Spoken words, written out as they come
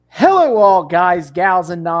Hello, all guys, gals,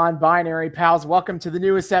 and non-binary pals. Welcome to the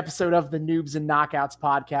newest episode of the Noobs and Knockouts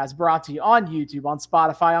Podcast, brought to you on YouTube, on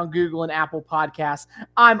Spotify, on Google, and Apple Podcasts.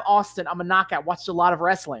 I'm Austin. I'm a knockout. Watched a lot of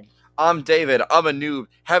wrestling. I'm David. I'm a noob.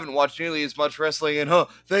 Haven't watched nearly as much wrestling, and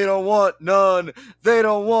they don't want none. They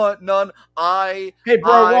don't want none. Hey,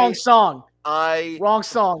 bro, wrong song. Wrong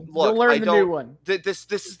song. Look, you'll learn the new one. This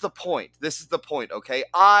is the point. This is the point. Okay,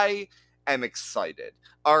 I am excited.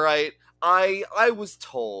 All right. I was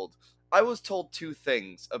told two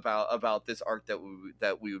things about this arc that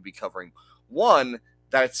we would be covering. One,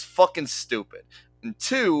 that it's fucking stupid. And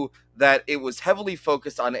two, that it was heavily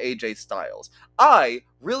focused on AJ Styles. I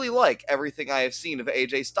really like everything I have seen of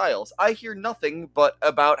AJ Styles. I hear nothing but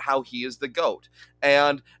about how he is the GOAT.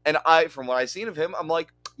 And I, from what I've seen of him, I'm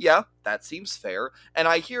like, yeah, that seems fair. And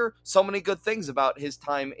I hear so many good things about his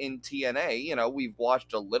time in TNA. You know, we've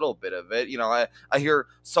watched a little bit of it. You know, I hear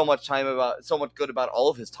so much good about all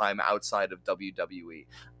of his time outside of WWE.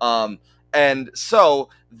 And so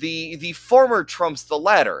the former trumps the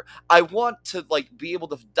latter. I want to be able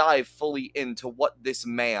to dive fully into what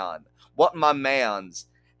my man's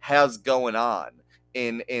has going on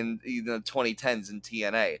in the 2010s in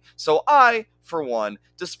TNA. So I, for one,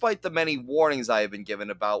 despite the many warnings I have been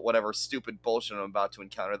given about whatever stupid bullshit I'm about to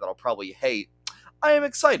encounter that I'll probably hate, I am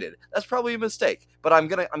excited. That's probably a mistake, but I'm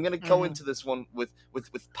gonna go into this one with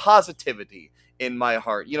positivity in my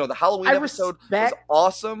heart. You know, the Halloween episode was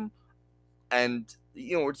awesome. And,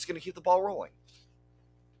 you know, we're just going to keep the ball rolling.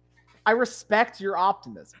 I respect your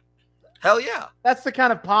optimism. Hell yeah. That's the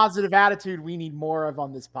kind of positive attitude we need more of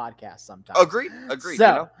on this podcast sometimes. Agreed.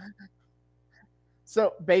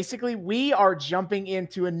 So basically, we are jumping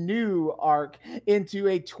into a new arc, into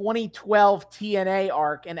a 2012 TNA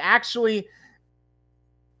arc. And actually,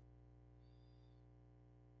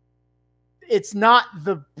 it's not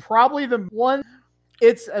probably the one.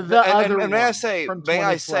 It's the other one.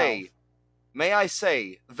 May I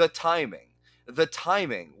say the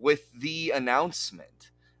timing with the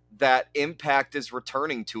announcement that Impact is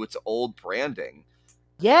returning to its old branding.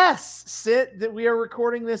 Yes, that we are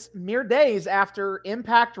recording this mere days after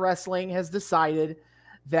Impact Wrestling has decided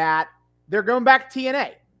that they're going back to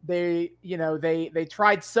TNA. They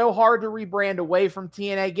tried so hard to rebrand away from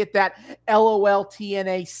TNA, get that LOL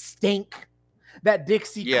TNA stink, that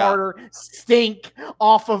Dixie Carter stink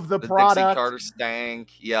off of the product. Dixie Carter stank,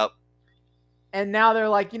 yep. And now they're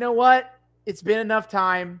like, you know what? It's been enough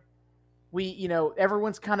time.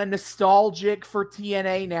 Everyone's kind of nostalgic for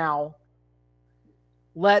TNA now.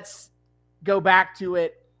 Let's go back to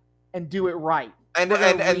it and do it right. And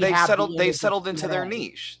they've settled into their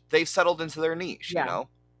niche. They've settled into their niche, you know?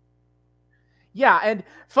 Yeah, and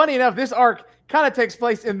funny enough, this arc kind of takes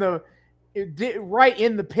place right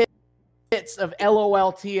in the pits of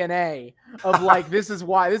LOL TNA of this is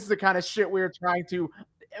the kind of shit we're trying to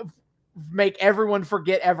make everyone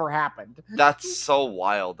forget ever happened. That's so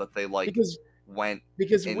wild that they because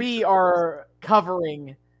we are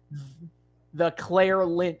covering the Claire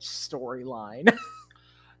Lynch storyline.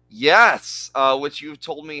 Yes, which you've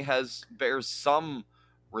told me bears some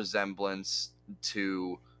resemblance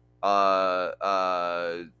to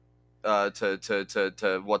to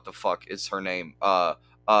what the fuck is her name? Why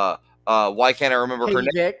can't I remember her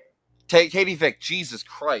name? Katie Vick. Jesus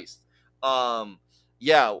Christ.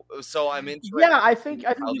 Yeah, so I'm interested. Yeah, I think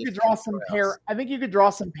you could draw some you could draw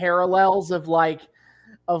some parallels of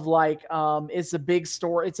it's a big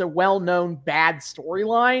story. It's a well-known bad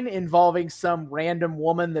storyline involving some random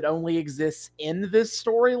woman that only exists in this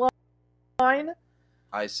storyline.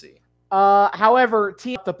 I see. However,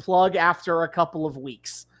 the plug after a couple of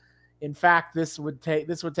weeks. In fact, this would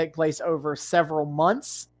take place over several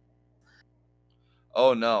months.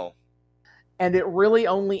 Oh no. And it really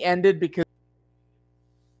only ended because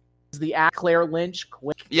the Claire Lynch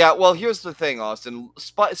quit. Yeah, well, here's the thing, Austin.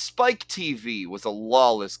 Spike TV was a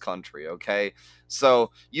lawless country, okay? So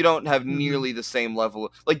you don't have nearly the same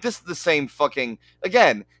level. This is the same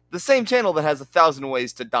the same channel that has 1,000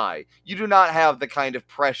 Ways to Die. You do not have the kind of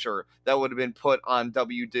pressure that would have been put on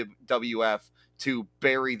WWF to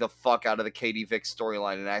bury the fuck out of the Katie Vick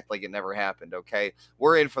storyline and act like it never happened, okay?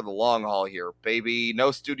 We're in for the long haul here, baby.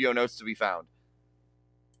 No studio notes to be found.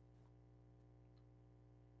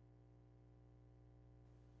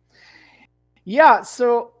 Yeah,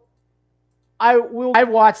 so I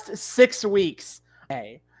watched 6 weeks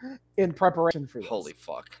in preparation for this. Holy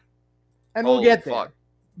fuck. And we'll get there. Fuck.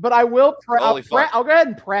 But I will I'll go ahead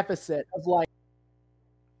and preface it of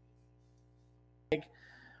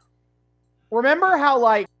remember how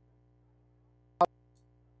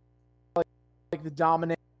the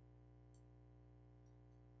dominant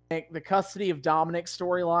the custody of Dominic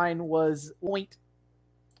storyline was point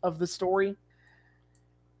of the story.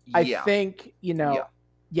 I think,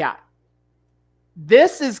 yeah.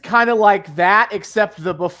 This is kind of like that, except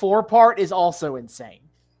the before part is also insane.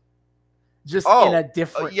 Just in a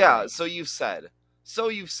different way. So you've said.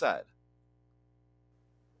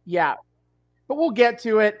 Yeah. But we'll get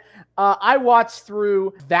to it. I watched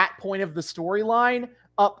through that point of the storyline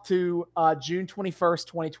up to June 21st,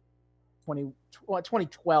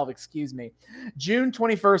 2012, excuse me. June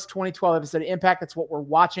 21st, 2012 episode of Impact. That's what we're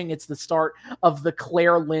watching. It's the start of the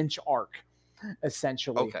Claire Lynch arc,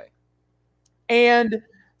 essentially. Okay. And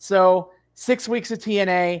so 6 weeks of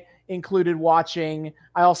TNA included watching.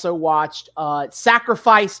 I also watched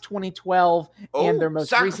Sacrifice 2012 and their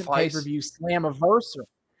most recent pay-per-view, Slammiversary.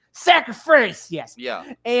 Sacrifice, yes.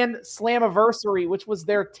 Yeah. And Slammiversary, which was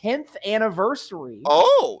their 10th anniversary.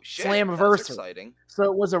 Oh, shit. Slammiversary. That's exciting. So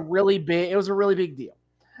it was a really big deal.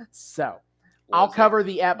 So I'll cover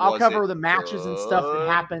the matches and stuff that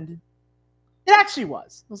happened. It actually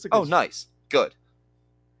was. It was a good show. Nice. Good.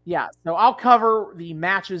 Yeah, so I'll cover the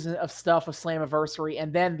matches of stuff of Slammiversary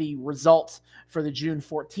and then the results for the June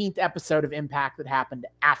 14th episode of Impact that happened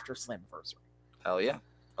after Slammiversary. Hell yeah.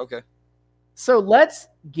 Okay. So let's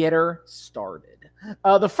get her started.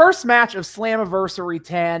 The first match of Slammiversary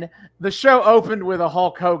 10, the show opened with a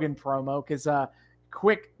Hulk Hogan promo because,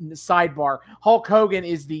 quick sidebar, Hulk Hogan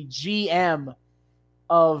is the GM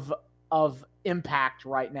of Impact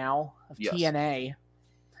right now, of TNA.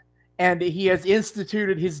 And he has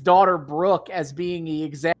instituted his daughter, Brooke, as being the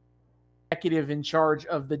executive in charge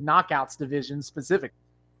of the Knockouts division specifically.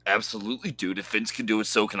 Absolutely, dude. If Vince can do it,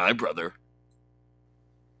 so can I, brother.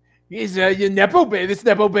 He's your Nepo baby. This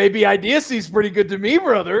Nepo baby idea seems pretty good to me,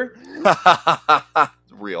 brother.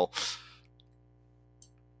 Real.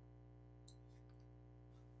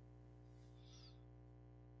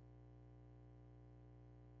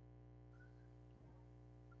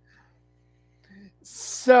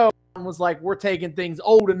 So was like, we're taking things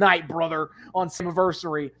tonight, brother, on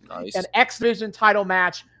Slammiversary. Nice. An X Division title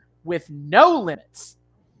match with no limits.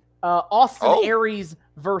 Austin Aries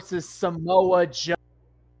versus Samoa Joe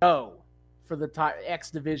for the X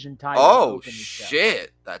Division title. Oh,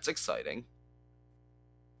 shit. That's exciting.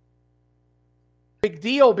 Big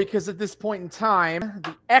deal, because at this point in time,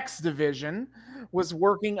 the X Division was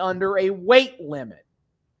working under a weight limit.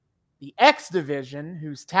 The X Division,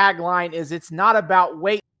 whose tagline is, it's not about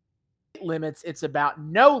weight limits, it's about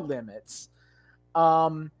no limits.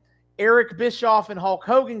 Eric Bischoff and Hulk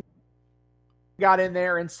Hogan got in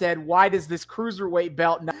there and said, why does this cruiserweight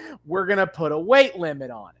belt we're going to put a weight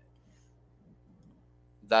limit on it.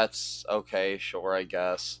 That's okay, sure, I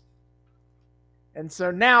guess. And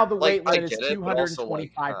so now the weight limit is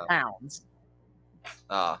 225 pounds.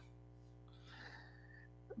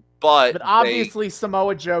 But obviously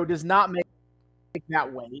Samoa Joe does not make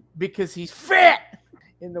that weight because he's fit,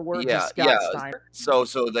 in the words of Scott Steiner. So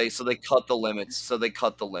they cut the limits. So they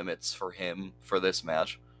cut the limits for him for this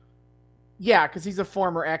match. Yeah, because he's a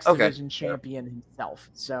former X Division champion himself.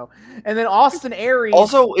 So, and then Austin Aries.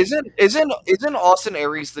 Also, isn't Austin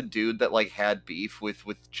Aries the dude that had beef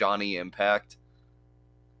with Johnny Impact?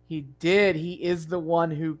 He did. He is the one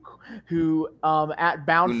who at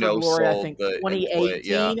Bound for Glory, I think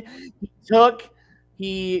 2018,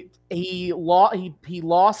 he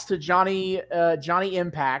lost to Johnny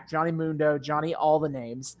Impact, Johnny Mundo, Johnny all the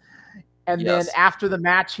names. And then after the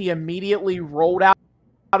match, he immediately rolled out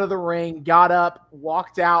of the ring, got up,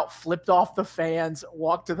 walked out, flipped off the fans,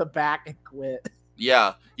 walked to the back, and quit.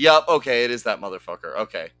 Yeah. Yep. Okay. It is that motherfucker.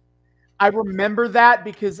 Okay. I remember that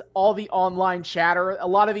because all the online chatter, a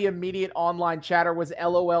lot of the immediate online chatter was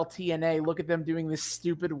LOL TNA. Look at them doing this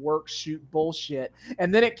stupid work shoot bullshit.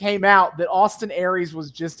 And then it came out that Austin Aries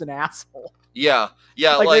was just an asshole. Yeah.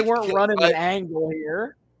 Yeah. They weren't running an angle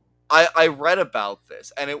here. I read about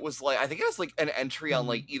this, and it was I think it was an entry on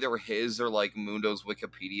either his or Mundo's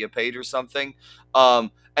Wikipedia page or something. And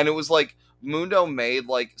it was Mundo made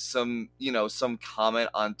some comment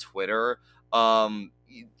on Twitter.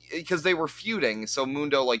 Because they were feuding, so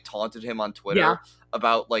Mundo taunted him on Twitter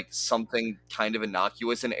about something kind of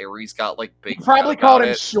innocuous, and Aries got big. He probably called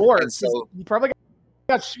him short. So he probably got.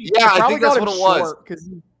 I think that's what it was. Because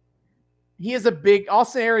he is a big.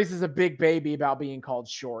 Austin Aries is a big baby about being called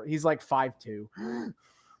short. He's 5'2", and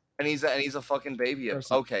he's a fucking baby.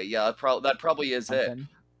 Okay, yeah, that probably is it.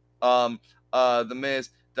 The Miz,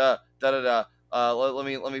 Let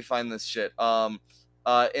me find this shit.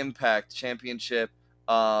 Impact Championship.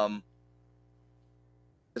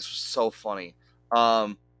 This was so funny.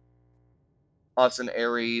 Austin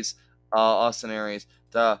Aries.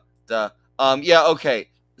 Yeah, okay.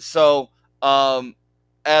 So,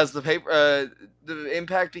 as the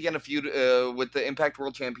Impact began a feud with the Impact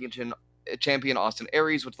World Champion Austin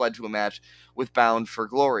Aries, which led to a match with Bound for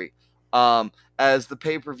Glory. As the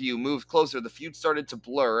pay-per-view moved closer, the feud started to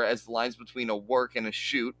blur as the lines between a work and a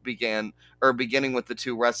shoot beginning with the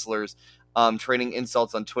two wrestlers trading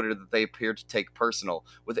insults on Twitter that they appeared to take personal,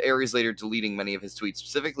 with Aries later deleting many of his tweets.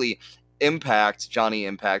 Specifically, Johnny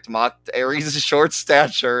Impact, mocked Aries' short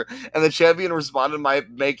stature, and the champion responded by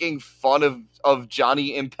making fun of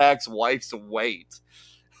Johnny Impact's wife's weight.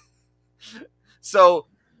 So,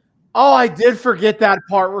 I did forget that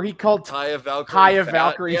part where he called Taya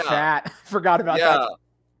Valkyrie fat. Forgot about that.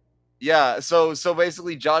 Yeah, so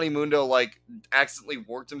basically Johnny Mundo accidentally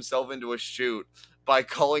worked himself into a shoot by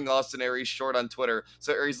calling Austin Aries short on Twitter.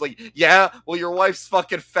 So Aries yeah, well, your wife's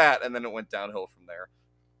fucking fat, and then it went downhill from there.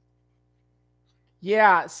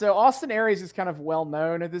 Yeah, so Austin Aries is kind of well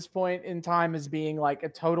known at this point in time as being a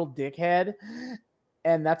total dickhead,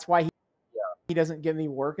 and that's why he doesn't get any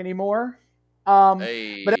work anymore. But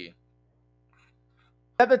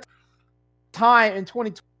at the time in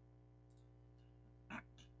 2020,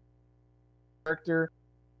 character,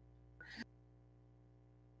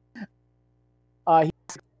 he's a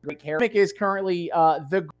great character. Gimmick is currently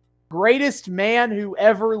the greatest man who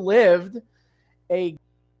ever lived. A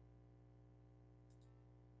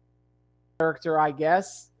character, I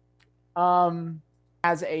guess,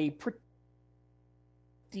 has a pretty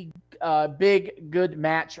big, good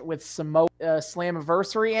match with Samoa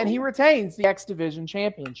Slammiversary, and he retains the X Division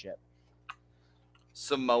Championship.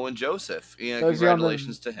 Samoan Joseph. Yeah,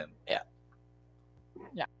 congratulations to him. Yeah.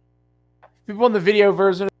 People in the video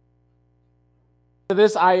version of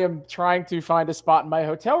this, I am trying to find a spot in my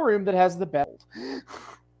hotel room that has the belt.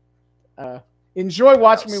 Enjoy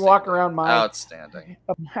watching me walk around my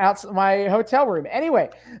hotel room. Anyway,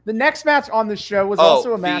 the next match on the show was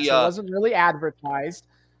also a match that wasn't really advertised.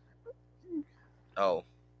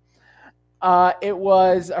 It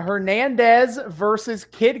was Hernandez versus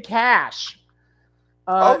Kid Cash.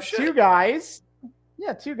 Two guys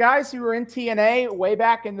who were in TNA way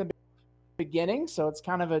back in the beginning. So it's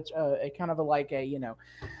kind of a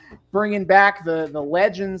bringing back the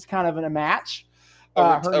legends kind of in a match.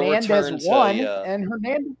 Hernandez won,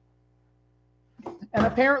 and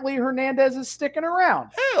apparently Hernandez is sticking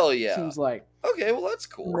around. Hell yeah! Seems like. Okay, well that's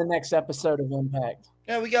cool. In the next episode of Impact.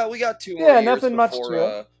 Yeah, we got 2 more. Yeah, years nothing much before,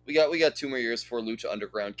 to it. We got 2 more years before Lucha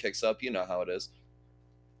Underground kicks up. You know how it is.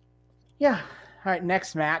 Yeah. All right,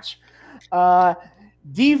 next match.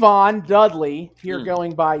 Devon Dudley, here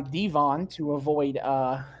going by Devon to avoid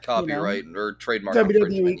copyright or trademark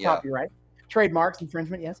WWE copyright. Trademarks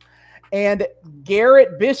infringement, yes. And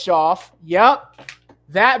Garrett Bischoff. Yep.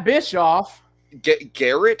 That Bischoff.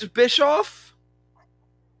 Garrett Bischoff?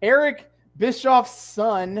 Eric Bischoff's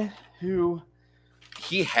son, who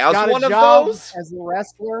he has got one a of job those as a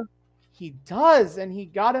wrestler. He does, and he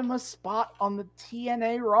got him a spot on the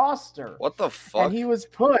TNA roster. What the fuck? And he was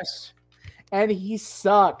pushed, and he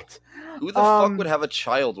sucked. Who the fuck would have a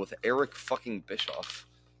child with Eric fucking Bischoff?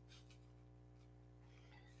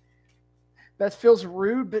 That feels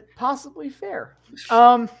rude, but possibly fair.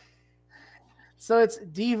 So it's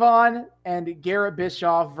Devon and Garrett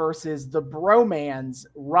Bischoff versus the Bromans,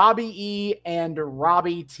 Robbie E and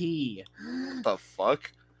Robbie T. What the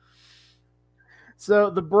fuck?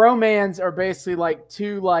 So the Bromans are basically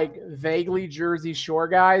two vaguely Jersey Shore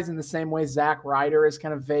guys in the same way Zack Ryder is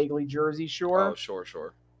kind of vaguely Jersey Shore. Oh, sure.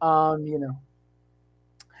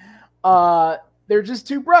 They're just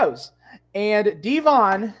two bros. And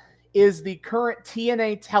Devon is the current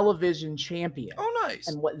TNA television champion. Oh, nice.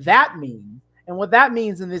 And what that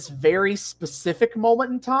means in this very specific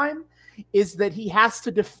moment in time is that he has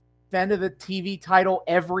to defend the TV title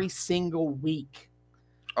every single week.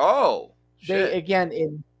 Oh, shit.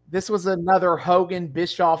 This was another Hogan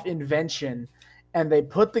Bischoff invention, and they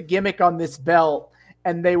put the gimmick on this belt,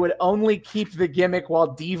 and they would only keep the gimmick while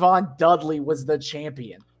Devon Dudley was the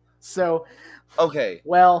champion. So, okay.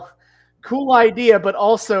 Well, cool idea, but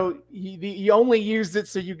also you only used it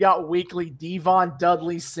so you got weekly Devon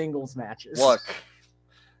Dudley singles matches. Look,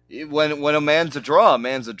 when a man's a draw,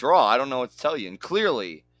 I don't know what to tell you. And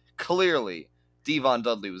clearly, Devon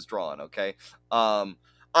Dudley was drawn. Okay.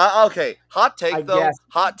 Okay. Hot take though.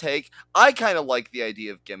 Hot take. I kind of like the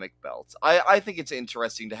idea of gimmick belts. I think it's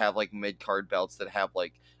interesting to have mid card belts that have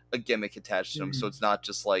a gimmick attached to them, so it's not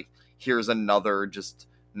just here's another just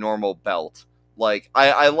normal belt.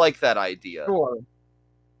 I like that idea.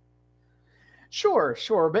 Sure.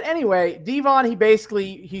 But anyway, Devon,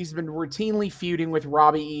 he's been routinely feuding with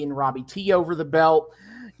Robbie E and Robbie T over the belt,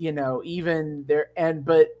 even there.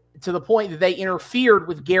 But to the point that they interfered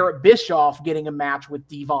with Garrett Bischoff getting a match with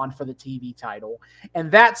Devon for the TV title.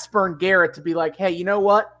 And that spurred Garrett to be like, hey, you know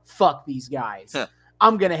what? Fuck these guys.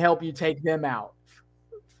 I'm going to help you take them out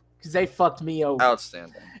because they fucked me over.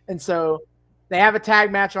 Outstanding. And so they have a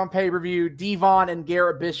tag match on pay-per-view. Devon and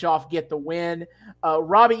Garrett Bischoff get the win.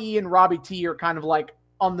 Robbie E and Robbie T are kind of like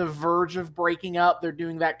on the verge of breaking up. They're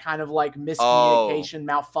doing that kind of like miscommunication,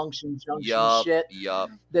 malfunction, junction shit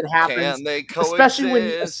that happens. Can they coexist?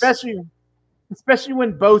 Especially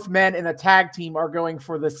when both men in a tag team are going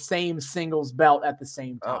for the same singles belt at the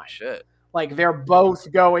same time. Oh shit! Like they're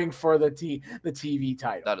both going for the TV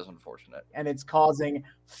title. That is unfortunate, and it's causing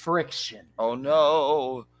friction. Oh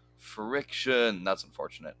no, friction! That's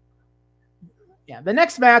unfortunate. Yeah, the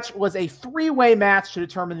next match was a 3-way match to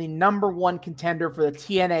determine the number 1 contender for the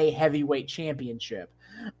TNA Heavyweight Championship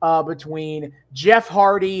between Jeff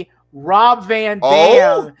Hardy, Rob Van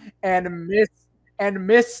Dam, and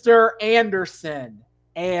Mr. Anderson.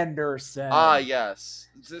 Ah, yes.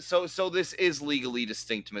 So this is legally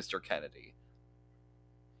distinct to Mr. Kennedy.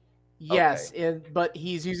 Yes, but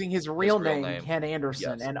he's using his real name, Ken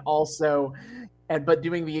Anderson, and also... but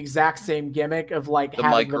doing the exact same gimmick of like the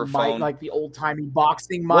having microphone. the mic, like the old timey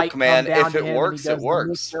boxing mic. Look, man, come down if to it him works, and he it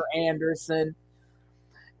works. Mr. Anderson.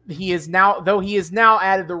 He has now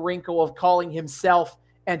added the wrinkle of calling himself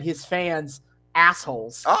and his fans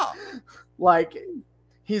assholes. Ah, like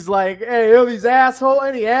he's like, hey, are these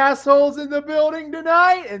any assholes in the building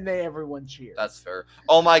tonight? And everyone cheers. That's fair.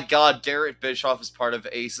 Oh my God, Garrett Bischoff is part of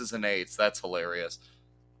Aces and Eights. That's hilarious.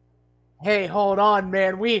 Hey, hold on,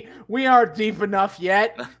 man. We aren't deep enough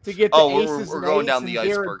yet to get to Aces we're and going Eights down the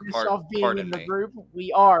and iceberg part. being in the group.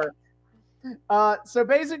 We are. So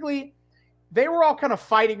basically, they were all kind of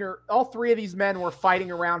fighting, or all 3 of these men were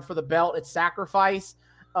fighting around for the belt at Sacrifice.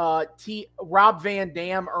 Rob Van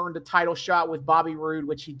Dam earned a title shot with Bobby Roode,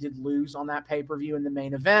 which he did lose on that pay-per-view in the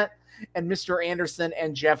main event. And Mr. Anderson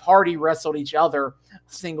and Jeff Hardy wrestled each other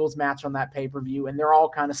singles match on that pay-per-view. And they're all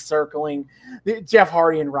kind of circling. Jeff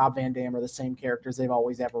Hardy and Rob Van Dam are the same characters they've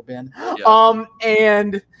always ever been. Yeah.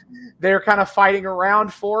 And they're kind of fighting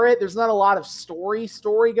around for it. There's not a lot of story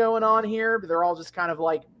going on here, but they're all just kind of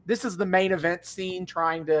like, this is the main event scene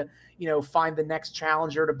trying to, find the next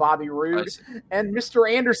challenger to Bobby Roode. And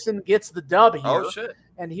Mr. Anderson gets the dub here. Oh, shit.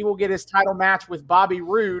 And he will get his title match with Bobby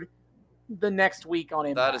Roode the next week on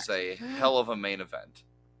Impact. That is a hell of a main event.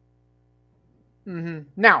 Mm-hmm.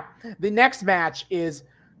 Now, the next match is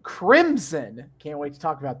Crimson. Can't wait to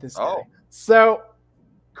talk about this guy. So,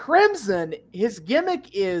 Crimson, his gimmick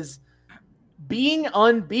is being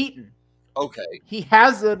unbeaten. Okay. He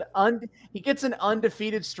has he gets an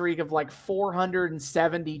undefeated streak of like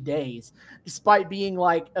 470 days, despite being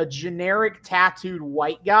like a generic tattooed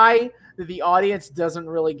white guy that the audience doesn't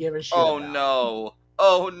really give a shit about.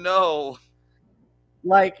 Oh no.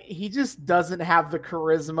 Like, he just doesn't have the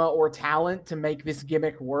charisma or talent to make this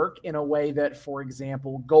gimmick work in a way that, for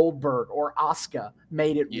example, Goldberg or Asuka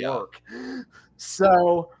made it work.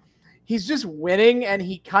 So he's just winning, and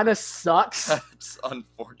he kind of sucks. That's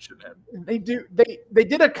unfortunate. They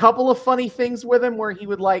did a couple of funny things with him where he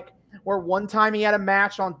would where one time he had a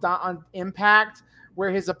match on Impact where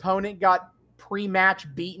his opponent got pre-match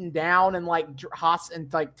beaten down and stretchered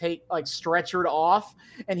off,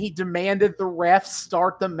 and he demanded the refs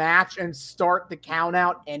start the match and start the count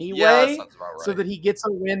out anyway. Yeah, that sounds about right. So that he gets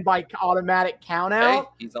a win by automatic count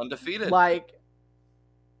out. Hey, he's undefeated.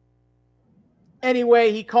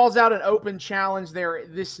 Anyway, he calls out an open challenge there.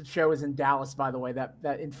 This show is in Dallas, by the way.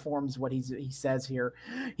 That informs what he says here.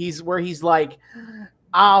 He's like,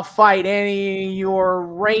 I'll fight any of your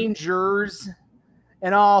Rangers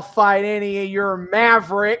and I'll fight any of your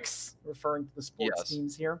Mavericks, referring to the sports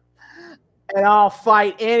teams here. And I'll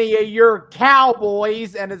fight any of your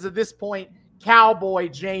Cowboys. And as of this point, Cowboy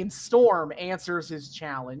James Storm answers his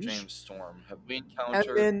challenge. James Storm. Have we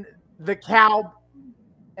encountered?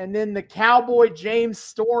 And then the Cowboy James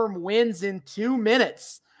Storm wins in 2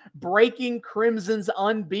 minutes, breaking Crimson's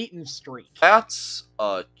unbeaten streak. That's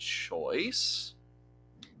a choice.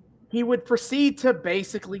 He would proceed to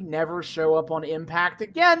basically never show up on Impact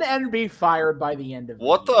again and be fired by the end of the year.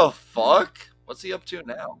 What the fuck? What's he up to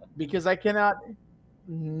now? Because I cannot...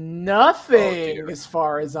 Nothing, as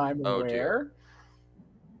far as I'm aware.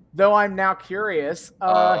 Though I'm now curious.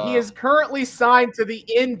 He is currently signed to the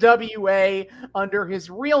NWA under his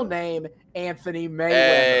real name, Anthony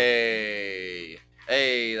Mayweather.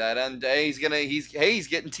 He's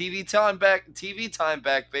getting TV time back,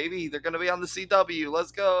 baby. They're gonna be on the CW.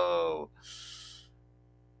 Let's go.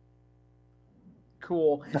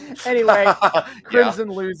 Cool. Anyway, Crimson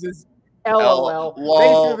loses. LOL.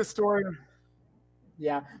 Basically, the story.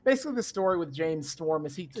 Yeah, basically the story with James Storm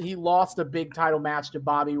is he lost a big title match to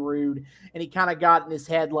Bobby Roode, and he kind of got in his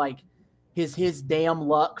head like his damn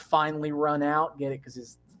luck finally run out. Get it? Because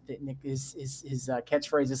his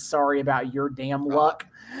catchphrase is "sorry about your damn luck,"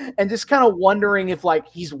 and just kind of wondering if like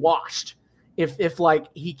he's washed, if like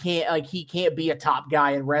he can't be a top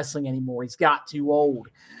guy in wrestling anymore. He's got too old,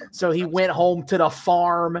 so he went home to the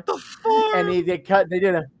farm, and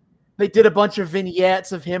they did a bunch of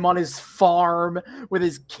vignettes of him on his farm with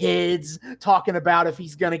his kids talking about if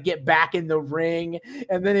he's going to get back in the ring.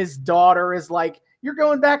 And then his daughter is like, "You're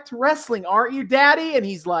going back to wrestling, aren't you, Daddy?" And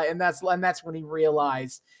he's like, and that's when he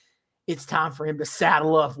realized it's time for him to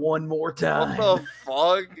saddle up one more time. What the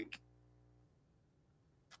fuck?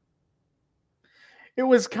 It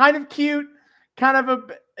was kind of cute, kind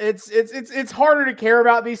of it's harder to care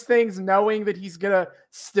about these things knowing that he's gonna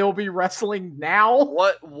still be wrestling now.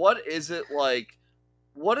 What is it like?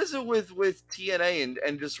 What is it with TNA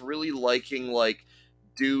and just really liking like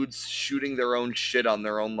dudes shooting their own shit on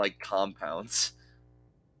their own like compounds?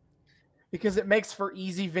 Because it makes for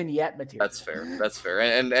easy vignette material. That's fair.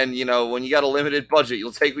 And you know, when you got a limited budget,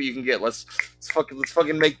 you'll take what you can get. Let's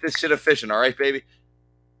fucking make this shit efficient, all right, baby?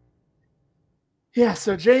 Yeah,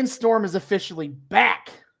 so James Storm is officially back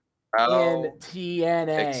in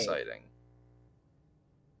TNA. Exciting.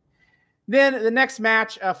 Then the next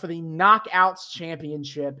match for the Knockouts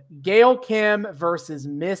Championship, Gail Kim versus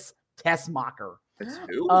Miss Tessmacher. It's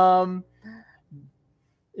who?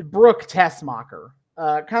 Brooke Tessmacher.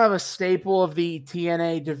 Kind of a staple of the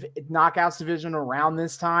TNA Knockouts division around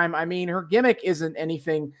this time. I mean, her gimmick isn't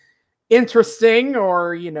anything interesting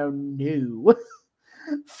or, new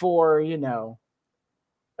for, a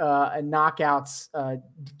Knockouts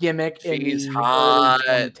gimmick. She's in the hot.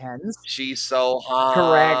 early 2010s. She's so hot.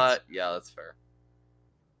 Correct. Yeah, that's fair.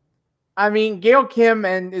 I mean, Gail Kim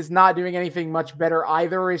is not doing anything much better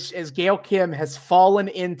either, as Gail Kim has fallen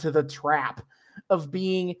into the trap of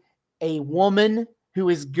being a woman who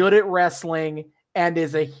is good at wrestling and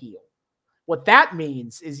is a heel. What that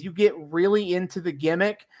means is you get really into the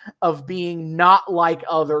gimmick of being not like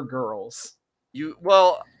other girls.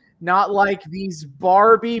 Not like these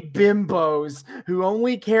Barbie bimbos who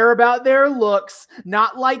only care about their looks,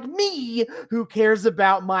 not like me who cares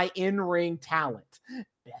about my in-ring talent.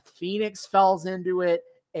 Beth Phoenix falls into it,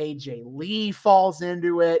 AJ Lee falls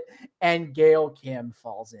into it, and Gail Kim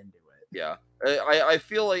falls into it. Yeah. I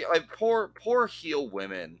feel like poor heel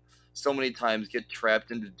women so many times get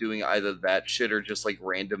trapped into doing either that shit or just like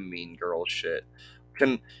random mean girl shit.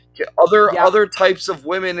 Other types of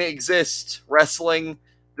women exist. Wrestling,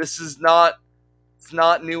 it's not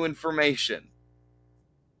new information.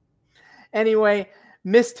 Anyway,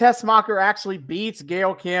 Miss Tessmacher actually beats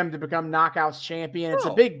Gail Kim to become Knockouts champion. It's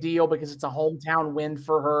a big deal because it's a hometown win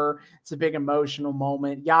for her. It's a big emotional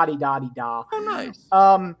moment. Yada yada da. Oh, nice.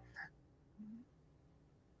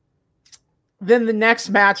 Then the next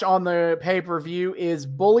match on the pay-per-view is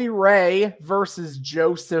Bully Ray versus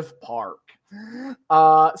Joseph Park.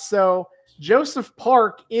 So Joseph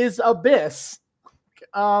Park is Abyss.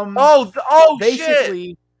 Basically,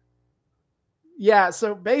 shit. Yeah,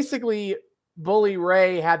 so basically Bully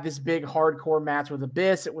Ray had this big hardcore match with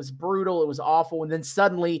Abyss. It was brutal, it was awful, and then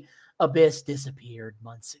suddenly Abyss disappeared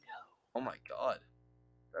months ago. Oh my god.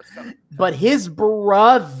 That's kind of But his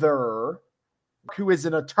brother, who is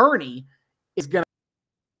an attorney, is going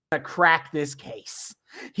to crack this case.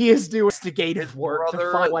 He is doing investigative work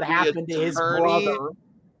to find what happened to his brother.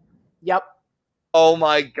 Yep. Oh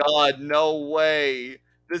my god, no way.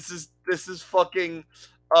 This is fucking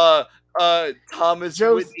Thomas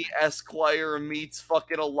Whitney Esquire meets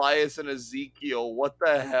fucking Elias and Ezekiel. What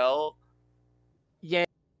the hell? Yeah.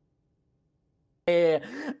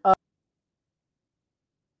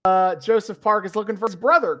 Joseph Park is looking for his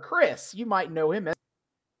brother, Chris. You might know him as,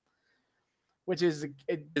 which is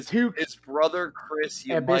his brother Chris.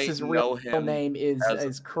 You might know him. His real name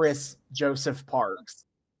is Chris Joseph Parks.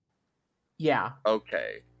 Yeah.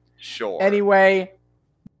 Okay. Sure. Anyway,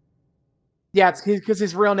 yeah, it's because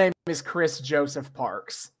his real name is Chris Joseph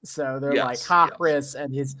Parks. So they're Chris,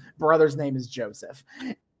 and his brother's name is Joseph.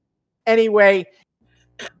 Anyway,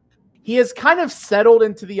 he has kind of settled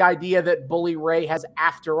into the idea that Bully Ray has,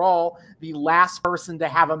 after all, the last person to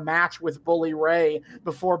have a match with Bully Ray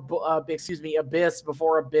before, Abyss,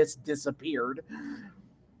 before Abyss disappeared.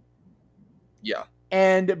 Yeah.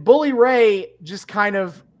 And Bully Ray just kind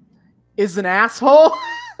of is an asshole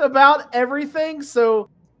about everything. So,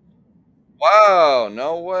 wow,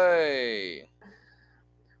 no way.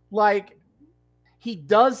 Like, he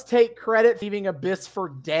does take credit for leaving Abyss for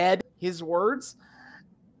dead, his words.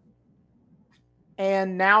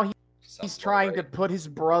 And now He's trying to put his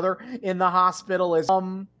brother in the hospital as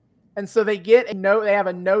and so they get a no. They have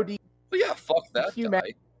a no DQ yeah, fuck that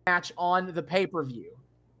guy. Match on the pay-per-view.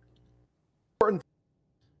 Important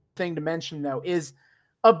thing to mention though is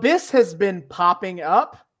Abyss has been popping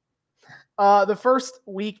up. The first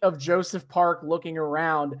week of Joseph Park looking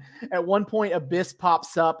around, at one point Abyss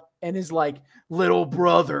pops up and is like, "Little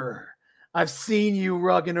brother, I've seen you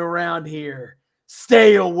rugging around here.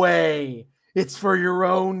 Stay away. It's for your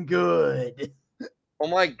own good." Oh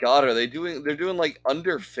my god, are they doing? They're doing like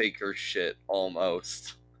Underfaker shit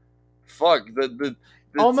almost. Fuck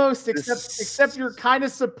almost except you're kind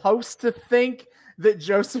of supposed to think that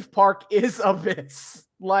Joseph Park is Abyss.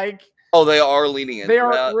 Like, oh, they are leaning into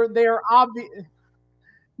that. They are obvious.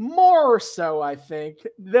 More so, I think.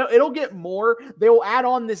 It'll get more. They'll add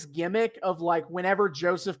on this gimmick of like whenever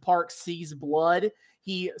Joseph Park sees blood,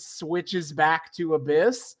 he switches back to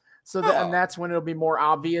Abyss. So that, and that's when it'll be more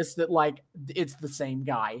obvious that like it's the same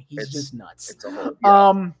guy. He's just nuts. It's a whole,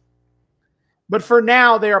 yeah. But for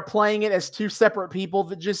now, they are playing it as two separate people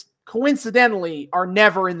that just coincidentally are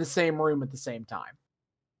never in the same room at the same time.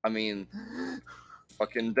 I mean,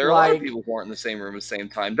 fucking, there are a lot of people who aren't in the same room at the same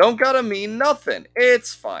time. Don't gotta mean nothing.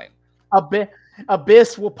 It's fine.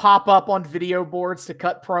 Abyss will pop up on video boards to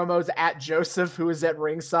cut promos at Joseph, who is at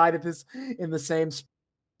ringside in the same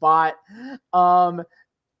spot. On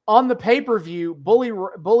the pay-per-view,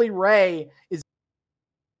 Bully Ray is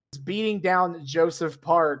beating down Joseph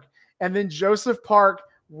Park, and then Joseph Park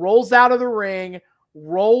rolls out of the ring,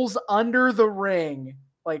 rolls under the ring,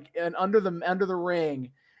 under the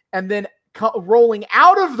ring, and then rolling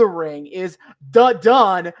out of the ring is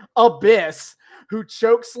done Abyss, who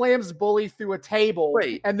choke slams Bully through a table.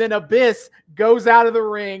 And then Abyss goes out of the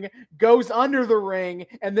ring, goes under the ring,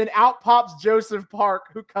 and then out pops Joseph Park,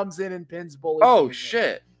 who comes in and pins Bully. Oh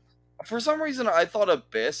shit. For some reason, I thought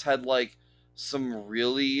Abyss had like some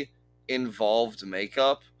really involved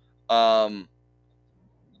makeup. No,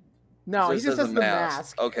 he just has the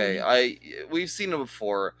mask. Okay, we've seen it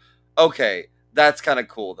before. Okay, that's kind of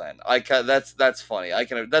cool then. That's funny.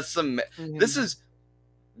 That's some. Mm-hmm. This is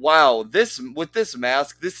wow. With this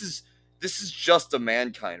mask, this is just a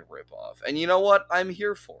Mankind ripoff, and you know what? I'm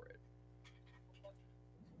here for it.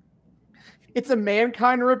 It's a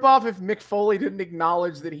Mankind ripoff if Mick Foley didn't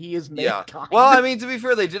acknowledge that he is Mankind. Yeah. Well, I mean, to be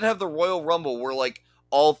fair, they did have the Royal Rumble where, like,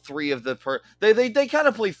 all three of the... They kind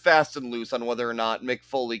of play fast and loose on whether or not Mick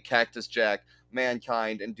Foley, Cactus Jack,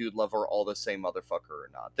 Mankind, and Dude Love are all the same motherfucker or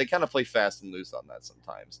not. They kind of play fast and loose on that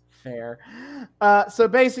sometimes. Fair. So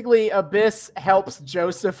basically, Abyss helps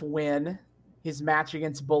Joseph win his match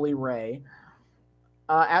against Bully Ray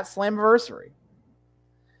at Slammiversary.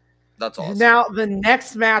 That's awesome. Now, the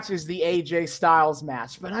next match is the AJ Styles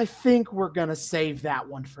match, but I think we're going to save that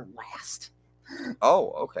one for last.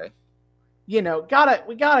 Oh, okay. You know,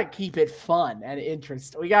 we gotta keep it fun and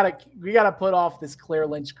interesting. We gotta put off this Claire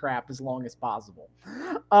Lynch crap as long as possible.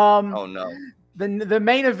 Oh, no. The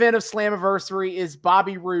main event of Slammiversary is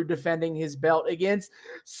Bobby Roode defending his belt against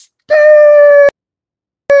Sting!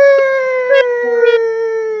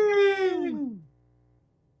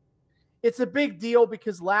 It's a big deal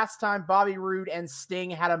because last time Bobby Roode and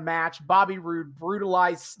Sting had a match, Bobby Roode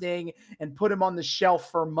brutalized Sting and put him on the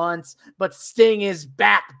shelf for months, but Sting is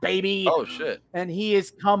back, baby. Oh, shit. And he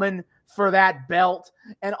is coming for that belt.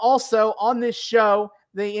 And also on this show,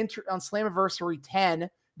 on Slammiversary 10,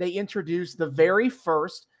 they introduced the very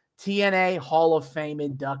first TNA Hall of Fame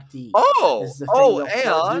inductee. Oh, this is the thing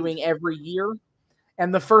they're doing every year.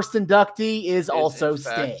 And the first inductee is also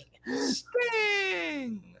Sting.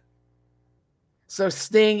 Sting! So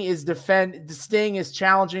Sting is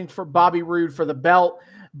challenging for Bobby Roode for the belt.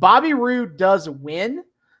 Bobby Roode does win.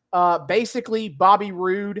 Basically, Bobby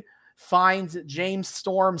Roode finds James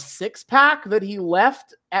Storm's six-pack that he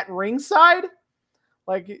left at ringside,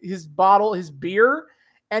 like his beer,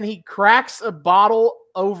 and he cracks a bottle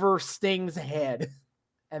over Sting's head.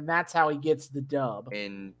 And that's how he gets the dub.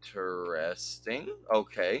 Interesting.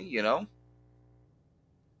 Okay, you know.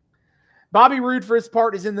 Bobby Roode, for his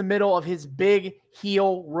part, is in the middle of his big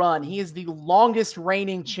heel run. He is the longest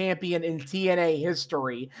reigning champion in TNA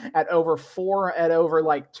history at over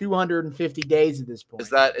 250 days at this point. Is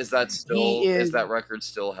that record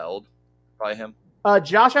still held by him?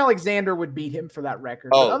 Josh Alexander would beat him for that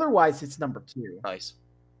record. But otherwise, it's number 2. Nice.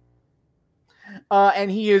 And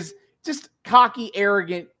he is just cocky,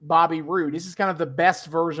 arrogant Bobby Roode. This is kind of the best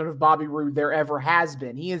version of Bobby Roode there ever has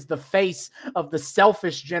been. He is the face of the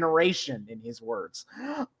selfish generation, in his words.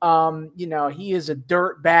 You know, he is a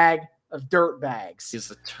dirt bag of dirt bags.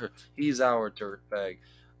 He's our dirt bag.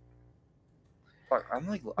 Fuck, I'm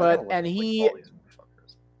like,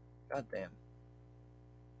 God damn.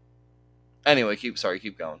 Anyway, keep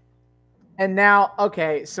going. And now,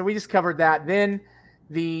 okay, so we just covered that. Then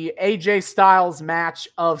the AJ Styles match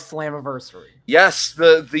of Slammiversary. Yes,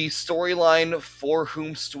 the storyline for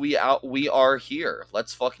whomst we are here.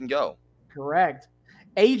 Let's fucking go. Correct.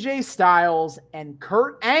 AJ Styles and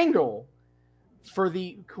Kurt Angle for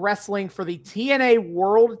the wrestling for the TNA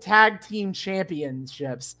World Tag Team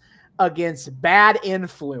Championships against Bad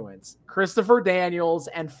Influence, Christopher Daniels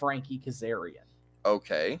and Frankie Kazarian.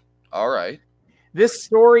 Okay. All right. This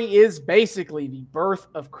story is basically the birth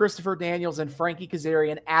of Christopher Daniels and Frankie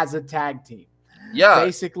Kazarian as a tag team. Yeah.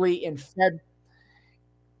 Basically in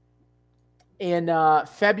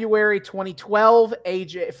February 2012,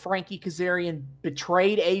 Frankie Kazarian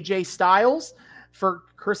betrayed AJ Styles for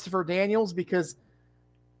Christopher Daniels because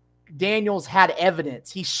Daniels had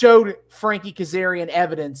evidence. He showed Frankie Kazarian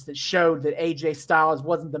evidence that showed that AJ Styles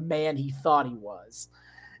wasn't the man he thought he was.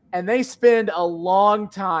 And they spend a long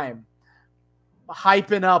time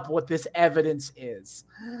hyping up what this evidence is.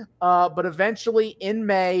 But eventually in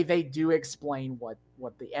May, they do explain what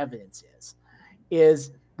the evidence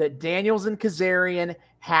is that Daniels and Kazarian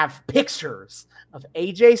have pictures of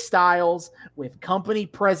AJ Styles with company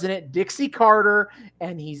president Dixie Carter,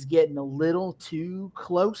 and he's getting a little too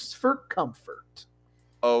close for comfort.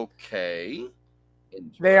 Okay.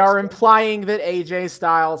 They are implying that AJ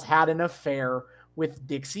Styles had an affair with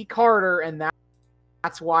Dixie Carter, and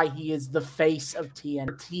that's why he is the face of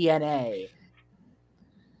TNA.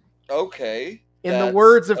 Okay. In the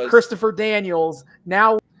words of Christopher Daniels,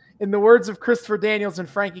 and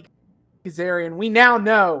Frankie Kazarian, we now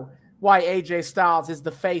know why AJ Styles is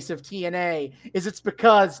the face of TNA. It's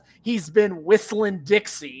because he's been whistling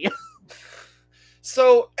Dixie.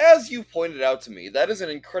 So, as you pointed out to me, that is an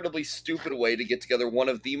incredibly stupid way to get together one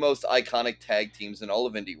of the most iconic tag teams in all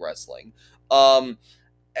of indie wrestling. And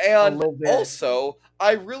also,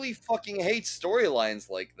 I really fucking hate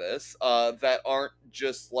storylines like this that aren't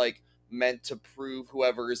just, like, meant to prove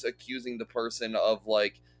whoever is accusing the person of,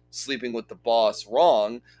 like, sleeping with the boss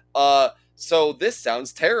wrong. So this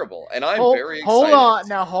sounds terrible, and I'm very excited.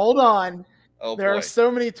 Hold on. Oh, there are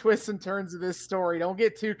so many twists and turns of this story. Don't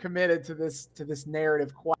get too committed to this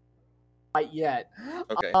narrative quite yet.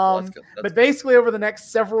 Okay, but basically, over the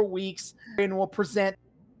next several weeks, we'll present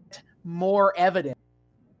more evidence.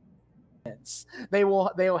 They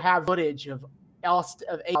will have footage of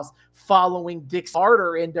AJ following Dixie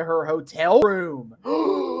Carter into her hotel room,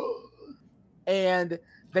 and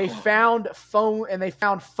they found phone. They've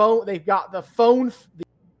got the phone,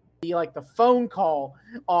 the phone call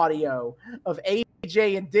audio of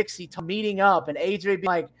AJ and Dixie meeting up, and AJ being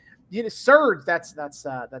like, Surge. That's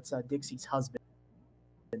Dixie's husband,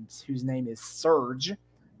 whose name is Surge.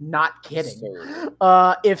 Not kidding.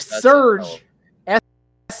 If Surge,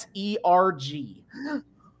 SERG,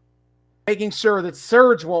 making sure that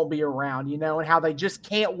Surge won't be around, and how they just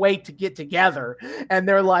can't wait to get together. And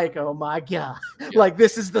they're like, oh my God, like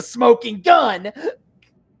this is the smoking gun.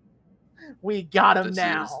 We got him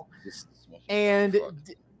now. And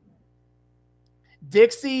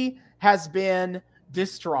Dixie has been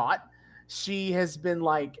distraught. She has been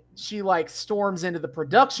she storms into the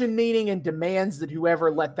production meeting and demands that whoever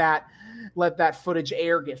let that footage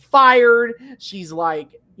air get fired. She's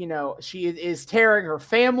like, she is tearing her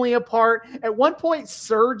family apart. At one point,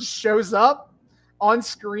 Surge shows up on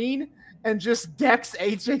screen and just decks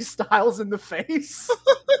AJ Styles in the face.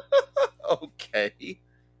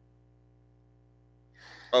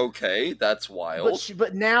 Okay, that's wild.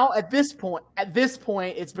 But now at this point,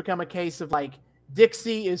 it's become a case of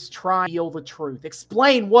Dixie is trying to heal the truth,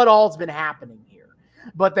 explain what all's been happening here.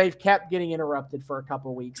 But they've kept getting interrupted for a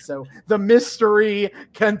couple weeks, so the mystery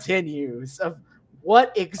continues of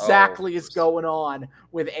what exactly is going on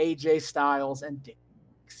with AJ Styles and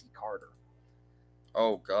Dixie Carter.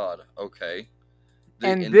 Oh God, okay.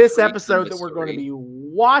 And this episode that we're going to be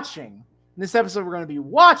watching, is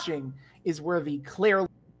where the Claire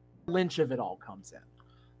Lynch of it all comes in.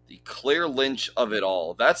 The Claire Lynch of it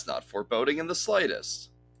all. That's not foreboding in the slightest.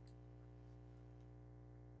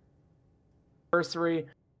 Sorry,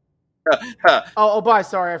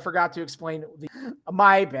 I forgot to explain.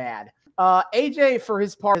 My bad. AJ, for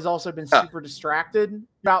his part, has also been super distracted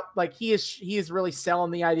about he is really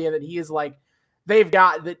selling the idea that he is that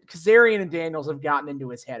Kazarian and Daniels have gotten into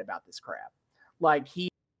his head about this crap. He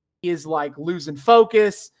is losing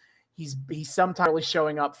focus. He's sometimes really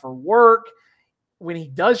showing up for work. When he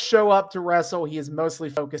does show up to wrestle, he is mostly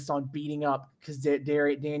focused on beating up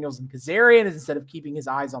Daniels and Kazarian instead of keeping his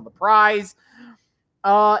eyes on the prize.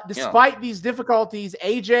 Despite these difficulties,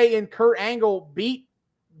 AJ and Kurt Angle beat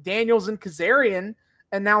Daniels and Kazarian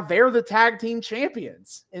and now they're the tag team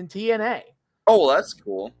champions in TNA. Oh, well, that's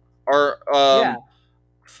cool. Yeah.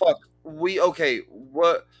 Fuck.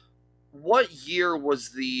 What year was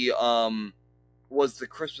the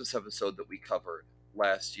Christmas episode that we covered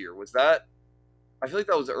last year? Was that? I feel like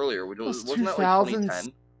that was earlier. Wasn't that like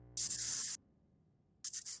 2010?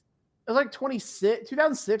 It was like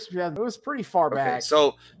 2006, 2000. It was pretty far back.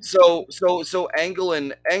 So Angle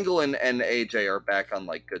and AJ are back on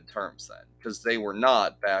like good terms then, because they were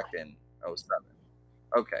not back in 07.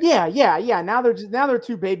 Okay. Yeah. Now they're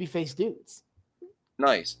two babyface dudes.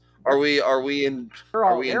 Nice. Are we in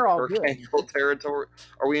Perk Angle territory?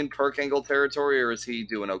 Are we in Perk Angle territory, or is he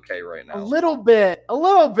doing okay right now? A little bit.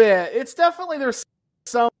 It's definitely there's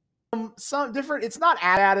some different. It's not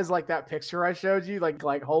as bad as like that picture I showed you.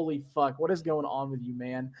 Like holy fuck, what is going on with you,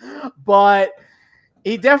 man? But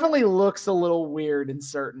he definitely looks a little weird at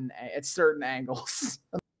certain angles.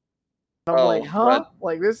 I'm like, huh?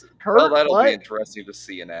 Like this? Kurt, well, that'll what? be interesting to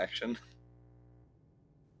see in action.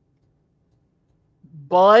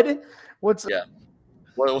 Bud, what's yeah?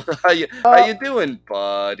 Well, how you doing,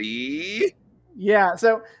 buddy? Yeah,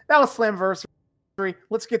 so that was Slamversary.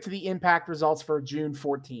 Let's get to the Impact results for June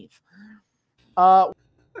 14th.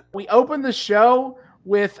 We opened the show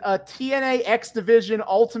with a TNA X Division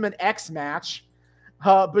Ultimate X match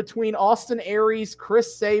between Austin Aries,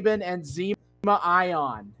 Chris Sabin, and Zema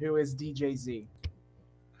Ion, who is DJZ.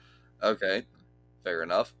 Okay, fair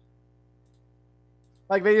enough.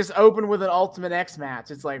 Like, they just open with an Ultimate X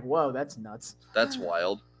match. It's like, whoa, that's nuts. That's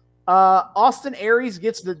wild. Austin Aries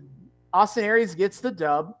gets the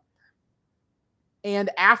dub. And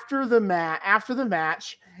after the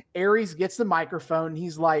match, Aries gets the microphone.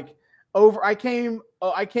 He's like, I came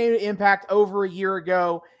to Impact over a year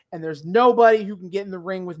ago, and there's nobody who can get in the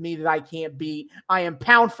ring with me that I can't beat. I am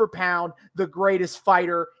pound for pound the greatest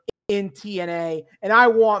fighter in TNA, and I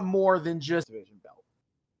want more than just a division belt.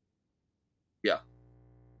 Yeah.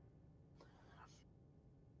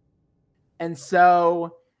 And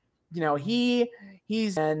so,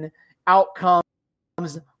 he's and out comes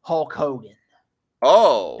Hulk Hogan.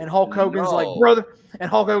 Oh. And Hulk Hogan's like, brother. And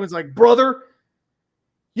Hulk Hogan's like, brother,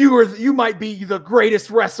 you might be the greatest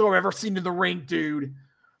wrestler I've ever seen in the ring, dude.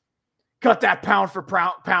 Cut that pound for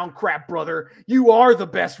pound crap, brother. You are the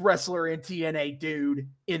best wrestler in TNA, dude,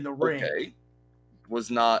 in the ring. Okay. Was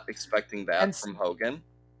not expecting that from Hogan.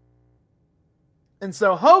 And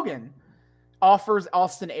so Hogan offers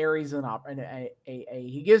Austin Aries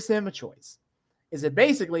he gives him a choice. Is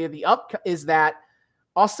that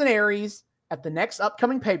Austin Aries at the next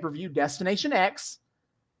upcoming pay-per-view, Destination X,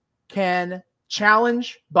 can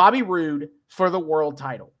challenge Bobby Roode for the world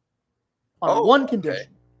title on one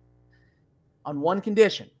condition. On one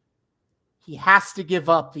condition. He has to give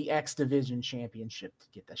up the X Division Championship to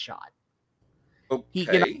get the shot.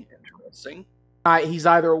 Okay, interesting. He's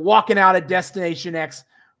either walking out of Destination X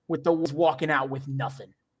walking out with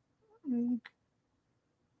nothing.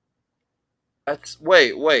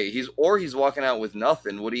 Wait. He's walking out with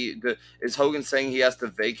nothing. Is Hogan saying he has to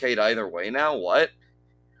vacate either way now? What?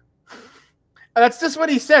 That's just what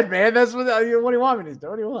he said, man. That's what do you want me to do?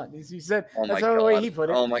 What do you want? He said that's the way he put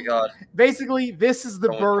it. Oh my god. Basically, this is the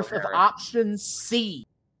birth of Option C,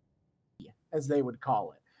 as they would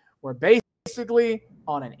call it. Where basically,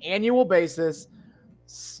 on an annual basis,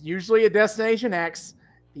 usually a Destination X,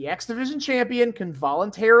 the X Division champion can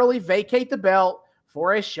voluntarily vacate the belt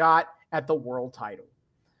for a shot at the world title.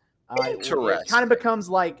 It kind of becomes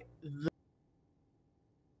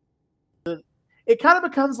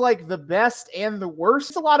like the best and the worst.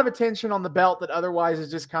 It's a lot of attention on the belt that otherwise is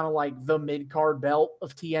just kind of like the mid-card belt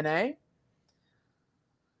of TNA.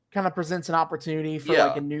 Kind of presents an opportunity for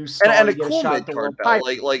like a new star and to a get cool a shot at the world belt.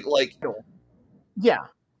 title. Yeah.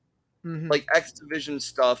 Mm-hmm. Like X Division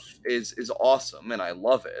stuff is awesome and I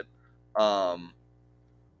love it.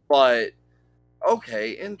 But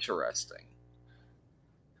okay, interesting.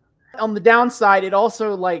 On the downside, it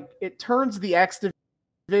also it turns the X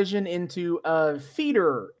Division into a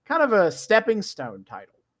feeder, kind of a stepping stone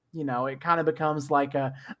title. It kind of becomes like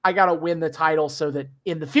I got to win the title so that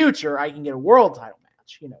in the future I can get a world title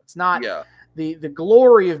match. It's not the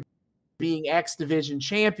glory of being X Division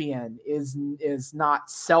champion is not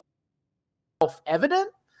self-evident.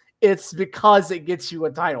 It's because it gets you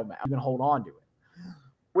a title match. I'm going to hold on to it.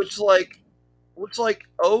 Which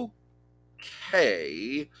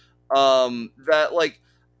okay.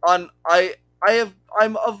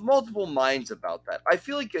 I'm of multiple minds about that. I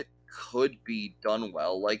feel like it could be done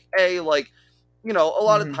well. A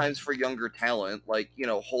lot of times for younger talent,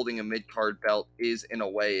 holding a mid-card belt is in a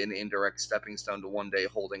way an indirect stepping stone to one day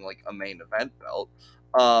holding a main event belt.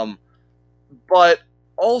 But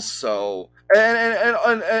also,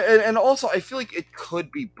 and also, I feel like it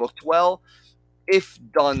could be booked well if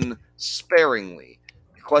done sparingly.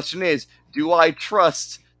 The question is, do I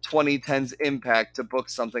trust 2010's Impact to book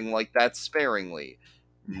something like that sparingly?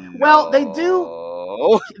 No. Well, they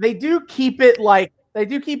do keep it like they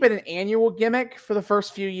do keep it an annual gimmick for the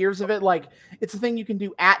first few years of it. Like it's a thing you can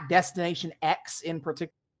do at Destination X in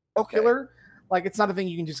particular. Okay. Like it's not a thing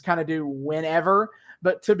you can just kind of do whenever.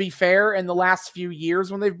 But to be fair, in the last few years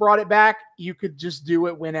when they've brought it back, you could just do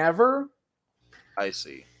it whenever. I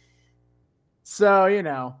see. So, you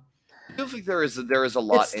know. I feel like there is a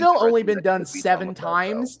lot. It's still only been done 7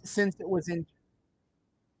 times since it was in.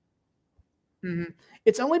 Mm-hmm.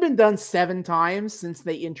 It's only been done 7 times since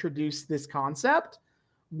they introduced this concept.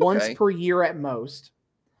 Once per year at most.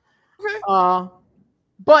 Okay.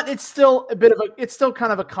 But it's still it's still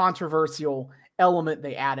kind of a controversial element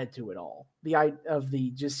they added to it all.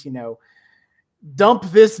 Just, you know, dump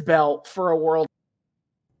this belt for a world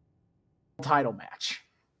title match.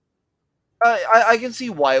 I can see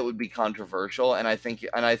why it would be controversial, and I think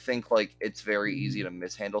like it's very easy to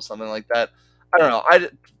mishandle something like that. I don't know. I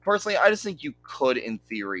just think you could, in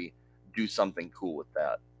theory, do something cool with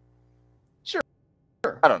that. Sure.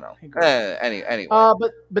 I don't know. Anyway.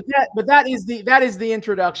 But that is the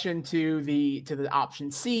introduction to the option.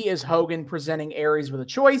 C is Hogan presenting Aries with a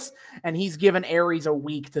choice, and he's given Aries a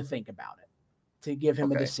week to think about it, to give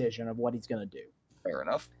him a decision of what he's going to do. Fair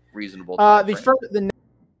enough. Reasonable. The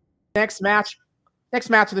next match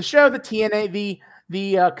of the show, the TNA,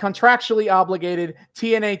 the contractually obligated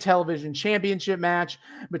TNA Television Championship match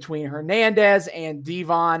between Hernandez and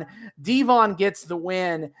Devon. Devon gets the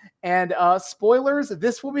win, and spoilers,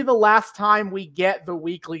 this will be the last time we get the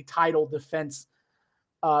weekly title defense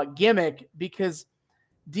gimmick, because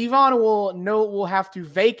Devon will have to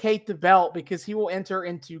vacate the belt because he will enter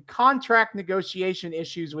into contract negotiation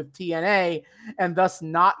issues with TNA, and thus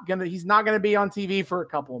he's not gonna be on TV for a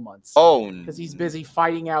couple of months. Oh, because he's busy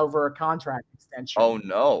fighting over a contract extension. Oh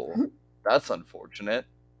no, that's unfortunate.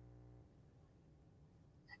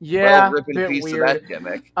 Yeah, rip in peace weird. of that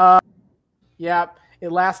gimmick. Yeah,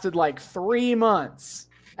 it lasted like 3 months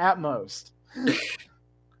at most.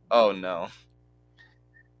 Oh no.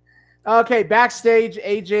 Okay, backstage,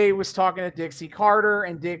 AJ was talking to Dixie Carter,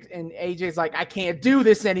 and AJ's like, I can't do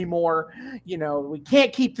this anymore. You know, we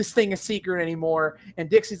can't keep this thing a secret anymore. And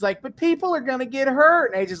Dixie's like, but people are going to get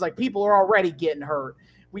hurt. And AJ's like, people are already getting hurt.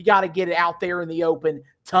 We got to get it out there in the open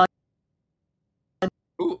tonight.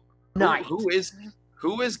 Who is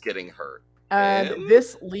getting hurt? And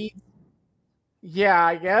this leads, yeah,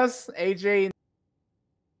 I guess, AJ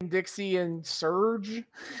and Dixie and Surge.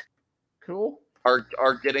 Cool.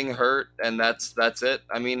 Are getting hurt, and that's it.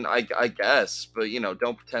 I mean, I guess, but you know,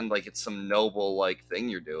 don't pretend like it's some noble like thing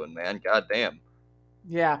you're doing, man. God damn.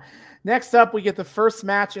 Yeah. Next up, we get the first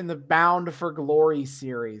match in the Bound for Glory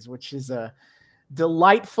series, which is a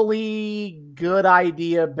delightfully good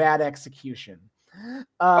idea, bad execution.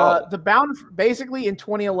 The Bound, basically in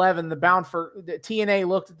 2011, the TNA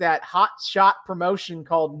looked at that hot shot promotion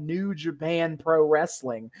called New Japan Pro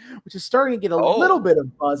Wrestling, which is starting to get a little bit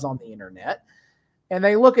of buzz on the internet. And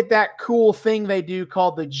they look at that cool thing they do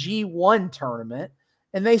called the G1 tournament,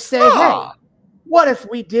 and they say, hey, what if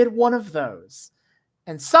we did one of those?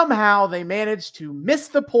 And somehow they managed to miss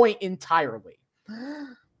the point entirely.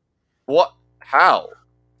 What? How?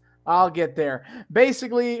 I'll get there.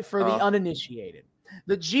 Basically, for the uninitiated,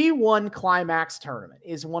 the G1 Climax tournament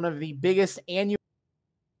is one of the biggest annual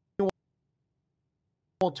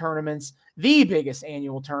tournaments, the biggest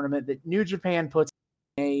annual tournament that New Japan puts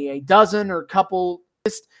a dozen or couple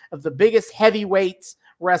of the biggest heavyweights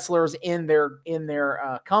wrestlers in their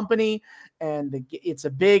company, and it's a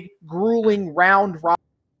big, grueling round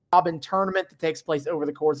robin tournament that takes place over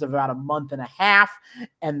the course of about a month and a half,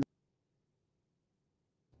 and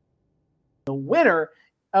the winner,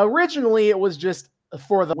 originally it was just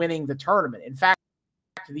for the winning the tournament. In fact,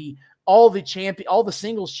 all the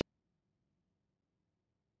singles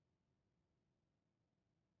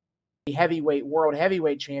world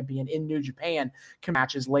heavyweight champion in New Japan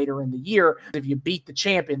matches later in the year. If you beat the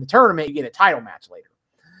champ in the tournament, you get a title match later.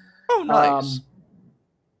 Oh, nice.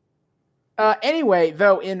 Anyway,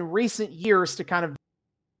 though, in recent years, to kind of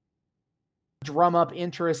drum up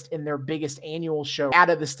interest in their biggest annual show,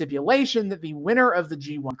 added the stipulation that the winner of the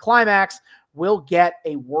G1 Climax will get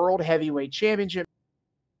a World Heavyweight Championship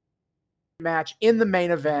match in the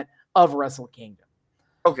main event of Wrestle Kingdom.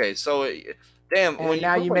 Okay, so damn. And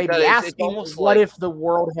now you may be asking, what if the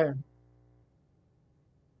world had?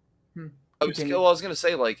 I was gonna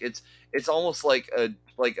say, like, it's almost like a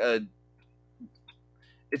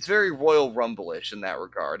it's very Royal Rumble-ish in that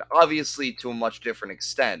regard. Obviously, to a much different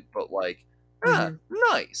extent, but like,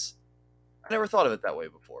 nice. I never thought of it that way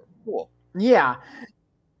before. Cool. Yeah.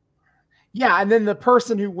 Yeah, and then the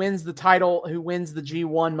person who wins the title, who wins the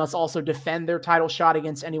G1, must also defend their title shot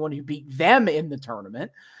against anyone who beat them in the tournament.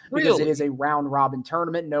 Because it is a round robin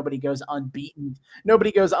tournament. Nobody goes unbeaten.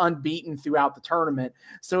 Nobody goes unbeaten throughout the tournament.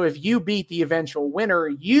 So if you beat the eventual winner,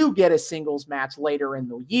 you get a singles match later in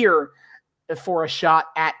the year for a shot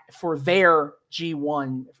for their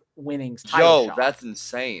G1 winnings title shot. That's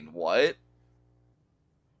insane. What?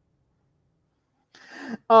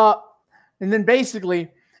 And then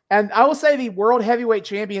basically, and I will say the World Heavyweight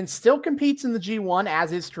Champion still competes in the G1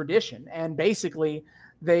 as is tradition. And basically,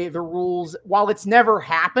 the rules, while it's never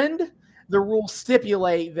happened, the rules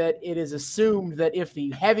stipulate that it is assumed that if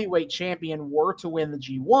the heavyweight champion were to win the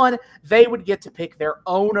G1, they would get to pick their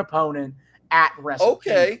own opponent at WrestleMania.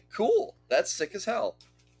 Okay, cool. That's sick as hell.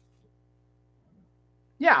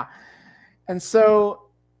 Yeah. And so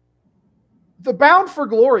the Bound for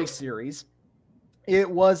Glory series, it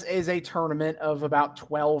is a tournament of about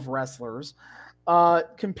 12 wrestlers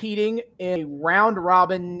competing in a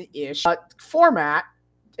round-robin-ish format,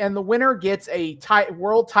 and the winner gets a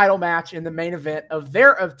world title match in the main event of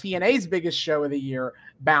TNA's biggest show of the year,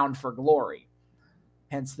 Bound for Glory.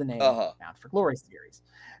 Hence the name Bound for Glory series.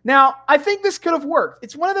 Now, I think this could have worked.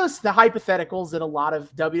 It's one of the hypotheticals that a lot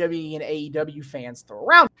of WWE and AEW fans throw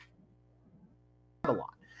around a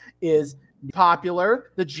lot. Is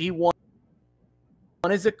popular, the G1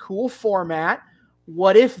 is a cool format.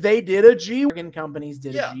 What if they did a G1? Companies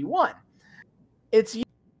did a G1. It's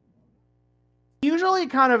usually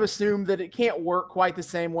kind of assumed that it can't work quite the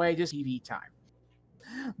same way, just TV time.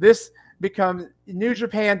 This becomes, New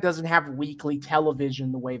Japan doesn't have weekly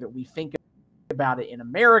television the way that we think about it in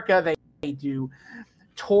America. They do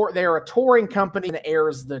tour. They're a touring company that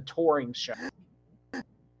airs the touring show.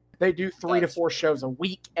 They do 3 to 4 shows a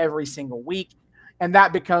week every single week. And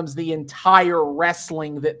that becomes the entire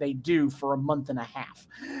wrestling that they do for a month and a half.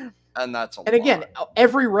 And that's a lot. And again,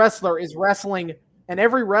 every wrestler is wrestling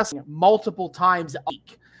multiple times a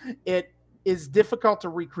week. It is difficult to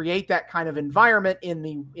recreate that kind of environment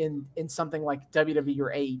in something like WWE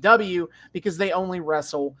or AEW because they only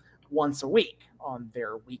wrestle once a week on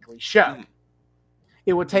their weekly show.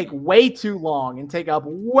 It would take way too long and take up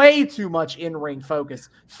way too much in-ring focus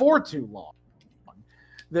for too long,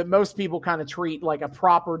 that most people kind of treat like a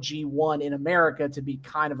proper G1 in America to be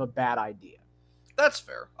kind of a bad idea. That's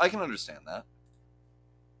fair. I can understand that.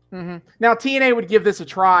 Now, TNA would give this a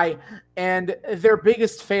try, and their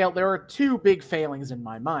biggest there are 2 big failings in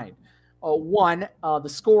my mind. One, the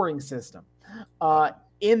scoring system.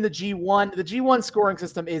 In the G1 scoring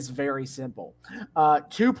system is very simple.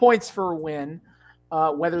 2 points for a win,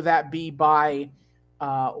 whether that be by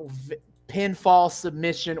pinfall,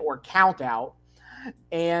 submission, or count out,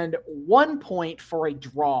 and 1 point for a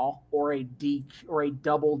draw or a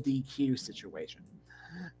double DQ situation.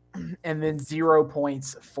 And then 0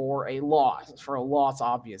 points for a loss.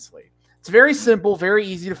 Obviously. It's very simple, very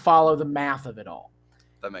easy to follow the math of it all.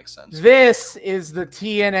 That makes sense. This is the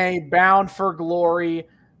TNA Bound for Glory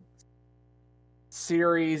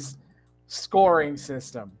series scoring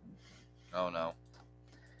system. Oh, no.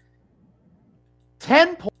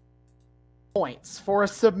 10 points for a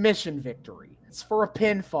submission victory. It's for a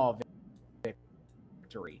pinfall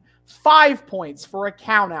victory. 5 points for a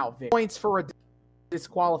count-out victory. Points for a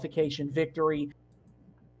disqualification victory.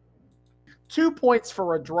 2 points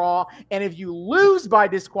for a draw. And if you lose by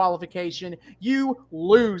disqualification, you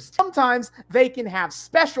lose. Sometimes they can have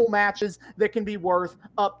special matches that can be worth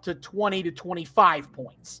up to 20 to 25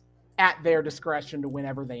 points at their discretion to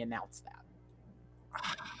whenever they announce that.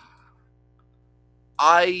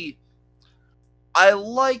 I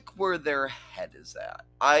like where their head is at.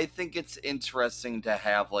 I think it's interesting to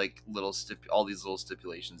have like all these little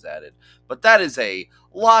stipulations added, but that is a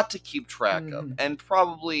lot to keep track of, and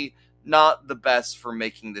probably not the best for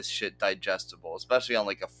making this shit digestible, especially on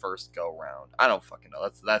like a first go round. I don't fucking know.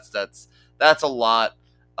 That's a lot.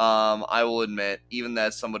 I will admit, even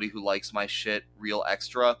as somebody who likes my shit real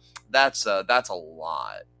extra, that's a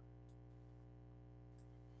lot.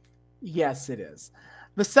 Yes, it is.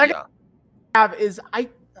 The second is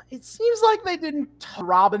it seems like they didn't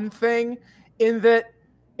Robin thing in that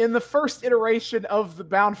in the first iteration of the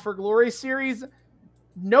Bound for Glory series,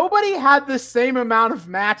 nobody had the same amount of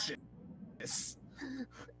matches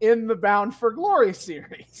in the Bound for Glory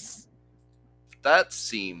series. That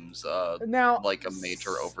seems now like a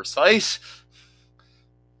major oversight.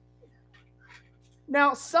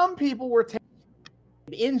 Now, some people were taking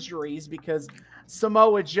injuries because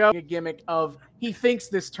Samoa Joe a gimmick of he thinks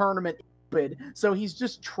this tournament is stupid, so he's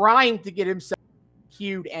just trying to get himself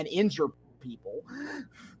cued and injure people.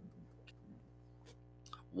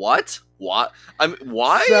 What? I mean,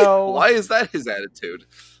 why? So, why is that his attitude?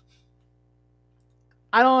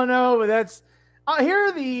 I don't know, but that's here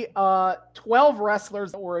are the 12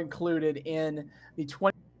 wrestlers that were included in the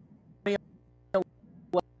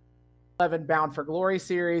 2011 Bound for Glory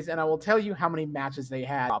series, and I will tell you how many matches they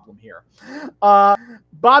had. Problem here.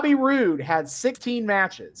 Bobby Roode had 16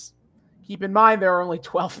 matches. Keep in mind there are only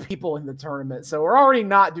 12 people in the tournament, so we're already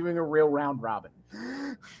not doing a real round robin.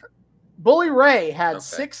 Bully Ray had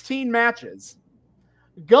 16 matches.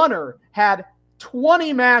 Gunner had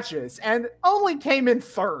 20 matches and only came in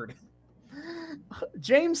third.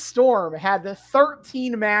 James Storm had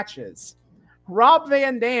 13 matches. Rob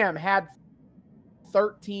Van Dam had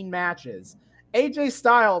 13 matches. AJ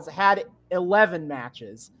Styles had 11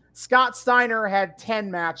 matches. Scott Steiner had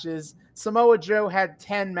 10 matches. Samoa Joe had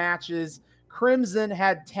 10 matches. Crimson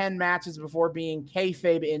had 10 matches before being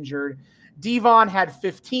kayfabe injured. Devon had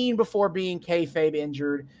 15 before being kayfabe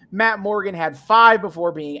injured. Matt Morgan had 5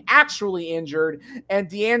 before being actually injured. And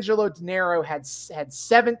D'Angelo Dinero had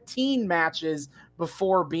 17 matches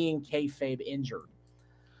before being kayfabe injured.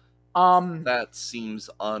 That seems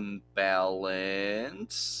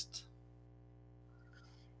unbalanced.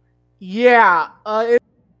 Yeah,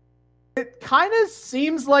 it kind of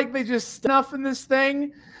seems like they just stuff in this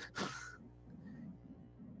thing.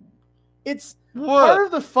 It's part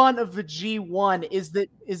of the fun of the G1 is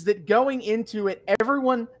that going into it,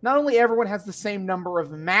 not only everyone has the same number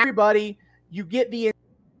of matches, everybody, you get the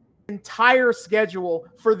entire schedule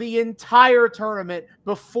for the entire tournament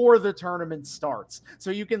before the tournament starts.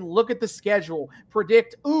 So you can look at the schedule,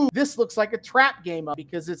 predict, ooh, this looks like a trap game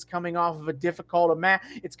because it's coming off of a difficult match.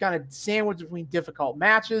 It's kind of sandwiched between difficult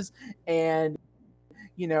matches, and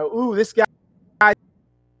ooh, this guy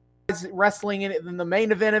wrestling in the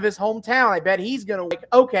main event of his hometown. I bet he's going to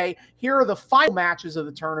okay, here are the final matches of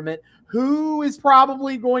the tournament. Who is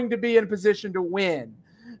probably going to be in a position to win?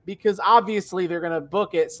 Because obviously they're going to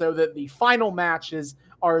book it so that the final matches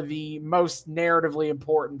are the most narratively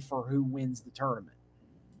important for who wins the tournament.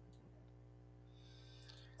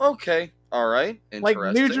 Okay. All right.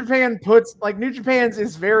 Interesting. Like New Japan's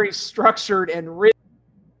is very structured and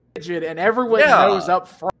rigid, and everyone knows up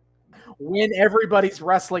front when everybody's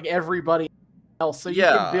wrestling everybody else. So you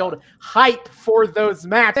can build hype for those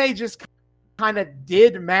matches. They just kind of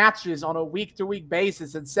did matches on a week-to-week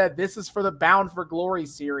basis and said this is for the Bound for Glory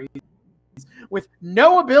series with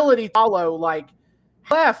no ability to follow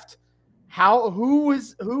left. Who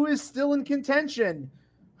is still in contention?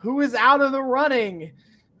 Who is out of the running?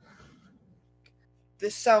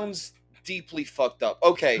 This sounds deeply fucked up.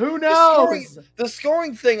 Okay. Who knows? The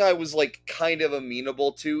scoring thing I was kind of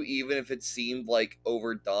amenable to, even if it seemed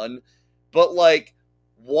overdone. But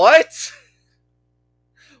what?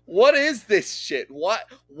 What is this shit? Why?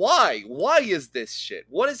 Why is this shit?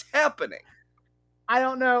 What is happening? I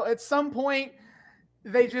don't know. At some point,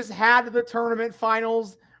 they just had the tournament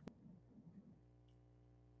finals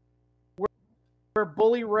where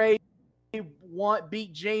Bully Ray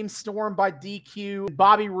beat James Storm by DQ.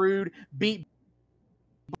 Bobby Roode beat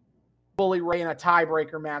Bully Ray in a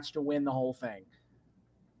tiebreaker match to win the whole thing.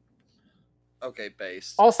 Okay,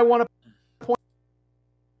 based. Also, I want to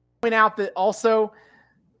point out that also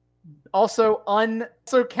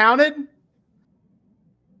counted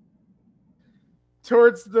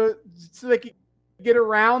towards so they could get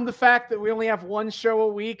around the fact that we only have one show a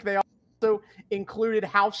week. They also included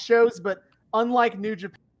house shows, but unlike New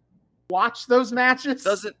Japan, watch those matches.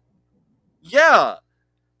 Yeah.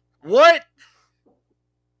 What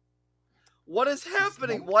is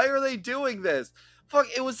happening? Why are they doing this? Fuck,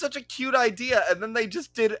 it was such a cute idea, and then they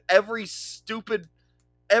just did every stupid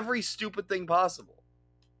thing possible.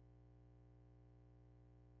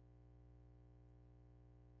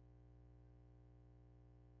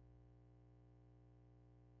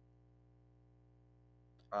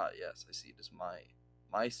 Yes, I see it as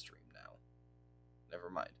my stream now. Never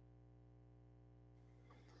mind.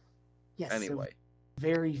 Yes. Anyway. So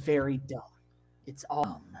very, very dumb. It's all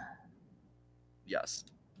dumb. Yes.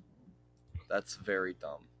 That's very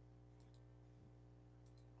dumb.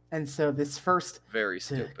 And so this first very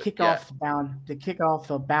stupid to kick off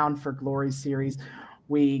the Bound for Glory series,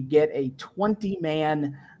 we get a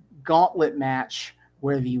 20-man gauntlet match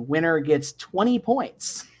where the winner gets 20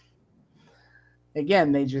 points.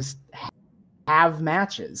 Again, they just have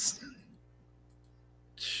matches.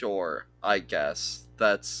 Sure, I guess.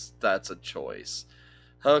 That's a choice.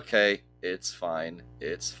 Okay, it's fine.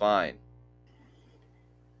 It's fine.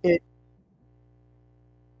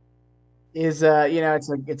 is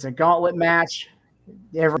it's a gauntlet match.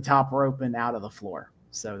 Every top rope and out of the floor.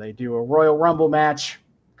 So they do a Royal Rumble match,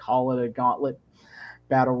 call it a gauntlet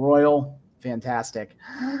battle royal. Fantastic.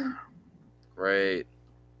 Great.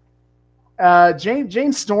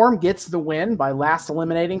 James Storm gets the win by last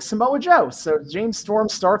eliminating Samoa Joe. So James Storm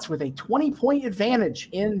starts with a 20-point advantage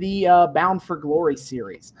in the Bound for Glory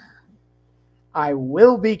series. I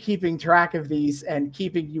will be keeping track of these and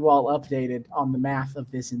keeping you all updated on the math of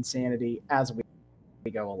this insanity as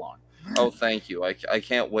we go along. Oh, thank you. I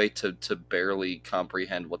can't wait to barely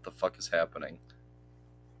comprehend what the fuck is happening.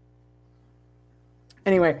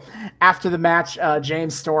 Anyway, after the match,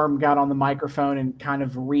 James Storm got on the microphone and kind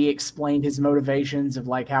of re-explained his motivations of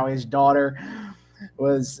like how his daughter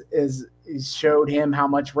showed him how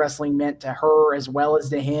much wrestling meant to her as well as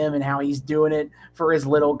to him, and how he's doing it for his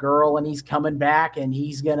little girl, and he's coming back and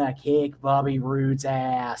he's gonna kick Bobby Roode's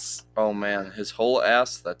ass. Oh man, his whole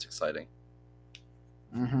ass. That's exciting.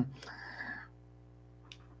 Mm-hmm.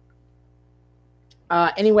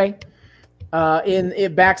 Anyway,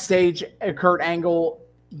 in backstage, Kurt Angle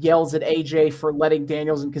yells at AJ for letting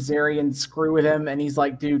Daniels and Kazarian screw with him, and he's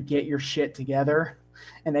like, "Dude, get your shit together."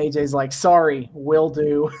 And AJ's like, "Sorry, will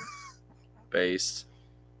do." Based.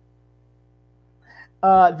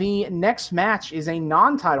 The next match is a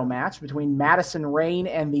non-title match between Madison Rayne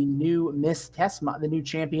and the new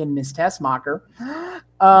champion Miss Tessmacher.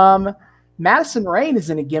 Madison Rayne is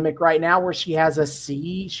in a gimmick right now where she has a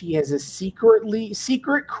secret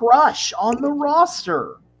crush on the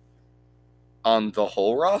roster. On the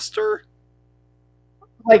whole roster?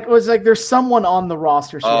 Like, it was like there's someone on the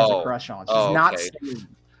roster she has a crush on. She's not saying.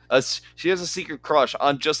 She has a secret crush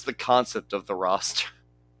on just the concept of the roster.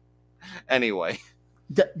 Anyway.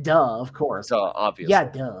 Duh, of course. Duh, obviously. Yeah,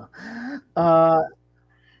 duh.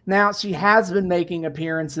 Now, she has been making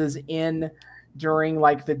appearances during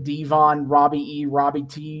like the Devon, Robbie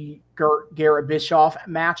T, Garrett Bischoff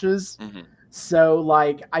matches. Mm-hmm. So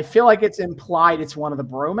like, I feel like it's implied it's one of the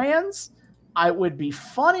bromans. It would be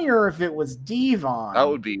funnier if it was Devon. That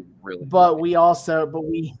would be really But funny.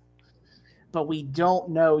 we don't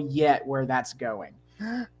know yet where that's going.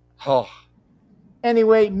 Oh.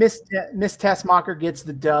 Anyway, Miss Tessmacher gets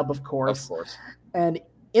the dub, of course. Of course. And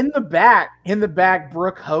in the back,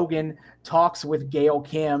 Brooke Hogan talks with Gail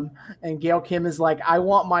Kim, and Gail Kim is like, "I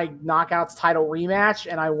want my Knockouts title rematch,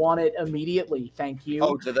 and I want it immediately. Thank you."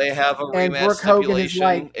 Oh, do they have a and rematch Brooke stipulation? Hogan is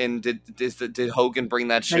like, and did Hogan bring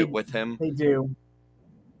that shit with him? They do.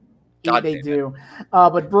 God they do.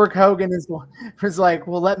 But Brooke Hogan is like,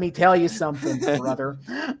 "Well, let me tell you something, brother.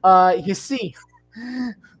 You see."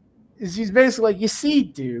 She's basically like, "You see,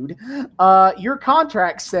 dude, your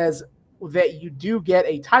contract says that you do get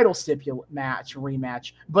a title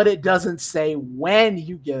rematch, but it doesn't say when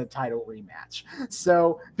you get a title rematch.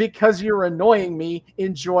 So because you're annoying me,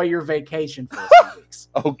 enjoy your vacation for a few weeks."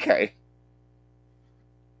 Okay.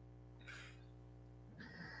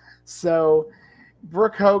 So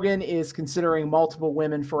Brooke Hogan is considering multiple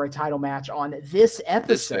women for a title match on this episode.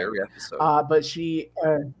 This very episode. But she...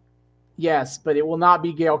 yes, but it will not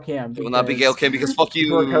be Gail Kim. It will not be Gail Kim because fuck you.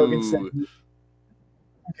 Brooke Hogan said,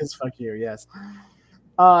 because fuck you, yes.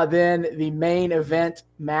 Then the main event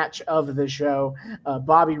match of the show,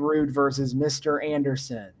 Bobby Roode versus Mr.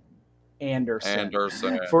 Anderson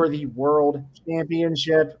for the World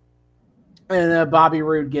Championship. And Bobby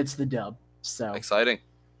Roode gets the dub. So exciting.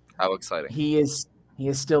 How exciting. He is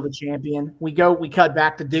still the champion. We cut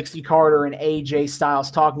back to Dixie Carter and AJ Styles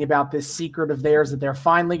talking about this secret of theirs that they're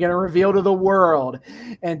finally going to reveal to the world.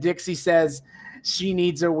 And Dixie says she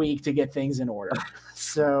needs a week to get things in order.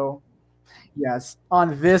 So, yes,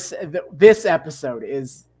 on this episode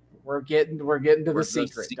is we're getting to the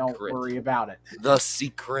secret. Don't worry about it. The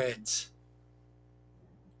secret.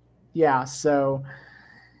 Yeah, so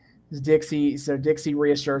Dixie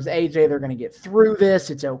reassures AJ they're going to get through this.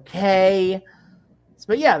 It's okay.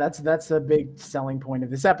 But yeah, that's a big selling point of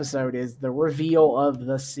this episode is the reveal of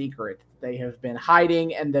the secret they have been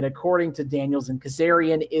hiding, and that according to Daniels and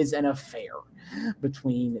Kazarian is an affair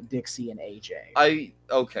between Dixie and AJ.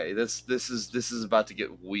 This is about to get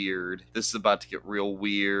weird. This is about to get real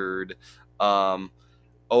weird. Oh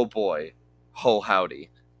boy. Ho howdy.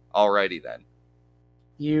 Alrighty then.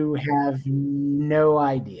 You have no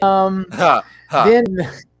idea. Then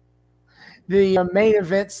the main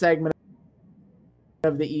event segment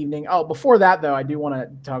of the evening. Oh, before that though, I do want to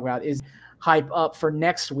talk about is hype up for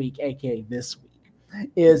next week, aka this week,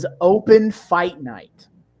 is Open Fight Night.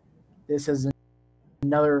 This is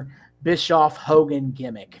another Bischoff Hogan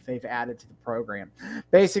gimmick they've added to the program.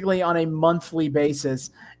 Basically, on a monthly basis,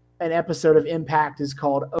 an episode of Impact is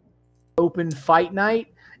called Open Fight Night,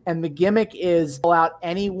 And the gimmick is call out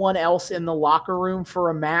anyone else in the locker room for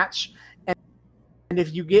a match. And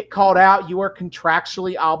if you get called out, you are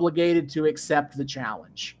contractually obligated to accept the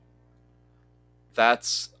challenge.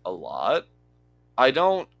 That's a lot. I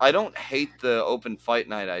don't hate the open fight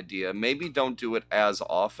night idea. Maybe don't do it as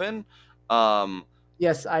often.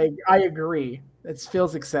 Yes, I agree. It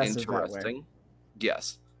feels excessive that way. Interesting.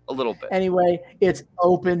 Yes, a little bit. Anyway, it's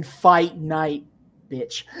open fight night,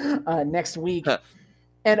 bitch. Next week.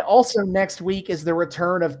 And also next week is the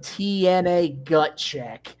return of TNA Gut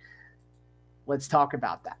Check. Let's talk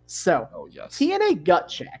about that. So, TNA Gut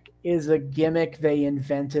Check is a gimmick they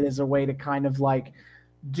invented as a way to kind of like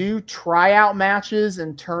do tryout matches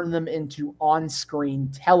and turn them into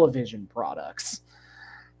on-screen television products.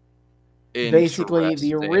 Basically,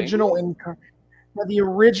 the original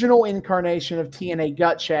incarnation of TNA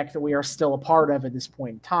Gut Check that we are still a part of at this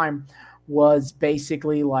point in time was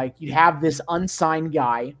basically like you'd have this unsigned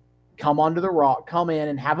guy come in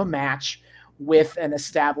and have a match with an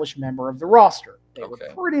established member of the roster. They would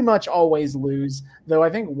pretty much always lose, though I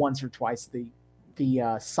think once or twice the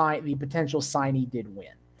potential signee did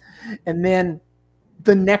win. And then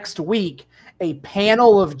the next week, a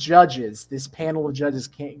panel of judges, can't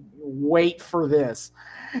wait for this,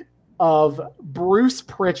 of Bruce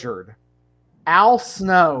Pritchard, Al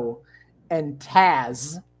Snow, and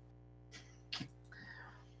Taz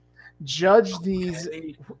judge these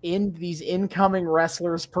incoming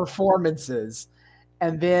wrestlers' performances,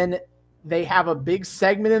 and then they have a big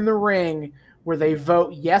segment in the ring where they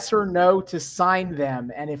vote yes or no to sign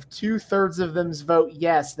them, and if 2/3 of them vote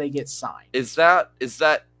yes, they get signed. Is that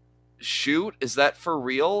shoot? Is that for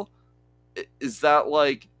real? Is that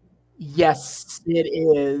like? Yes, it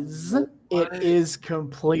is. What? It is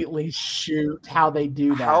completely shoot how they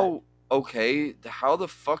do that. How the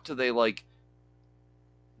fuck do they like?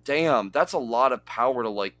 Damn, that's a lot of power to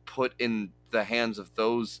like put in the hands of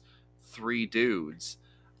those 3 dudes.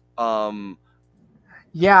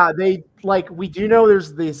 Yeah, they like we do know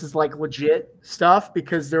this is like legit stuff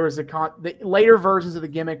because there was the later versions of the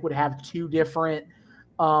gimmick would have two different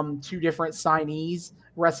signees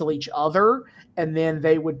wrestle each other, and then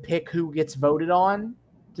they would pick who gets voted on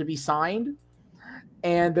to be signed.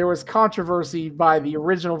 And there was controversy by the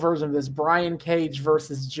original version of this, Brian Cage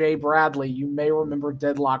versus Jay Bradley. You may remember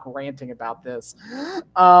Deadlock ranting about this.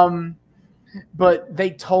 But they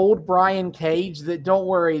told Brian Cage that don't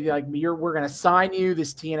worry, like we're going to sign you.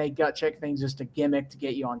 This TNA Gut Check thing's just a gimmick to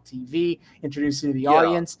get you on TV, introduce you to the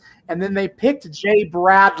audience. And then they picked Jay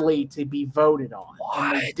Bradley to be voted on.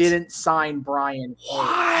 What? And they didn't sign Brian Cage.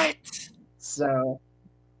 What? So.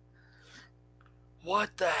 What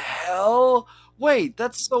the hell? Wait,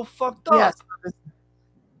 that's so fucked up.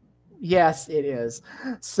 Yes, it is.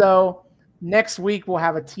 So next week we'll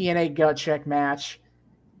have a TNA Gut Check match.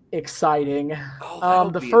 Exciting.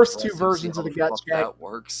 The first 2 versions of the Gut Check. That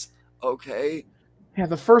works. Okay. Yeah,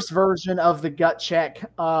 the first version of the Gut Check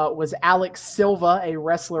was Alex Silva, a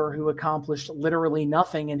wrestler who accomplished literally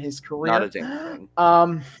nothing in his career. Not a damn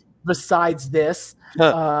thing. Besides this,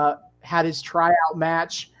 had his tryout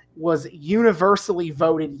match, was universally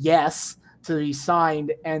voted yes to be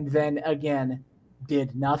signed, and then again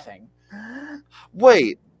did nothing.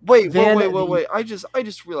 Wait. I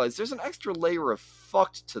just realized there's an extra layer of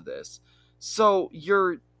fucked to this. So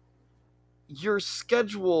you're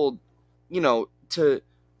scheduled, to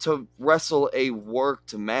wrestle a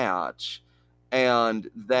worked match, and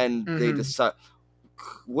then they decide.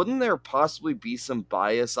 Wouldn't there possibly be some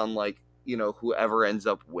bias on like, whoever ends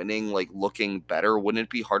up winning, like looking better? Wouldn't it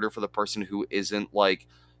be harder for the person who isn't like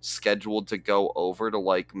scheduled to go over to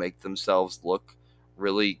like make themselves look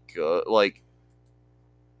really good? Like,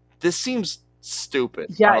 this seems stupid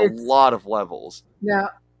on a lot of levels. Yeah.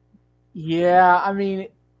 I mean,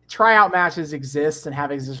 tryout matches exist and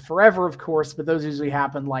have existed forever, of course, but those usually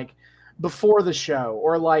happen like before the show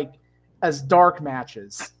or like as dark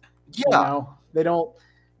matches. Yeah, you don't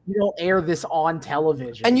air this on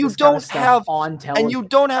television, and you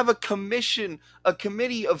don't have a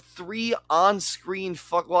committee of 3 on-screen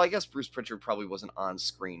well, I guess Bruce Pritchard probably wasn't on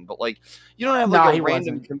screen, but like you don't have like a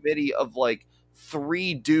random committee of like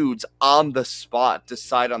 3 dudes on the spot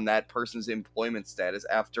decide on that person's employment status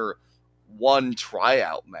after 1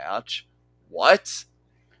 tryout match. What?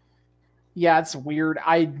 Yeah, it's weird.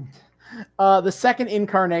 The second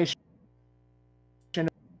incarnation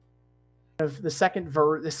of the second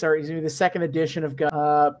the second edition of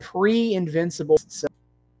pre-Invincible. So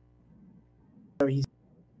he's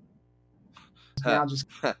now just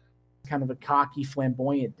kind of a cocky,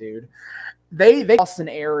 flamboyant dude. They Austin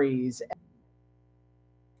Aries,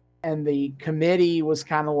 and the committee was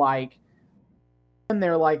kind of like,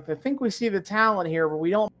 they're like, I think we see the talent here, but we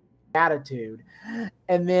don't have attitude.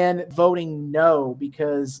 And then voting no,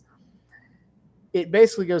 because it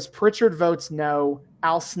basically goes Pritchard votes no,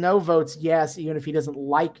 Al Snow votes yes, even if he doesn't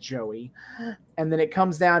like Joey. And then it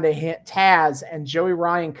comes down to Taz, and Joey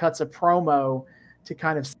Ryan cuts a promo to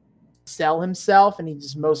kind of sell himself, and he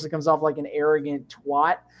just mostly comes off like an arrogant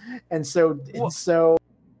twat. And so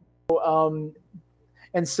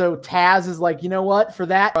Taz is like, you know what? For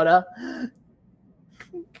that, brother,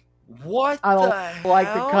 what I don't the like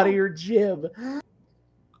hell? the cut of your jib.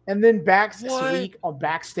 And then week on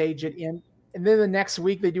backstage and then the next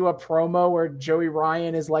week they do a promo where Joey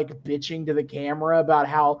Ryan is like bitching to the camera about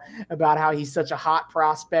how he's such a hot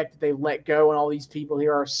prospect that they let go and all these people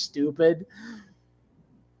here are stupid.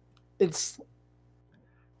 That's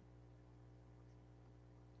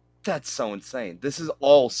so insane. This is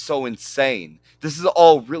all so insane. This is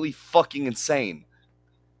all really fucking insane.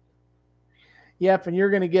 Yep, and you're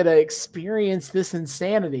going to get to experience this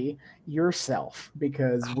insanity yourself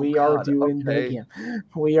because we are doing the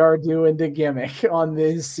gimmick on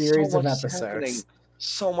this series of episodes.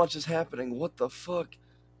 So much is happening. What the fuck?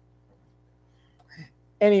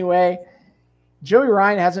 Anyway, Joey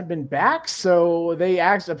Ryan hasn't been back, so they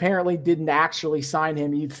apparently didn't actually sign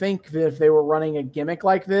him. You'd think that if they were running a gimmick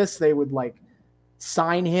like this, they would like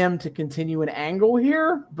sign him to continue an angle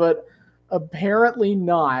here, but apparently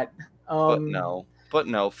not. But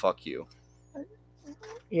no, fuck you.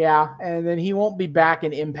 Yeah, and then he won't be back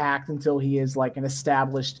in Impact until he is like an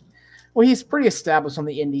established. Well, he's pretty established on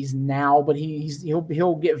the Indies now, but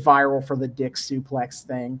he'll get viral for the dick suplex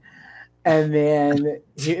thing, and then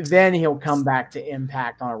he'll come back to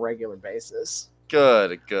Impact on a regular basis.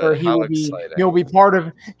 Good. Exciting! He'll be part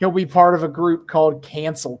of a group called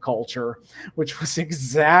Cancel Culture, which was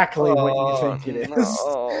exactly what you think it is.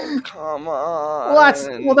 Oh, come on!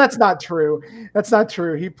 Well, that's not true. That's not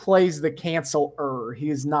true. He plays the canceler. He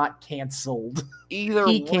is not canceled.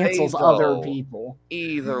 He cancels other people.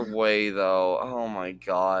 Either way, though. Oh my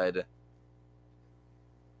god.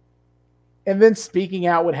 And then speaking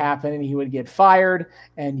out would happen, and he would get fired,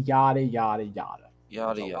 and yada yada yada.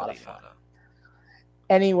 Yada.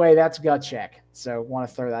 Anyway, that's gut check. So want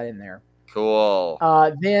to throw that in there. Cool.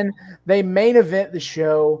 Then they main event the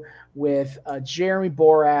show with Jeremy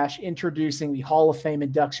Borash introducing the Hall of Fame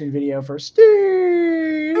induction video for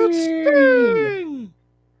Sting.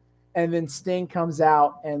 And then Sting comes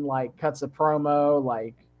out and like cuts a promo,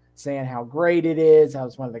 like saying how great it is. That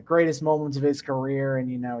was one of the greatest moments of his career. And,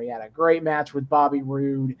 he had a great match with Bobby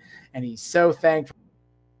Roode, and he's so thankful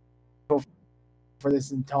for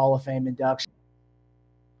this Hall of Fame induction.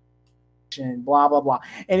 Blah blah blah.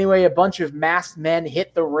 Anyway, a bunch of masked men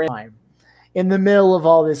hit the ring. In the middle of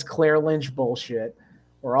all this Claire Lynch bullshit,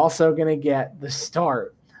 we're also gonna get the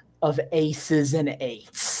start of Aces and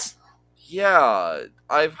Eights. Yeah,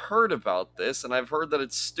 I've heard about this, and I've heard that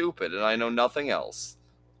it's stupid, and I know nothing else.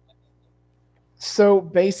 So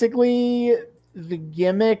basically, the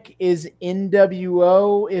gimmick is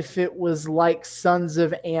NWO if it was like Sons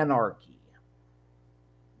of Anarchy.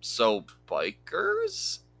 So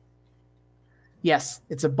bikers? Yes,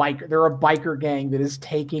 it's a biker. They're a biker gang that is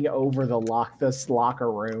taking over this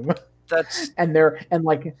locker room. And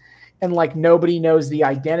nobody knows the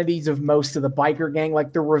identities of most of the biker gang.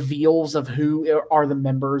 Like the reveals of who are the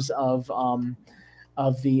members of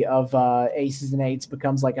Aces and Eights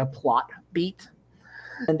becomes like a plot beat.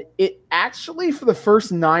 And it actually, for the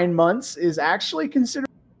first 9 months, is actually considered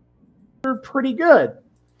pretty good.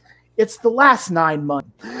 It's the last 9 months.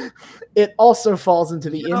 It also falls into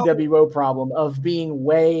the NWO problem of being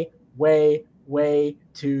way, way, way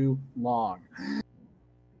too long.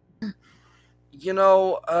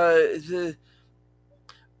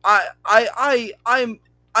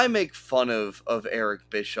 I make fun of Eric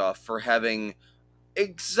Bischoff for having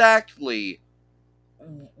exactly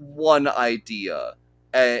one idea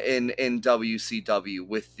in WCW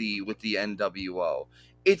with the NWO.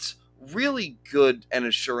 It's really good and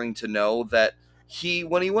assuring to know that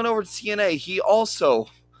when he went over to TNA, he also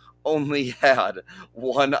only had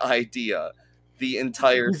one idea the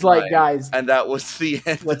entire time. He's like, guys, and that was the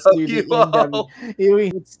NWO. Let's do the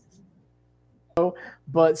NWO.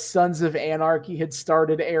 But Sons of Anarchy had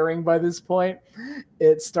started airing by this point.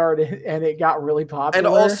 It started and it got really popular. And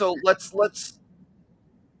also let's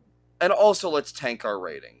tank our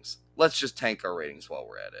ratings. Let's just tank our ratings while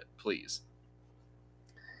we're at it, please.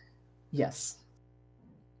 Yes.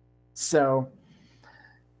 So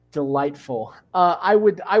delightful. I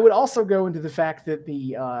would also go into the fact that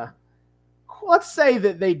let's say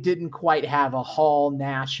that they didn't quite have a Hall,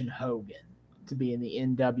 Nash, and Hogan to be in the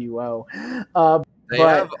NWO. They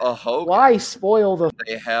but have a Hogan. why spoil the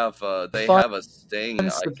They have a Sting.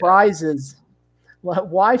 surprises?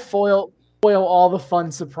 Why foil all the fun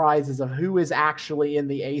surprises of who is actually in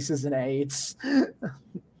the Aces and Eights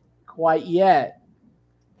quite yet?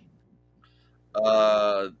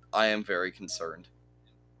 I am very concerned.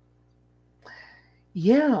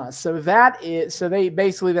 Yeah, so they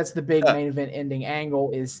basically, that's the big main event ending angle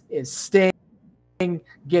is Sting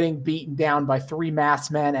getting beaten down by 3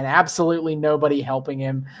 masked men and absolutely nobody helping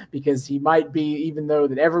him, because he might be, even though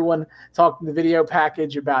that everyone talked in the video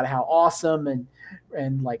package about how awesome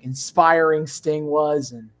and like inspiring Sting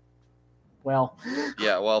was, and well,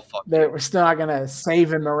 fuck we're still not gonna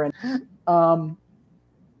save him or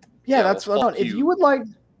that's what if you would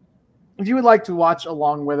like to watch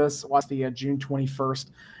along with us, watch the June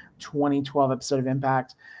 21st 2012 episode of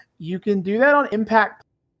Impact, you can do that on Impact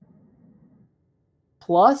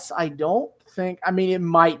Plus. I don't think, I mean, it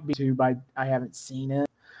might be too, but I haven't seen it.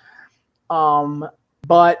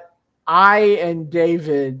 But I and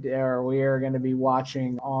David we are going to be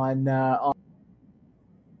watching on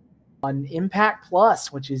Impact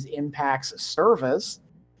Plus, which is Impact's service.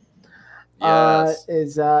 Yes.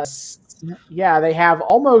 They have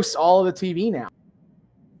almost all of the TV now.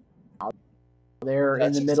 They're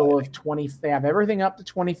in the middle of they have everything up to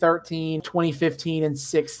 2013, 2015, and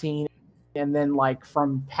 16. And then like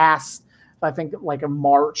from past, I think like a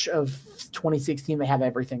March of 2016, they have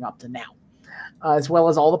everything up to now, as well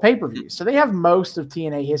as all the pay-per-views. So they have most of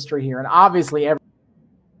TNA history here. And obviously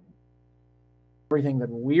everything that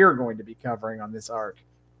we're going to be covering on this arc.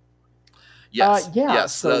 Yes.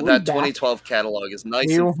 So that 2012 catalog is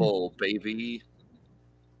nice and full, baby.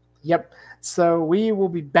 Yep. So we will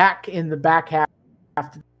be back in the back half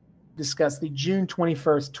to discuss the June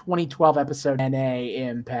 21st, 2012 episode TNA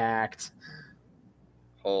Impact.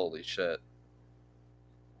 Holy shit.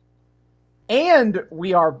 And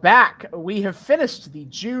we are back. We have finished the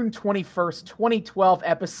June 21st, 2012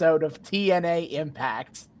 episode of TNA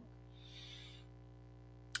Impact.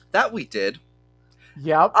 That we did.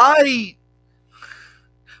 Yep. I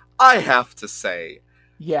have to say,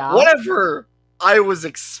 whatever I was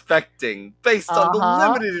expecting based on the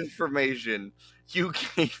limited information you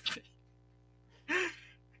gave me,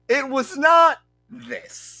 it was not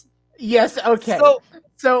this. Yes, okay.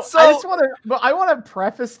 So I just want to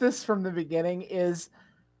preface this from the beginning is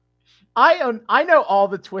I know all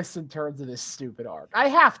the twists and turns of this stupid arc. I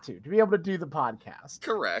have to be able to do the podcast.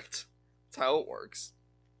 Correct. That's how it works.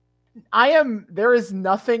 There is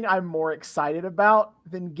nothing I'm more excited about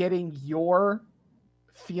than getting your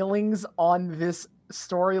feelings on this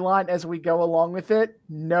storyline as we go along with it,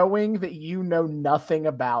 knowing that you know nothing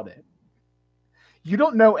about it. You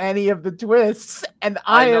don't know any of the twists, and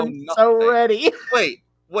I am so ready.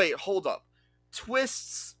 Wait, hold up.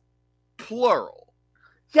 Twists, plural.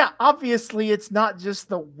 Yeah, obviously it's not just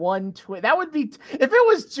the one twist. That would be, if it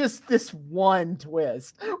was just this one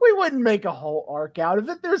twist, we wouldn't make a whole arc out of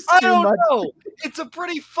it. There's too much. Know. It's a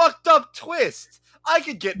pretty fucked up twist. I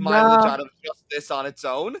could get mileage out of just this on its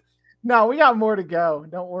own. No, we got more to go.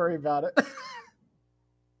 Don't worry about it.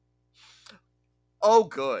 Oh,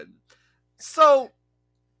 good. So,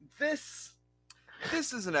 this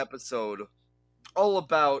is an episode all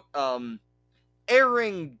about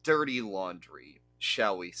airing dirty laundry,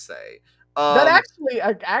 shall we say. That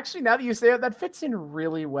actually, now that you say it, that fits in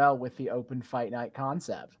really well with the open fight night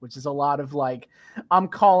concept, which is a lot of like, I'm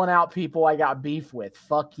calling out people I got beef with.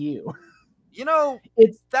 Fuck you. You know,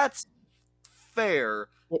 that's fair.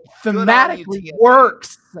 It thematically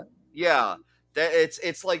works. Yeah,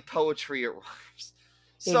 it's like poetry. It rhymes.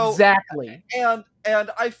 So, exactly. And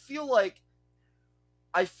I feel like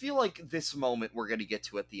this moment we're gonna get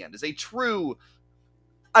to at the end is a true.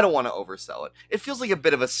 I don't want to oversell it. It feels like a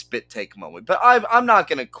bit of a spit take moment, but I'm not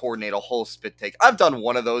gonna coordinate a whole spit take. I've done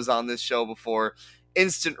one of those on this show before.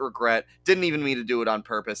 Instant regret. Didn't even mean to do it on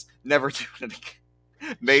purpose. Never do it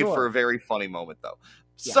again. Made for a very funny moment though.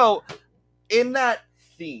 Yeah. So, in that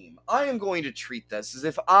theme, I am going to treat this as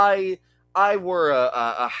if I were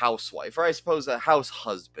a housewife, or I suppose a house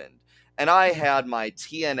husband, and I had my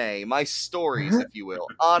TNA, my stories, if you will,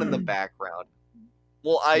 on in the background.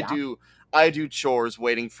 Well, I do chores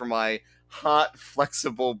waiting for my hot,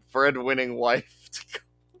 flexible, breadwinning wife to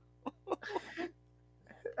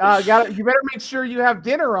go. You better make sure you have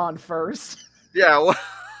dinner on first. Yeah, well,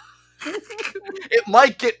 it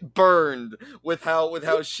might get burned with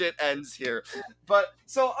how shit ends here. But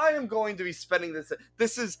so I am going to be spending this.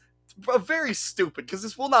 This is very stupid because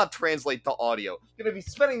this will not translate to audio. I'm going to be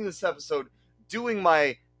spending this episode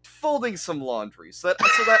folding some laundry so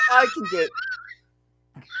that I can get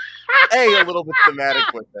a little bit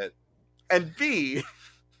thematic with it, and B,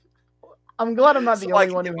 I'm glad I'm not the so I only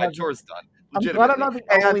can one get who my has. chores done. I'm glad I'm not the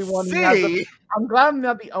only one who has a. C, I'm glad I'm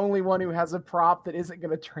not the only one who has a prop that isn't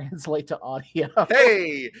going to translate to audio.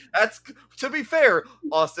 hey, that's to be fair,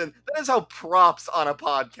 Austin. That is how props on a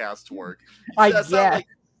podcast work. I That's guess.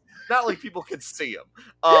 not like people can see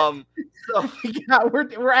them. So Yeah,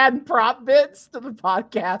 we're adding prop bits to the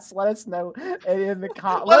podcast. Let us know in the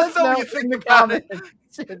let us know what you think about it.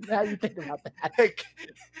 How you think about that?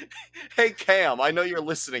 Hey Cam, I know you're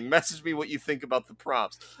listening. Message me what you think about the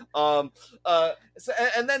props. And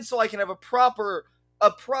then so I can have a proper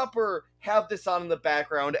have this on in the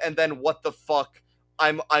background, and then what the fuck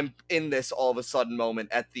I'm in this all of a sudden moment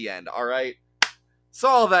at the end. All right. So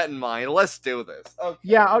all that in mind, let's do this. Okay.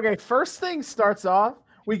 Yeah. Okay. First thing starts off.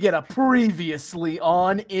 We get a previously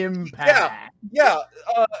on Impact. Yeah.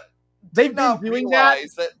 They've been doing that,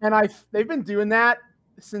 and they've been doing that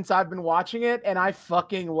since I've been watching it, and I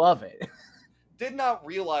fucking love it. Did not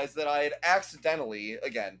realize that I had accidentally,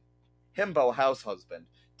 again, himbo house husband,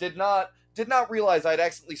 did not realize I'd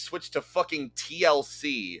accidentally switched to fucking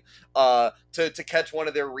TLC to catch one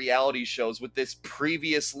of their reality shows with this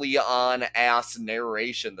previously on ass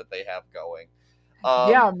narration that they have going.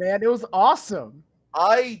 Yeah, man, it was awesome.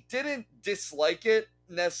 I didn't dislike it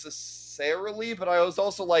necessarily, but I was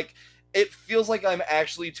also like, it feels like I'm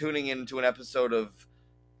actually tuning into an episode of,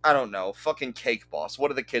 I don't know, fucking Cake Boss. What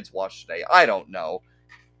do the kids watch today? I don't know.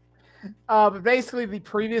 But basically, the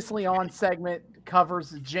previously on segment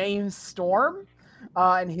covers James Storm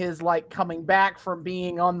and his like coming back from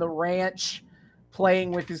being on the ranch,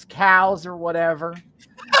 playing with his cows or whatever,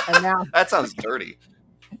 and now that sounds dirty.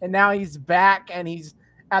 And now he's back, and he's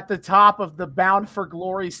at the top of the Bound for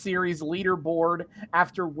Glory series leaderboard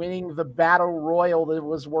after winning the Battle Royal that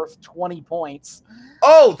was worth 20 points.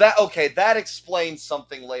 Oh, that explains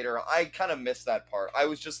something later. I kind of missed that part. I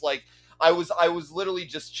was just like, I was literally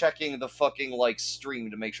just checking the fucking like stream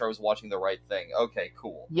to make sure I was watching the right thing. Okay,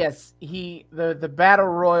 cool. Yes, the Battle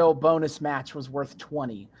Royal bonus match was worth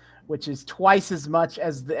 20, which is twice as much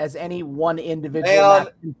as any one individual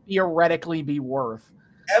match can theoretically be worth.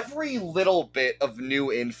 Every little bit of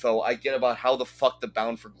new info I get about how the fuck the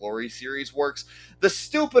Bound for Glory series works, the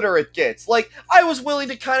stupider it gets. Like, I was willing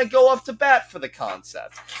to kind of go off to bat for the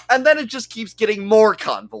concept, and then it just keeps getting more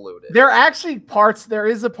convoluted. There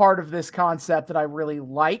is a part of this concept that I really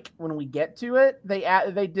like when we get to it.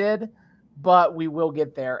 They did, but we will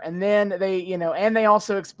get there. And then they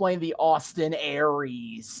also explain the Austin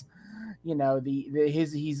Aries.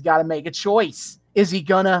 He's got to make a choice. Is he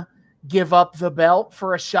gonna give up the belt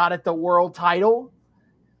for a shot at the world title?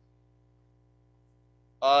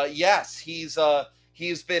 Yes, he's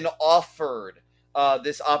been offered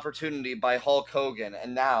this opportunity by Hulk Hogan,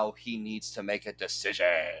 and now he needs to make a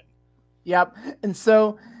decision. Yep.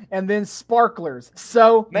 And then sparklers.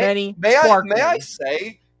 May I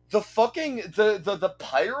say the fucking the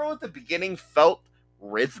pyro at the beginning felt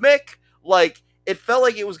rhythmic? Like, it felt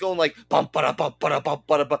like it was going like bump ba bump ba bump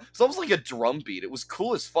ba bump. It's almost like a drum beat. It was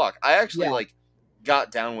cool as fuck. I actually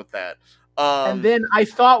got down with that. And then I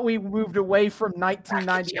thought we moved away from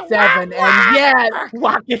 1997, and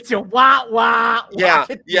walk it to wah wah.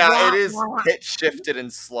 It is pitch shifted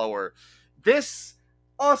and slower. This,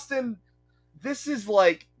 Austin, this is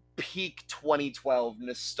like peak 2012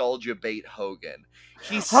 nostalgia bait Hogan.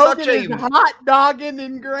 He's Hogan such a is hot dogging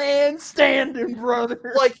and grandstanding,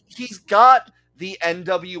 brother. Like, he's got the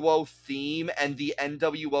NWO theme and the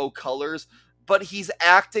NWO colors, but he's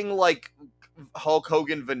acting like Hulk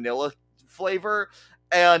Hogan vanilla flavor,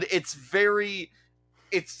 and it's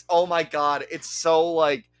oh my god, it's so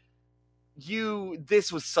like,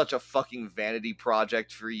 this was such a fucking vanity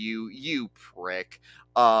project for you prick.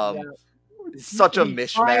 Such a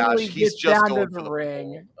mishmash. He's just going for the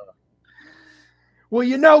ring. Well,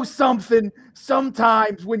 you know something,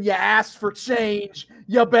 sometimes when you ask for change,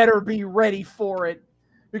 you better be ready for it.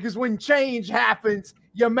 Because when change happens,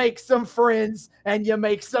 you make some friends and you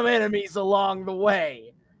make some enemies along the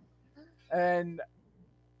way. And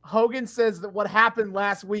Hogan says that what happened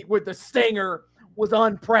last week with the Stinger was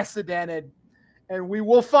unprecedented. And we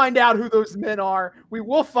will find out who those men are. We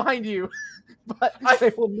will find you. But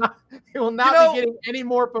they will not be getting any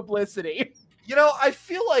more publicity. I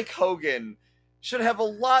feel like Hogan should have a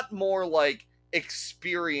lot more like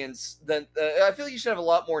experience than I feel like you should have a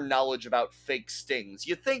lot more knowledge about fake stings.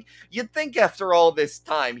 You'd think after all this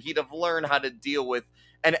time he'd have learned how to deal with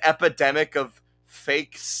an epidemic of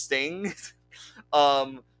fake stings.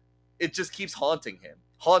 It just keeps haunting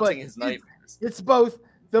his nightmares. It's both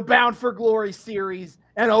the Bound for Glory series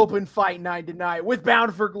and Open Fight Night tonight. With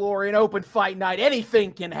Bound for Glory and Open Fight Night,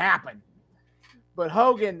 anything can happen. But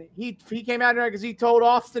Hogan, he came out there because he told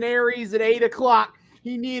Austin Aries at 8 o'clock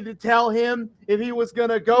he needed to tell him if he was going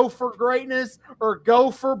to go for greatness or go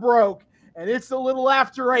for broke. And it's a little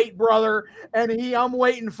after 8, brother. And I'm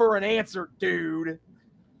waiting for an answer, dude.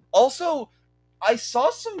 Also, I saw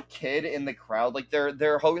some kid in the crowd, like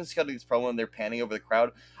they're Hogan's cutting his promo and they're panning over the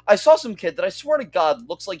crowd. I saw some kid that I swear to God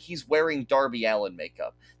looks like he's wearing Darby Allin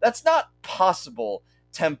makeup. That's not possible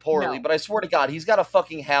temporally, but I swear to God, he's got a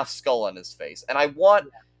fucking half skull on his face. And I want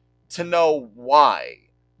to know why.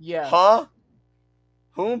 Yeah. Huh?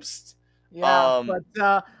 Whomst? Yeah,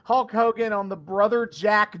 but Hulk Hogan on the Brother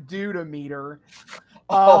Jack Dude-meter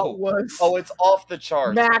it's off the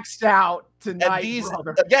charts. Maxed out tonight, and these,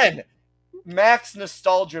 brother. Again, max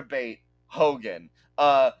nostalgia bait Hogan.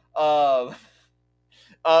 Fucking,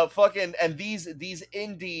 and these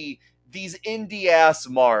indie ass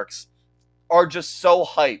marks are just so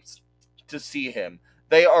hyped to see him.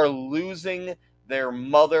 They are losing their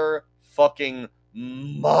motherfucking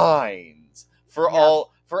minds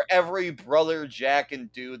for every Brother Jack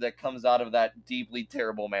and Dude that comes out of that deeply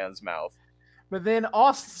terrible man's mouth. But then,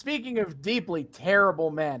 speaking of deeply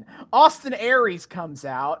terrible men, Austin Aries comes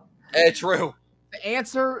out. True. To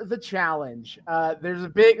answer the challenge. There's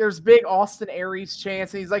big Austin Aries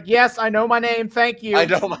chance, and he's like, "Yes, I know my name. Thank you. I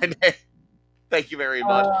know my name. Thank you very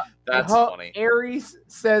much." That's funny. Aries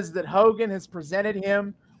says that Hogan has presented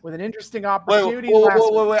him with an interesting opportunity.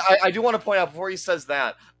 Wait. I do want to point out before he says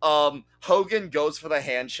that, Hogan goes for the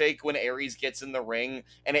handshake when Aries gets in the ring,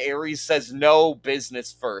 and Aries says no,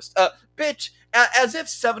 business first. Bitch, as if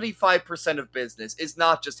 75% of business is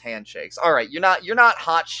not just handshakes. All right, you're not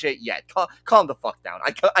hot shit yet. Calm the fuck down.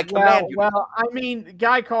 I command you. Well, I mean, the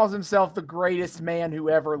guy calls himself the greatest man who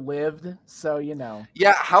ever lived, so you know.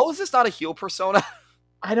 Yeah, how is this not a heel persona?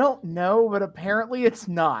 I don't know, but apparently it's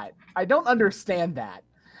not. I don't understand that.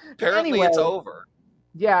 Apparently it's over.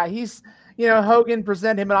 Yeah, Hogan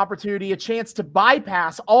presented him an opportunity, a chance to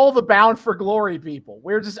bypass all the Bound for Glory people.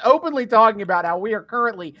 We're just openly talking about how we are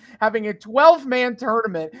currently having a 12-man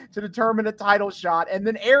tournament to determine a title shot, and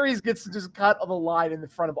then Aries gets to just cut the line in the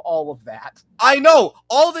front of all of that. I know!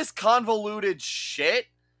 All this convoluted shit,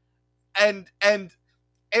 and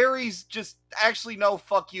Aries just, actually, no,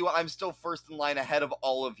 fuck you, I'm still first in line ahead of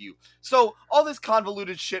all of you. So, all this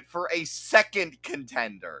convoluted shit for a second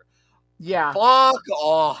contender. Yeah. Fuck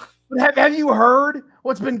off. Have you heard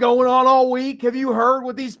what's been going on all week? Have you heard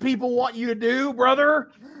what these people want you to do,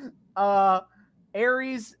 brother?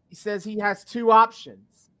 Aries says he has two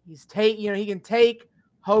options. He can take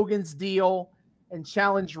Hogan's deal and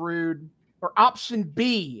challenge Rude, or option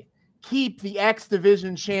B, keep the X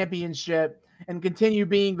Division Championship and continue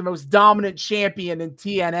being the most dominant champion in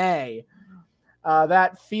TNA.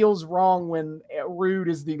 That feels wrong when Rude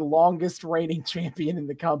is the longest reigning champion in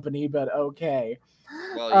the company, but okay.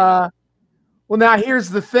 Well, now here's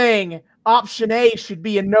the thing. Option A should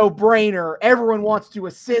be a no-brainer. Everyone wants to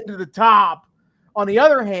ascend to the top. On the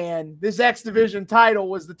other hand, this X Division title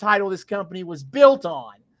was the title this company was built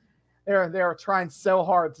on. They're trying so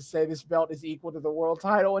hard to say this belt is equal to the world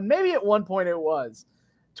title, and maybe at one point it was.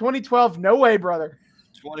 2012, no way, brother.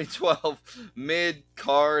 2012,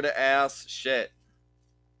 mid-card ass shit.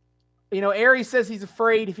 Aries says he's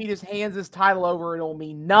afraid if he just hands his title over, it'll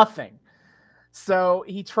mean nothing. So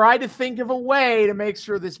he tried to think of a way to make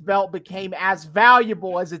sure this belt became as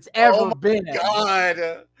valuable as it's ever been.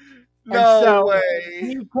 God. No way.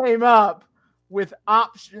 He came up with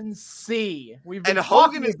option C. And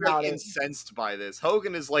Hogan is like incensed by this.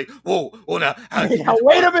 Hogan is like, whoa, now.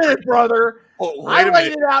 Wait a minute, brother. I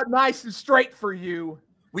laid it out nice and straight for you.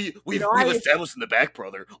 We've established in the back,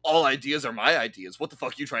 brother. All ideas are my ideas. What the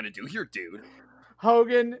fuck are you trying to do here, dude?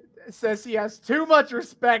 Hogan says he has too much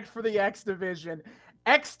respect for the X Division.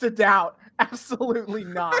 X to doubt. Absolutely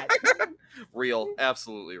not. Real.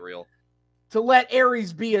 Absolutely real. To let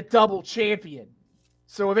Aries be a double champion.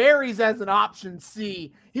 So if Aries has an option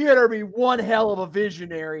C, he better be one hell of a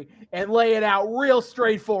visionary and lay it out real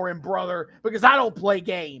straight for him, brother, because I don't play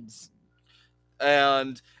games.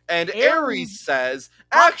 And Aries says,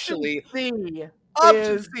 actually,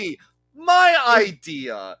 option C, my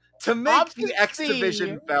idea to make the X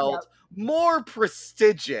Division belt more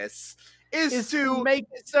prestigious is to make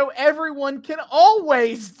it so everyone can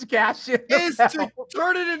always cash in. To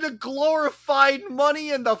turn it into glorified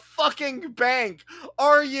money in the fucking bank.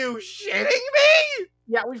 Are you shitting me?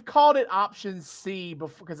 Yeah, we've called it option C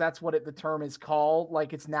before because that's what the term is called.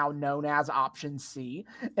 Like it's now known as option C,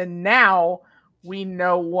 and now we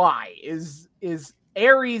know why. Is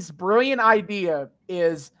Aries' brilliant idea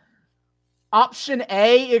is option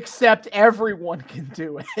A, except everyone can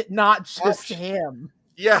do it, not just him.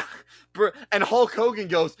 Yeah, and Hulk Hogan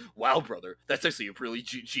goes, "Wow, brother, that's actually a really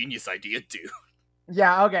genius idea, dude."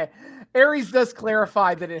 Yeah, okay. Aries does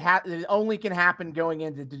clarify that it only can happen going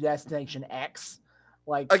into Destination X.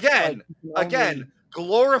 Again, Only,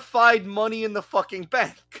 glorified money in the fucking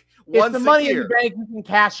bank. it's the Once a money in the year. bank you can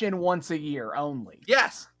cash in once a year only.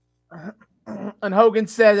 Yes. And Hogan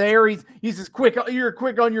says, Aries, he's as quick. You're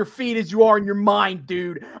quick on your feet as you are in your mind,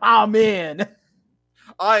 dude. I'm in.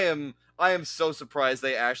 I am so surprised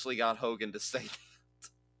they actually got Hogan to say that.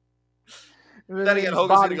 Then again,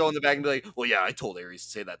 Hogan's gonna go in the back and be like, "Well, yeah, I told Aries to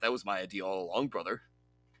say that. That was my idea all along, brother."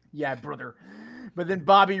 Yeah, brother. But then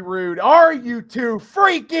Bobby Roode, are you two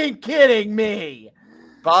freaking kidding me?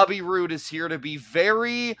 Bobby Roode is here to be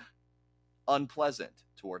very unpleasant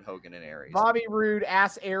toward Hogan and Aries. Bobby Roode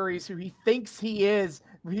asks Aries, who he thinks he is,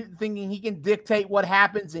 thinking he can dictate what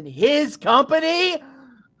happens in his company.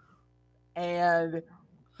 And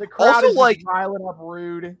the crowd is like riling up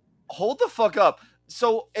Roode. Hold the fuck up.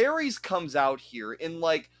 So Aries comes out here in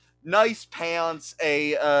like nice pants,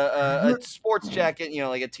 a sports jacket,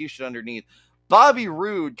 like a t-shirt underneath. Bobby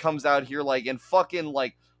Roode comes out here like in fucking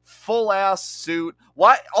like full ass suit.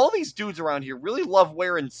 Why all these dudes around here really love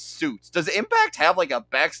wearing suits? Does Impact have like a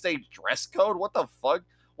backstage dress code? What the fuck?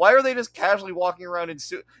 Why are they just casually walking around in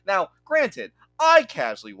suits? Now, granted, I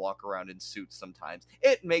casually walk around in suits sometimes.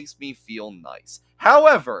 It makes me feel nice.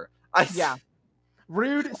 However,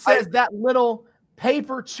 Roode says that little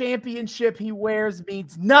paper championship he wears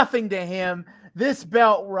means nothing to him. This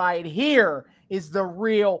belt right here is the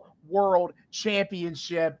real world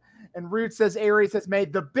championship. And Roode says Aries has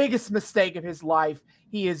made the biggest mistake of his life.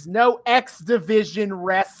 He is no X Division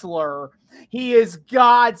wrestler. He is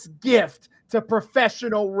God's gift to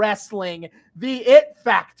professional wrestling, the It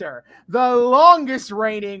Factor, the longest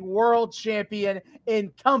reigning world champion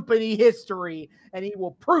in company history, and he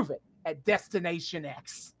will prove it at Destination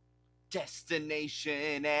X.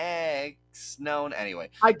 Destination X known. Anyway,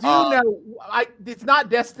 I do know it's not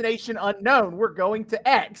Destination Unknown. We're going to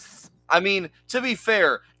X. I mean, to be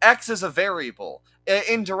fair, X is a variable.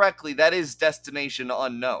 Indirectly, that is Destination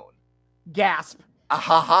Unknown. Gasp.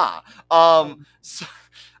 Ahaha.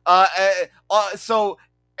 So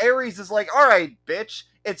Aries is like, all right, bitch,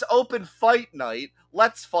 it's open fight night.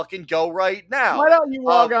 Let's fucking go right now. Why don't you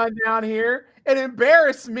log on down here and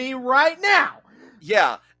embarrass me right now?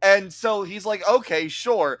 Yeah. And so he's like, okay,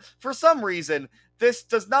 sure. For some reason, this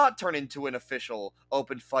does not turn into an official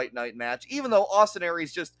open fight night match, even though Austin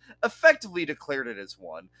Aries just effectively declared it as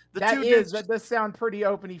one. That does sound pretty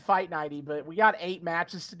open fight nighty, but we got 8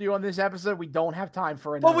 matches to do on this episode. We don't have time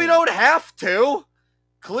for another. But we don't have to.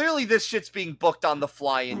 Clearly, this shit's being booked on the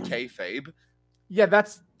fly in kayfabe. Yeah,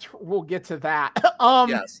 we'll get to that.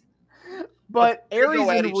 Yes. But Aries go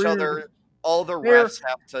at and each Roode, other. All the refs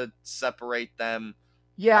have to separate them.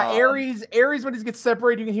 Yeah, Aries, when he gets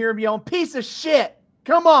separated, you can hear him yelling, "Piece of shit!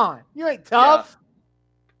 Come on, you ain't tough."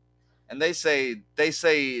 Yeah. And they say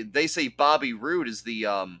Bobby Roode is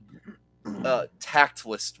the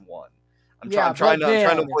tactless one. I'm trying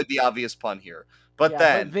to avoid the obvious pun here. But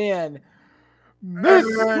then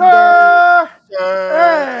Mr.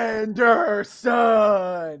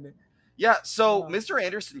 Anderson. Yeah, so Mr.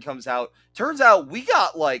 Anderson comes out. Turns out we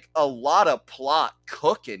got like a lot of plot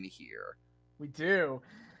cooking here. We do.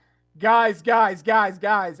 Guys,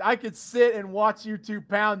 I could sit and watch you two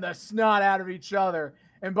pound the snot out of each other.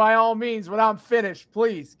 And by all means, when I'm finished,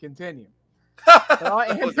 please continue.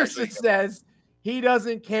 Anderson says he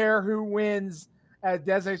doesn't care who wins at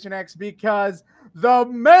Destination X because the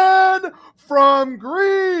man from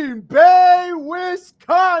Green Bay,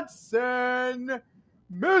 Wisconsin,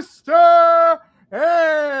 Mr.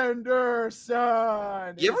 Anderson.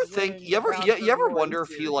 You ever wonder if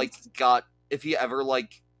he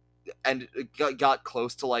got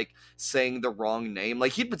close to like saying the wrong name?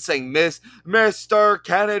 Like he'd been saying Mr.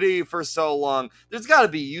 Kennedy for so long. There's got to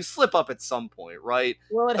be, you slip up at some point, right?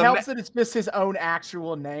 Well, it helps that it's just his own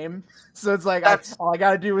actual name. So it's like all I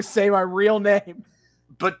got to do is say my real name.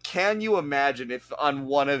 But can you imagine if on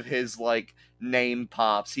one of his like name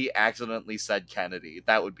pops he accidentally said Kennedy?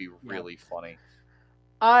 That would be really funny.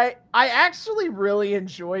 I actually really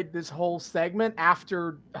enjoyed this whole segment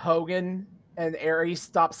after Hogan and Aries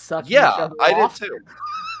stopped sucking each other off. I did too.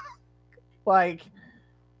 Like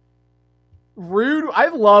Roode, I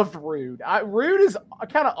loved Roode. Roode is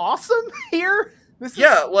kind of awesome here.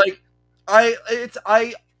 I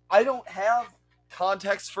don't have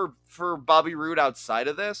context for Bobby Roode outside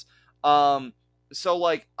of this. So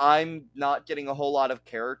like I'm not getting a whole lot of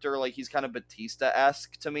character. Like he's kind of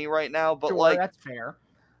Batista-esque to me right now. But sure, that's fair.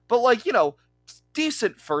 But like,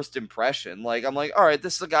 decent first impression. Like, I'm like, all right,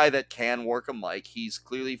 this is a guy that can work a mic. He's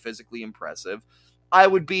clearly physically impressive. I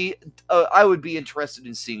would be interested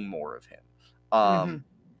in seeing more of him,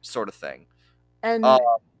 sort of thing. And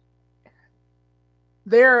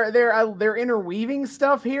they're interweaving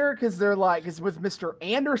stuff here because they're like, because with Mr.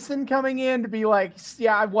 Anderson coming in to be like,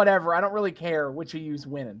 yeah, whatever, I don't really care which of you's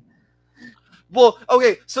winning. Well,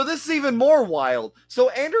 okay, so this is even more wild. So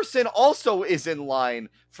Anderson also is in line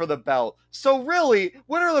for the belt. So really,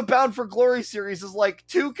 winner of the Bound for Glory series is like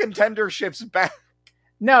 2 contenderships back.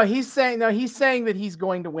 No, he's saying that he's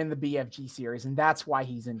going to win the BFG series, and that's why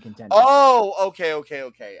he's in contention. Oh, okay.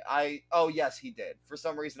 Yes, he did. For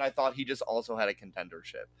some reason, I thought he just also had a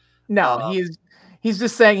contendership. No, he's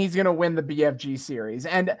just saying he's going to win the BFG series,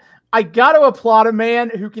 and I got to applaud a man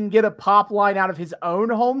who can get a pop line out of his own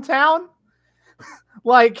hometown.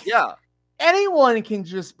 Like, yeah, anyone can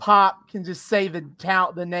just say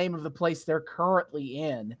the name of the place they're currently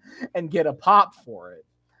in and get a pop for it.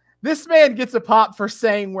 This man gets a pop for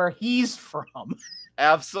saying where he's from.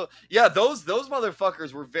 Absolutely. Yeah, those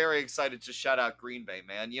motherfuckers were very excited to shout out Green Bay,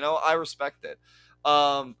 man. You know, I respect it.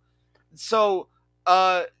 Yeah,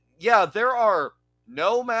 there are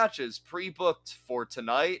no matches pre-booked for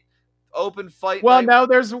tonight. Open fight night. No,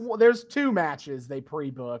 there's 2 matches they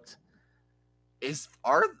pre-booked.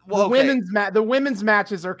 The women's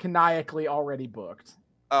matches are canonically already booked.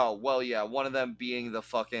 Oh, well, yeah, one of them being the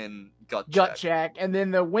fucking gut check. And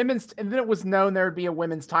then the women's, and then it was known there would be a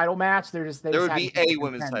women's title match. There would be a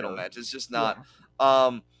women's title match. It's just not.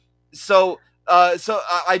 Yeah. So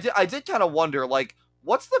I did kind of wonder, like,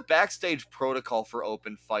 what's the backstage protocol for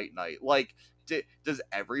open fight night? Like, does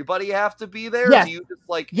everybody have to be there? Yes. Do you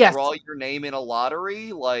just draw your name in a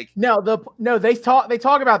lottery? Like, no, they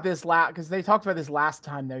talk about this because they talked about this last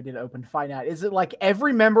time they did open fight night. Is it like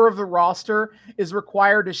every member of the roster is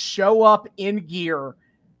required to show up in gear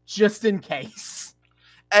just in case?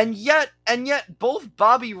 And yet both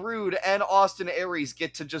Bobby Roode and Austin Aries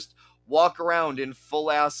get to just walk around in full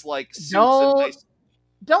ass like suits.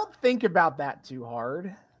 Don't think about that too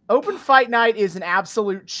hard. Open fight night is an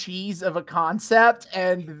absolute cheese of a concept,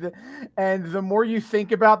 and the more you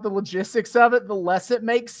think about the logistics of it, the less it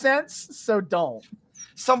makes sense. So don't.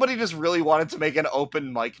 Somebody just really wanted to make an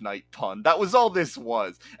open mic night pun. That was all this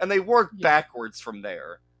was, and they worked backwards from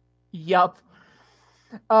there. Yup.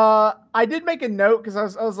 I did make a note because I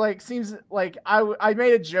was like, seems like I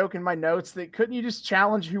made a joke in my notes that couldn't you just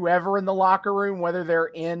challenge whoever in the locker room, whether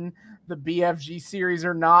they're in the BFG series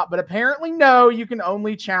or not? But apparently, no, you can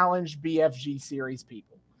only challenge BFG series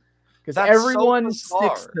people because everyone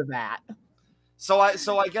sticks to that. So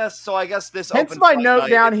I guess this. Hence my note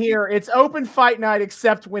down here. It's open fight night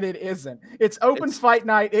except when it isn't. It's open fight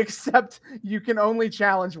night except you can only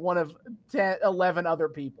challenge one of 11 other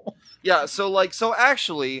people. Yeah. So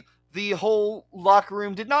actually, the whole locker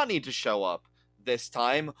room did not need to show up this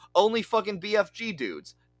time. Only fucking BFG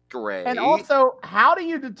dudes. Great. And also, how do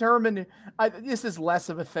you determine? This is less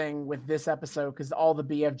of a thing with this episode because all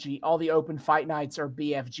the open fight nights are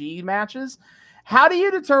BFG matches. How do you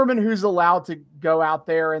determine who's allowed to go out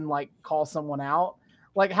there and like call someone out?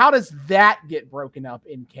 Like, how does that get broken up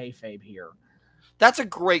in kayfabe here? That's a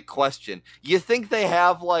great question. You think they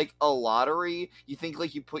have like a lottery? You think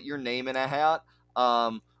like you put your name in a hat?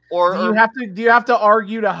 Or do you have to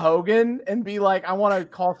argue to Hogan and be like, I want to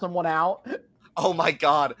call someone out? Oh my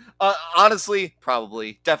God. Honestly,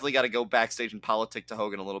 definitely got to go backstage and politic to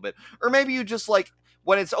Hogan a little bit. Or maybe you just like,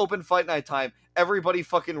 when it's open fight night time, everybody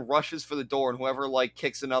fucking rushes for the door, and whoever like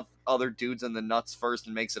kicks enough other dudes in the nuts first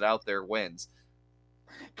and makes it out there wins.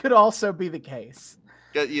 Could also be the case.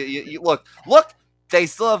 You look, they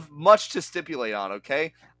still have much to stipulate on,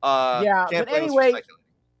 okay? But anyway,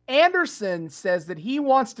 Anderson says that he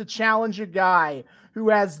wants to challenge a guy who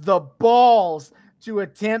has the balls to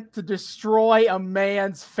attempt to destroy a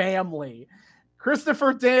man's family.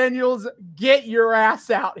 Christopher Daniels, get your ass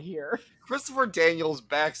out here. Christopher Daniels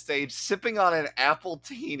backstage sipping on an apple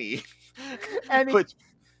teeny. And which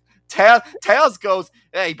Taz goes,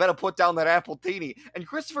 hey, you better put down that apple teeny. And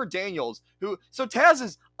Christopher Daniels, so Taz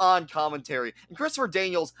is on commentary, and Christopher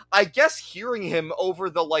Daniels, I guess hearing him over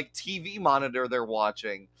the like TV monitor they're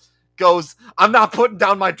watching, goes, I'm not putting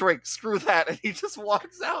down my drink, screw that. And he just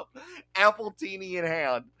walks out, apple teeny in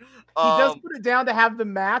hand. He does put it down to have the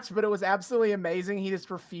match, but it was absolutely amazing. He just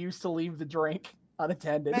refused to leave the drink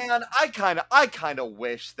unattended. Man, I kind of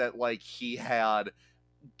wish that like he had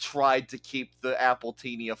tried to keep the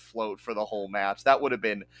Appletini afloat for the whole match. That would have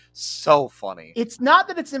been so funny. It's not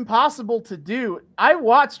that it's impossible to do. I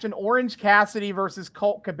watched an Orange Cassidy versus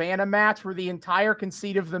Colt Cabana match where the entire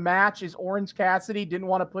conceit of the match is Orange Cassidy didn't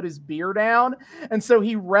want to put his beer down, and so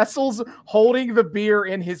he wrestles holding the beer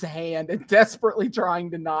in his hand and desperately trying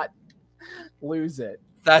to not lose it.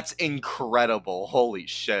 That's incredible. Holy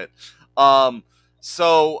shit. So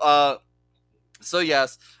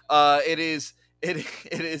yes, it is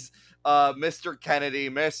Mr. Kennedy,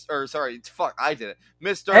 Mr.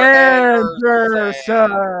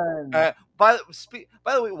 Anderson. By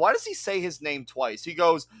the way, why does he say his name twice? He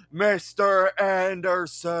goes, Mr.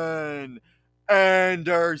 Anderson.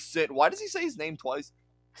 Why does he say his name twice?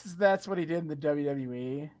 Because that's what he did in the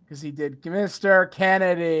WWE. Because he did Mr.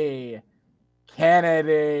 Kennedy.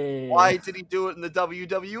 Why did he do it in the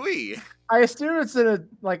WWE? I assume it's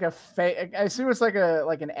I assume it's like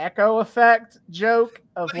an echo effect joke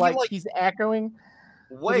of he's echoing.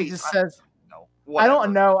 Wait, he just says, no, I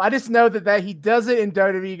don't know. I just know that he does it in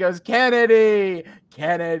WWE. He goes Kennedy.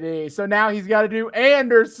 So now he's got to do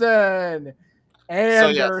Anderson. So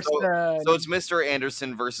it's Mr.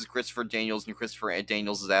 Anderson versus Christopher Daniels, and Christopher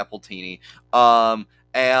Daniels is Appletini.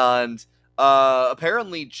 And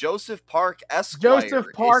apparently Joseph Park Esquire. Joseph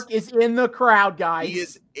Park is in the crowd, guys. He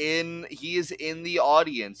is in the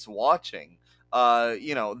audience watching.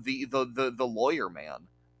 The lawyer man.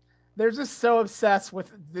 They're just so obsessed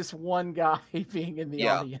with this one guy being in the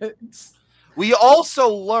audience. We also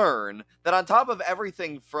learn that on top of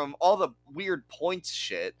everything from all the weird points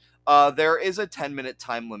shit, there is a 10-minute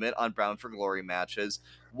time limit on Bound for Glory matches.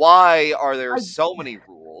 Why are there so many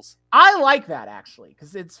rules? I like that, actually,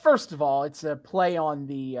 because first of all, it's a play on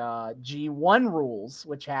the G1 rules,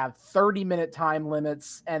 which have 30-minute time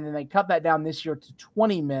limits, and then they cut that down this year to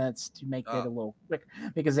 20 minutes to make it a little quick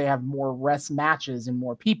because they have more rest matches and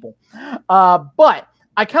more people. But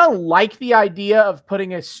I kind of like the idea of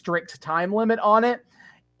putting a strict time limit on it.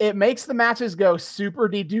 It makes the matches go super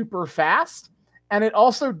de-duper fast, and it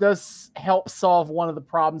also does help solve one of the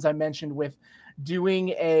problems I mentioned with doing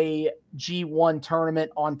a G1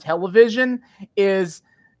 tournament on television. Is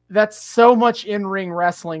that's so much in-ring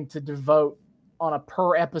wrestling to devote on a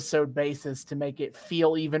per episode basis to make it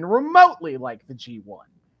feel even remotely like the G1.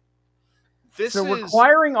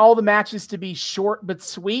 Requiring all the matches to be short but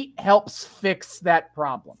sweet helps fix that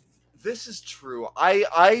problem. This is true.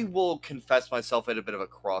 I will confess myself at a bit of a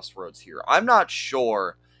crossroads here. I'm not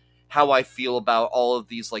sure how I feel about all of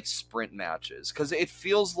these like sprint matches, because it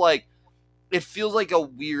feels like a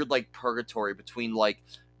weird like purgatory between like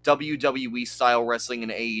WWE style wrestling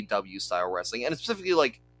and AEW style wrestling, and specifically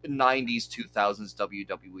like 90s 2000s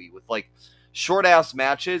WWE with like short ass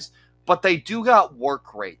matches, but they do got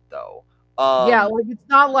work rate though. Like it's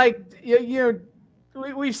not like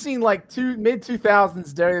we've seen like mid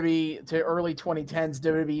 2000s WWE to early 2010s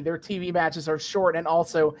WWE. Their TV matches are short, and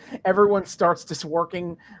also everyone starts just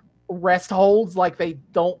working rest holds like they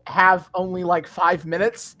don't have only like 5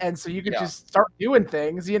 minutes, and so you can just start doing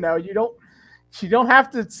things. You don't have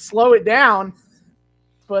to slow it down.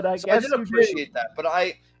 But I guess I did appreciate that. But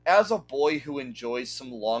as a boy who enjoys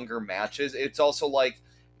some longer matches, it's also like,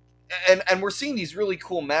 and we're seeing these really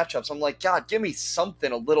cool matchups. I'm like, God, give me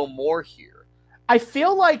something a little more here. I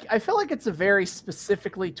feel like it's a very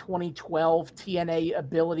specifically 2012 TNA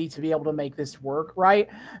ability to be able to make this work, right?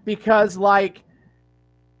 Because like,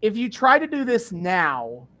 if you try to do this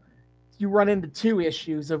now, you run into two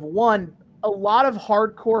issues. Of one, a lot of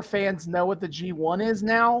hardcore fans know what the G1 is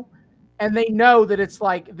now, and they know that it's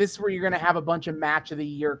like this is where you're going to have a bunch of match of the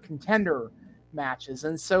year contender matches.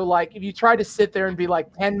 And so like if you try to sit there and be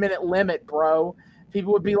like 10-minute limit, bro,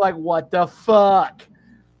 people would be like, what the fuck?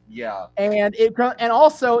 Yeah. And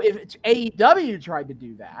also if AEW tried to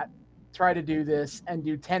do this and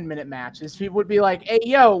do 10-minute matches, people would be like, hey,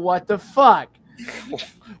 yo, what the fuck?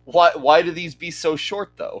 Why do these be so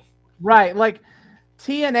short though? Right, like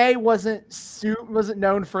TNA wasn't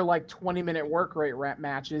known for like 20-minute work rate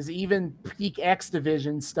matches. Even peak X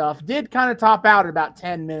division stuff did kind of top out at about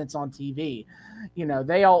 10 minutes on TV.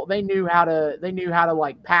 They knew how to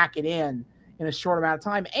like pack it in a short amount of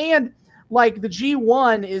time. And like the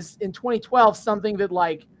G1 is in 2012 something that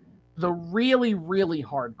like the really, really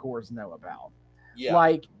hardcores know about. Yeah.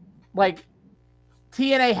 Like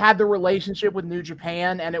TNA had the relationship with New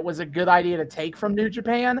Japan, and it was a good idea to take from New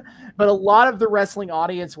Japan, but a lot of the wrestling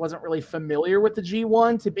audience wasn't really familiar with the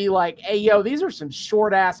G1 to be like, hey, yo, these are some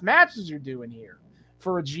short-ass matches you're doing here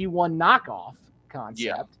for a G1 knockoff concept.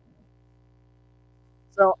 Yeah.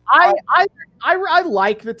 So I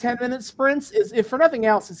like the 10-minute sprints. If for nothing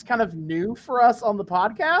else, it's kind of new for us on the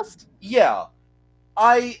podcast. Yeah.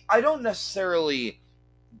 I don't necessarily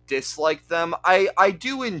dislike them. I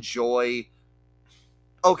do enjoy.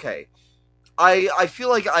 Okay, I feel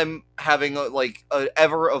like I'm having a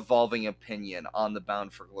ever evolving opinion on the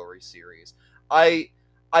Bound for Glory series. I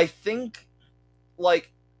think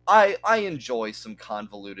like I enjoy some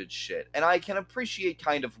convoluted shit, and I can appreciate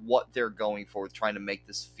kind of what they're going for with trying to make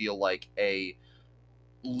this feel like a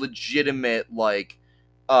legitimate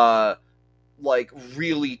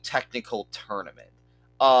really technical tournament.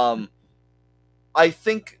 I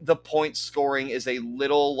think the point scoring is a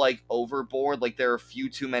little overboard. Like there are a few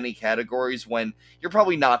too many categories when you're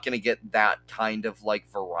probably not going to get that kind of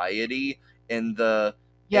variety in the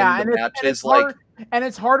matches. And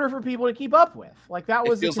it's harder for people to keep up with. Like that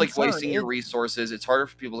was it feels like wasting your resources. It's harder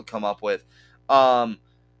for people to come up with. And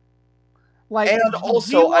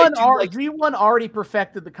also, G1 already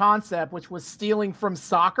perfected the concept, which was stealing from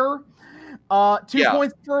soccer. 2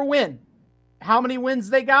 points for a win. How many wins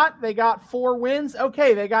they got? They got 4 wins.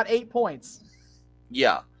 Okay, they got 8 points.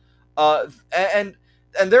 Yeah, and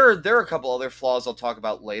there are a couple other flaws I'll talk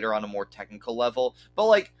about later on a more technical level.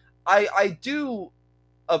 But I do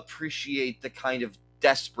appreciate the kind of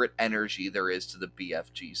desperate energy there is to the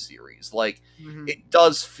BFG series. It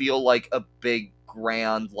does feel like a big,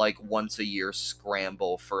 grand, once a year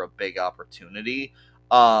scramble for a big opportunity.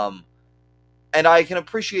 And I can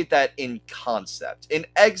appreciate that in concept. In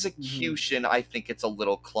execution, I think it's a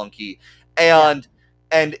little clunky, and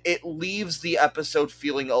it leaves the episode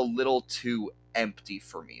feeling a little too empty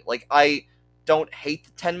for me. I don't hate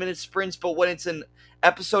the 10-minute sprints, but when it's an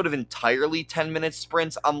episode of entirely 10-minute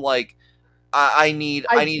sprints, I'm like, I need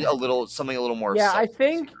something a little more. Yeah, I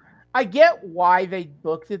think I get why they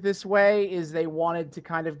booked it this way. Is they wanted to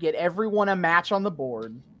kind of get everyone a match on the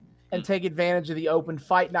board and take advantage of the open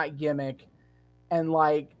fight night gimmick. And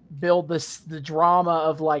build the drama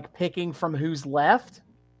of picking from who's left,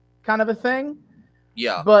 kind of a thing.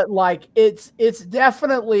 Yeah. But it's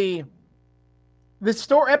definitely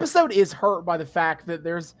the episode is hurt by the fact that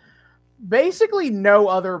there's basically no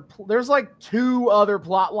other. There's 2 other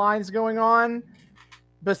plot lines going on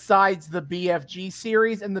besides the BFG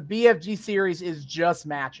series, and the BFG series is just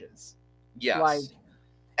matches. Yes.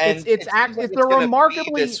 It's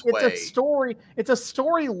a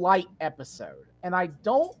story light episode. And I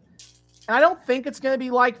don't think it's going to be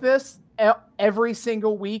like this every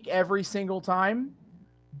single week, every single time.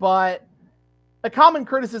 But a common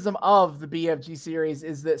criticism of the BFG series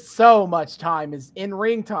is that so much time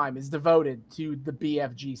in-ring time is devoted to the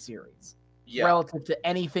BFG series relative to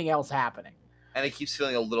anything else happening. And it keeps things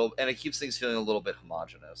feeling a little bit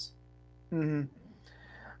homogenous. Mm-hmm.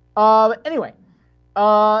 Anyway,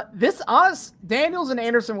 Daniels and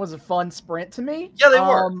Anderson was a fun sprint to me. Yeah, they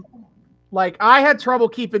were. I had trouble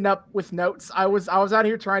keeping up with notes. I was out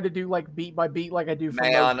here trying to do beat by beat like I do for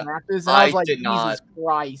most matches. And I was did not. Jesus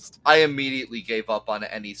Christ. I immediately gave up on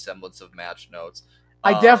any semblance of match notes.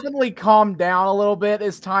 I definitely calmed down a little bit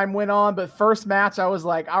as time went on, but first match I was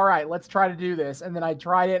like, all right, let's try to do this. And then I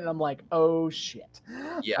tried it and I'm like, oh shit.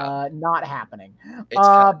 Yeah. Not happening.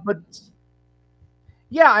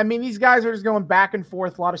 Yeah, I mean, these guys are just going back and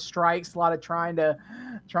forth, a lot of strikes, a lot of trying to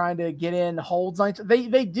get in holds on.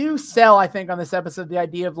 They do sell, I think, on this episode the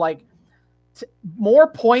idea of more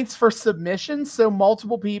points for submissions. So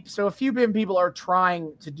a few people are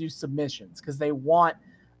trying to do submissions because they want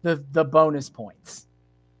the bonus points.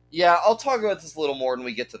 Yeah, I'll talk about this a little more when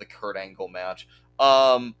we get to the Kurt Angle match.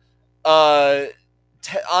 On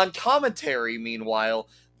commentary, meanwhile,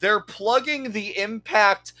 they're plugging the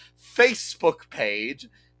Impact Facebook page.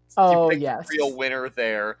 Oh, yes. Real winner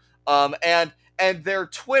there. And their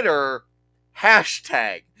Twitter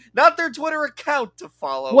hashtag, not their Twitter account to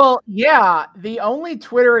follow. Well, yeah, the only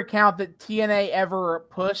Twitter account that TNA ever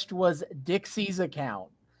pushed was Dixie's account.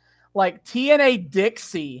 TNA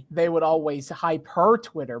Dixie, they would always hype her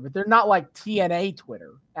Twitter, but they're not like TNA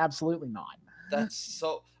Twitter. Absolutely not. That's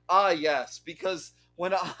so... yes, because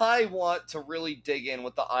when I want to really dig in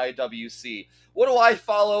with the IWC, what do I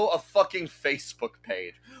follow? A fucking Facebook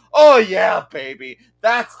page. Oh, yeah, baby.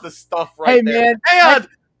 That's the stuff right there. Man,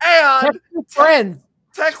 and text your friends.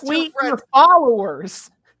 Tweet your followers.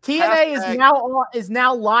 TNA is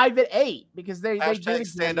now live at 8 because they do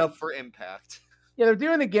stand up for Impact. Yeah, they're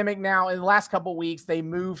doing the gimmick now. In the last couple of weeks, they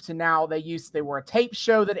moved to now they were a tape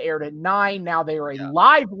show that aired at 9. Now they are a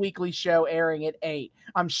live weekly show airing at 8.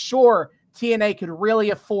 I'm sure TNA could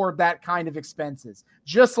really afford that kind of expenses,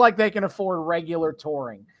 just like they can afford regular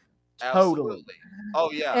touring. Totally. Absolutely.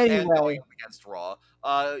 Oh yeah. Anyway. And going up against Raw.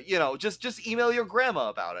 Just email your grandma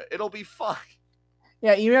about it. It'll be fine.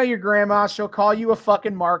 Yeah, email your grandma. She'll call you a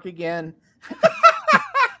fucking mark again.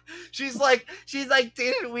 She's like,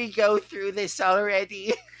 didn't we go through this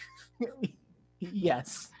already?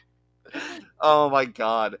 Yes. Oh my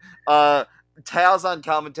god. Taz on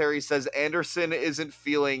commentary says Anderson isn't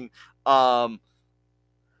feeling so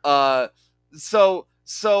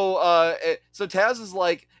Taz is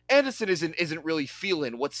like, Anderson isn't really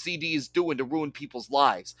feeling what CD is doing to ruin people's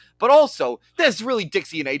lives. But also, that's really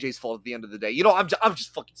Dixie and AJ's fault at the end of the day. You know, I'm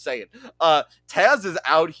just fucking saying. Taz is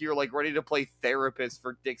out here like ready to play therapist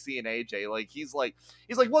for Dixie and AJ. Like he's like,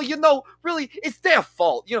 well, you know, really, it's their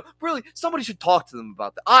fault. You know, really, somebody should talk to them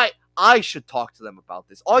about that. I should talk to them about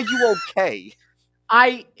this. Are you okay?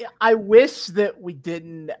 I wish that we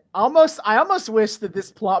didn't. I almost wish that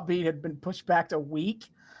this plot beat had been pushed back a week,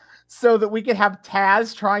 so that we could have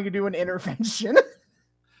Taz trying to do an intervention.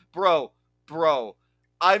 Bro,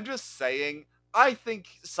 I'm just saying, I think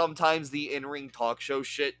sometimes the in-ring talk show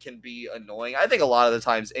shit can be annoying. I think a lot of the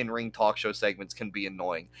times in-ring talk show segments can be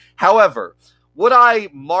annoying. However, would I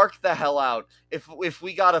mark the hell out if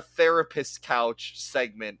we got a therapist couch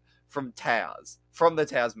segment from Taz, from the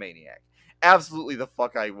Tasmaniac? Absolutely the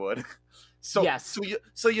fuck I would. So yes.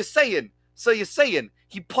 So you're saying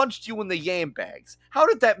he punched you in the yam bags. How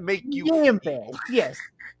did that make you yam feel? bags? Yes.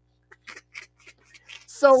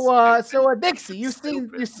 So Dixie, you've seen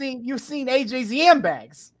AJ's yam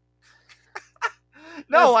bags.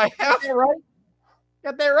 No, I have.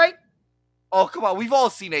 Got that right? Oh, come on. We've all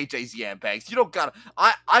seen AJ's yam bags. You don't gotta.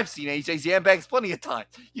 I've seen AJ's yam bags plenty of times.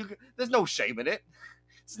 There's no shame in it.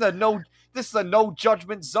 This is a no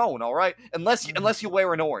judgment zone, all right? Unless you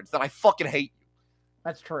wear an orange, then I fucking hate you.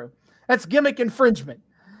 That's true. That's gimmick infringement.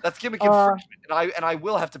 And I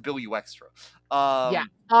will have to bill you extra. Yeah.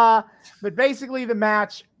 But basically the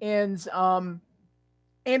match ends.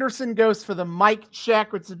 Anderson goes for the mic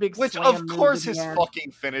check, which is a big which slam of course his end.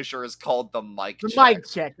 Fucking finisher is called the mic check. The mic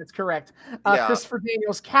check, that's correct. Yeah. Christopher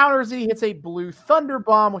Daniels counters it. He hits a blue thunder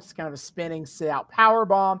bomb, which is kind of a spinning sit-out power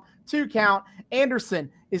bomb. 2 count.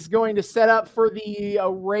 Anderson is going to set up for the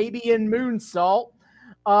Arabian moonsault.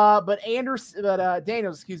 But Anderson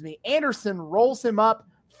rolls him up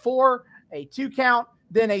for a 2 count,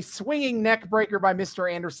 then a swinging neck breaker by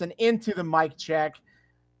Mr. Anderson into the mic check.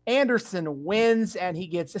 Anderson wins, and he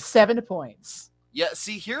gets 7 points. Yeah,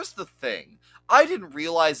 see, here's the thing. I didn't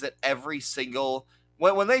realize that every single...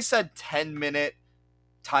 When they said 10-minute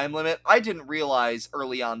time limit, I didn't realize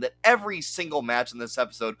early on that every single match in this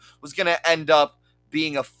episode was going to end up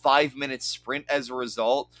being a 5-minute sprint as a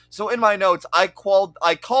result. So in my notes, I called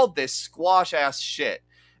this squash-ass shit.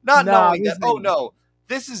 Knowing that,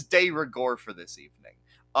 this is de rigueur for this evening.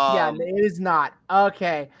 Yeah, it is not.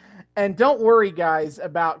 Okay. And don't worry, guys,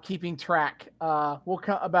 about keeping track. We'll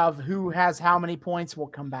come about who has how many points. We'll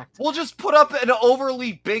come back to. We'll just put up an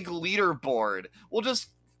overly big leaderboard. We'll just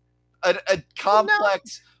a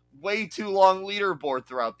complex, way too long leaderboard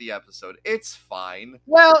throughout the episode. It's fine.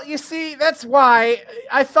 Well, you see, that's why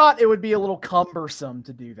I thought it would be a little cumbersome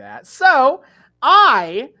to do that. So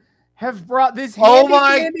I have brought this handy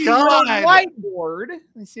whiteboard.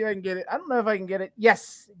 Let me see if I can get it. I don't know if I can get it.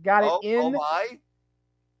 Yes, got it in. Oh my.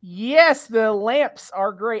 Yes, the lamps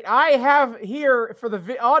are great. I have here for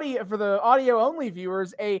the audio only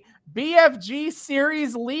viewers a BFG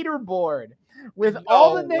Series leaderboard with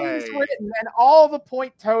all the names written and all the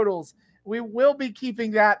point totals. We will be keeping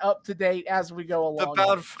that up to date as we go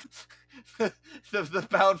along. The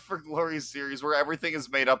Bound for Glory series where everything is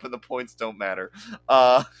made up and the points don't matter.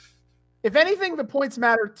 If anything, the points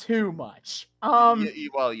matter too much.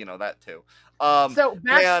 Well, you know that too. So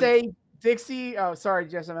backstage. Dixie, oh, sorry,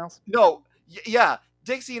 do you have something else? No, yeah,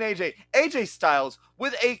 Dixie and AJ. AJ Styles,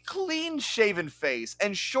 with a clean-shaven face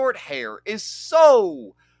and short hair, is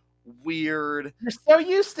so weird. You're so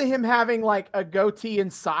used to him having, like, a goatee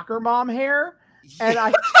and soccer mom hair, and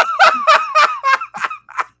I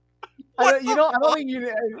don't think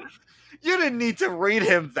you... You didn't need to read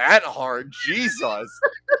him that hard, Jesus.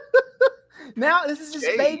 Now this is just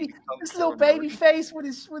this little baby face with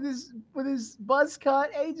his buzz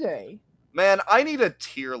cut, AJ. Man, I need a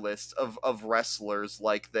tier list of wrestlers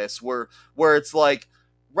like this, where it's like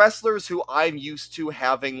wrestlers who I'm used to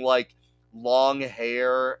having like long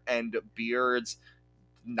hair and beards,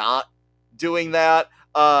 not doing that.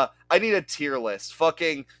 I need a tier list.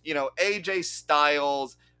 Fucking, AJ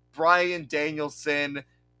Styles, Bryan Danielson,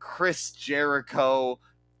 Chris Jericho.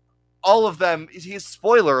 All of them,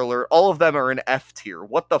 spoiler alert, all of them are in F tier.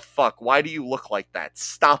 What the fuck? Why do you look like that?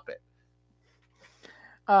 Stop it.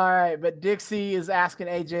 All right, but Dixie is asking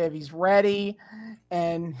AJ if he's ready.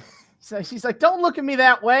 And so she's like, don't look at me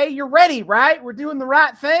that way. You're ready, right? We're doing the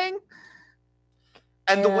right thing.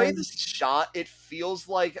 And the way this is shot, it feels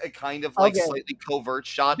like a kind of like slightly covert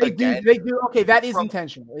shot They again. do. Okay, that is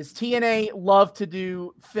intentional. Is TNA love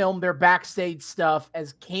to film their backstage stuff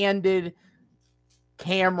as candid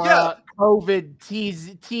camera, COVID,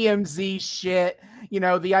 TMZ shit. You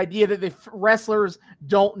know, the idea that the wrestlers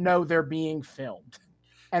don't know they're being filmed.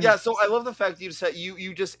 And so I love the fact that you said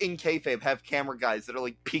you just in kayfabe have camera guys that are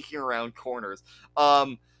like peeking around corners.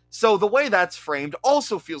 So the way that's framed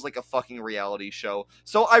also feels like a fucking reality show.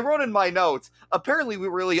 So I wrote in my notes, apparently we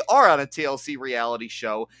really are on a TLC reality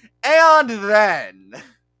show. And then...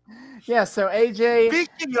 Yeah, so AJ...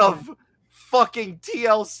 Speaking of fucking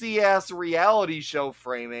TLC-ass reality show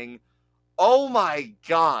framing, oh my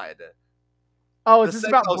god. Oh, is this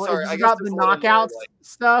about the knockouts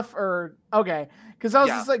stuff? Or... Okay. Because I was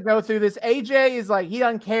just like, go through this. AJ is like, he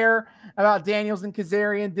doesn't care about Daniels and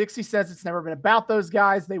Kazarian. Dixie says it's never been about those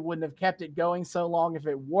guys. They wouldn't have kept it going so long if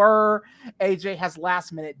it were. AJ has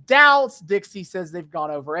last minute doubts. Dixie says they've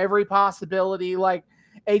gone over every possibility. Like,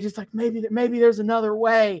 AJ's like, maybe there's another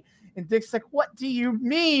way. And Dixie's like, what do you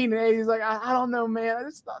mean? And AJ's like, I don't know, man. I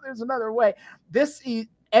just thought there's another way.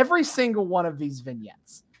 Every single one of these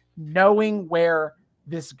vignettes, knowing where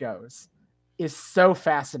this goes, is so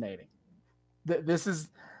fascinating. This is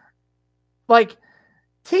like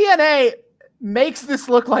TNA makes this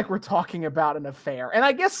look like we're talking about an affair. And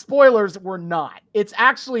I guess spoilers, we're not. It's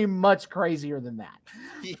actually much crazier than that.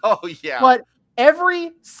 Oh, yeah. But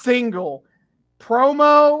every single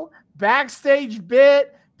promo, backstage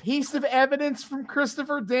bit, piece of evidence from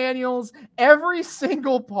Christopher Daniels, every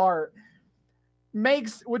single part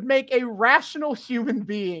would make a rational human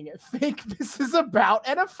being think this is about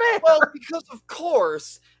an affair. Well, because of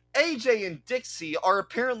course... AJ and Dixie are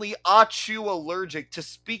apparently Achu allergic to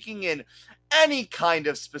speaking in any kind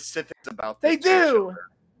of specifics about this. They do.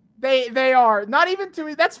 They are. Not even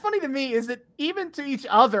to... That's funny to me, is that even to each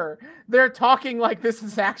other, they're talking like this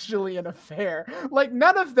is actually an affair. Like,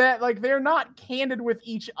 none of that... Like, they're not candid with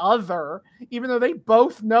each other, even though they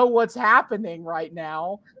both know what's happening right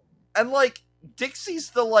now. And, like, Dixie's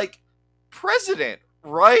the, like, president,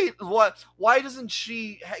 right? Why doesn't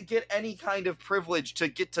she get any kind of privilege to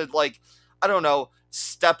get to, like, I don't know,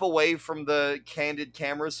 step away from the candid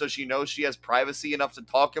cameras so she knows she has privacy enough to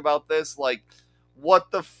talk about this? Like, what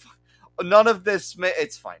the none of this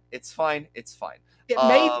it's fine. It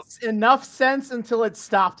made enough sense until it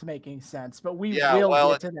stopped making sense, but we will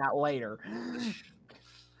get to that later.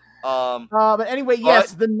 But anyway,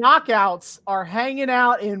 yes, the Knockouts are hanging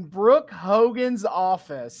out in Brooke Hogan's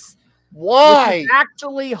office. Why? Which is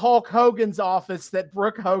actually Hulk Hogan's office that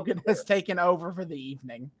Brooke Hogan has taken over for the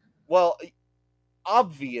evening. Well,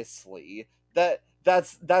 obviously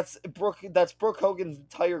that's Brooke Hogan's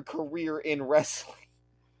entire career in wrestling.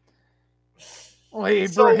 Well,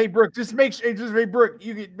 hey, Brooke, just make sure you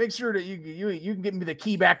can make sure that you can get me the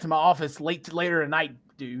key back to my office later tonight,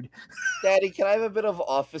 dude. Daddy, can I have a bit of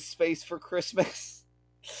office space for Christmas?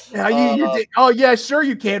 Yeah, oh yeah, sure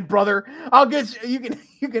you can, brother. I'll get you can.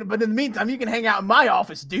 But in the meantime, you can hang out in my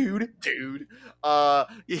office, dude.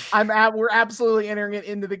 We're absolutely entering it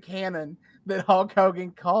into the canon that Hulk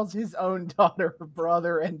Hogan calls his own daughter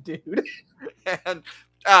brother and dude.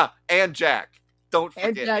 And Jack. Don't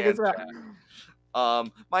forget Jack.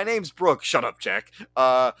 My name's Brooke. Shut up, Jack.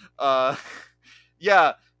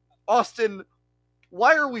 Yeah, Austin.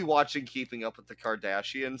 Why are we watching Keeping Up with the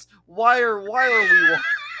Kardashians? Why are we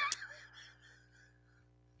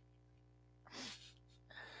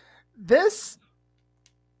This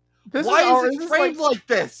Why is it framed like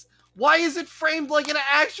this? Why is it framed like an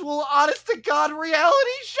actual honest to God reality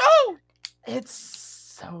show? It's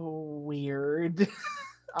so weird.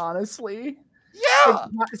 Honestly. Yeah.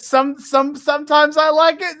 Sometimes I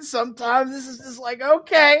like it, and sometimes this is just like,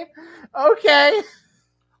 okay.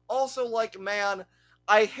 Also, like, man,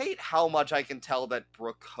 I hate how much I can tell that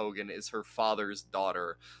Brooke Hogan is her father's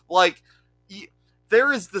daughter. Like,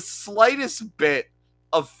 there is the slightest bit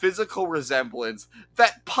of physical resemblance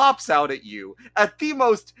that pops out at you at the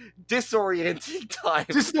most disorienting time.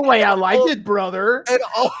 Just the way I liked it, brother. And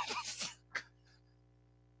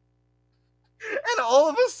all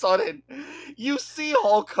of a sudden, you see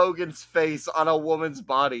Hulk Hogan's face on a woman's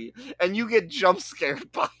body, and you get jump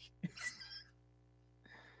scared by it.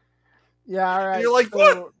 Yeah, all right. And you're like,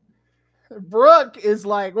 what? Brooke is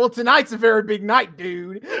like, well, tonight's a very big night,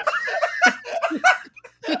 dude.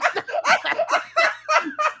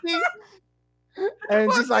 And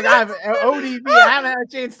it's just like, I have ODB. I haven't had a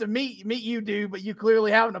chance to meet you, dude, but you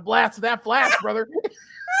clearly having a blast with that flash, brother.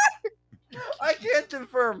 I can't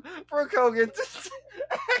confirm. Brooke Hogan,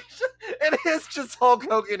 it is just Hulk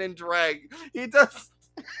Hogan in drag. He does.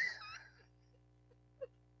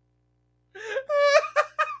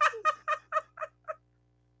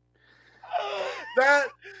 That,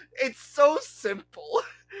 it's so simple,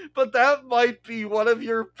 but that might be one of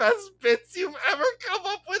your best bits you've ever come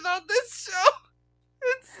up with on this show.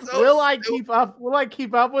 It's so Will I keep up? Will I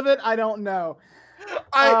keep up with it? I don't know.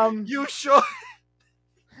 You should.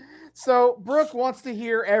 So Brooke wants to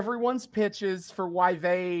hear everyone's pitches for why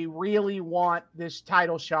they really want this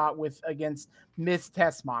title shot against Miss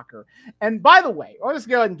Tessmacher. And by the way, I'll just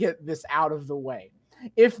go ahead and get this out of the way.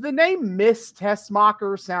 If the name Miss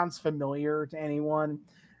Tessmacher sounds familiar to anyone,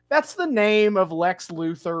 that's the name of Lex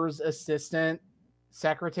Luthor's assistant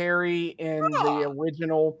secretary in the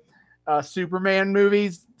original Superman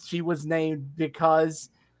movies. She was named because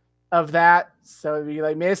of that. So it'd be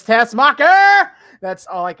like Miss Tessmacher. That's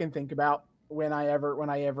all I can think about when I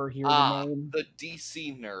ever hear the name. The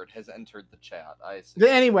DC nerd has entered the chat. I see.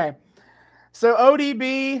 Anyway, so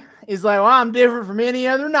ODB is like, well, I'm different from any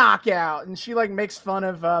other knockout. And she like makes fun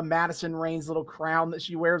of Madison Rain's little crown that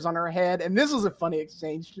she wears on her head. And this was a funny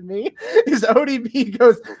exchange to me. Is ODB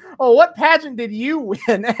goes, oh, what pageant did you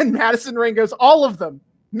win? And Madison Rain goes, all of them.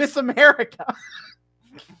 Miss America.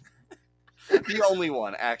 The only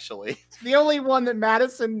one, actually. The only one that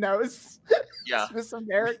Madison knows. Yeah. Miss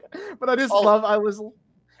America. But I just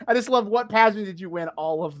love what pageant did you win?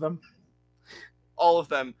 All of them. All of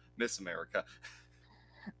them, Miss America.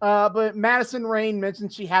 But Madison Rain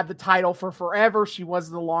mentioned she had the title for forever. She was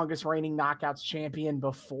the longest reigning Knockouts champion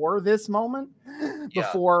before this moment.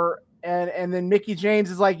 Yeah. And then Mickie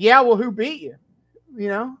James is like, yeah, well, who beat you? You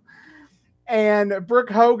know? And Brooke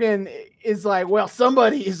Hogan is like, well,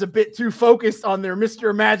 somebody is a bit too focused on their Mr.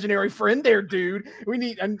 Imaginary Friend there, dude.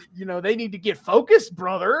 They need to get focused,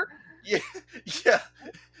 brother. Yeah.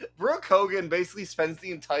 Brooke Hogan basically spends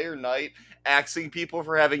the entire night axing people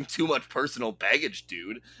for having too much personal baggage,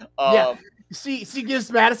 dude. Yeah. She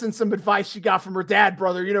gives Madison some advice she got from her dad,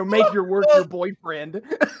 brother. Make your work your boyfriend.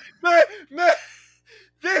 Man,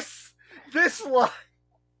 this line.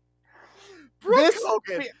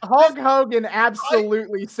 Hulk Hogan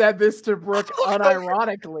absolutely said this to Brooke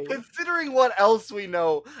unironically. Considering what else we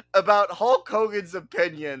know about Hulk Hogan's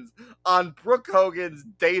opinions on Brooke Hogan's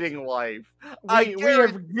dating life, we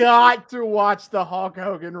have got to watch the Hulk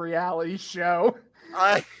Hogan reality show.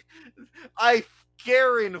 I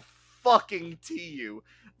guarantee you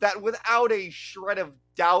that without a shred of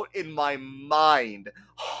doubt in my mind,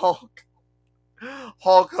 Hulk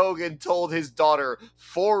Hogan told his daughter,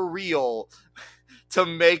 for real, to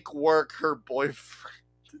make work her boyfriend.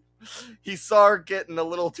 He saw her getting a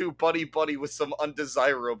little too buddy-buddy with some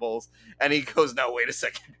undesirables, and he goes, now wait a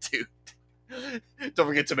second, dude. Don't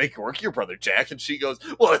forget to make work your brother, Jack. And she goes,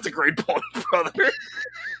 well, that's a great point, brother.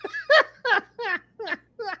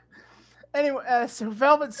 Anyway, so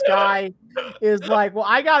Velvet Sky is like, well,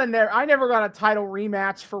 I never got a title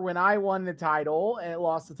rematch for when I won the title and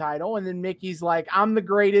lost the title. And then Mickey's like, I'm the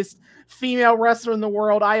greatest female wrestler in the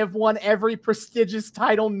world. I have won every prestigious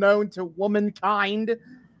title known to womankind.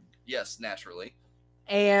 Yes, naturally.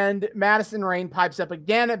 And Madison Rain pipes up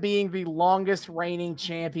again at being the longest reigning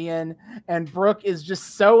champion. And Brooke is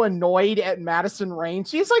just so annoyed at Madison Rain.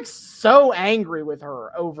 She's like so angry with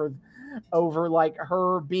her over like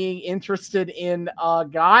her being interested in a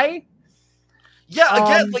guy. Yeah,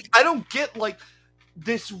 again, I don't get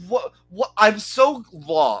this. What I'm so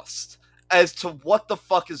lost as to what the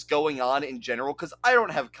fuck is going on in general because I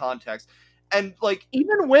don't have context. And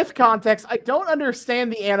even with context, I don't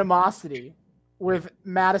understand the animosity with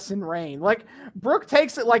Madison Rain. Like Brooke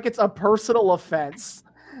takes it like it's a personal offense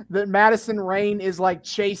that Madison Rain is like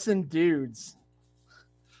chasing dudes.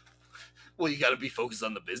 Well, you got to be focused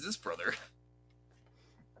on the business, brother.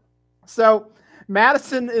 So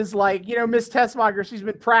Madison is like, Miss Tessmacher, she's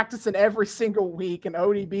been practicing every single week. And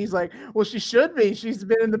ODB's like, well, she should be. She's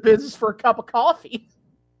been in the business for a cup of coffee.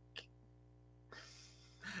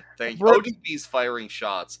 Thank you. ODB's firing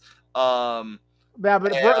shots. Yeah,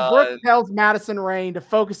 but Brooke tells Madison Rain to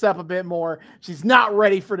focus up a bit more. She's not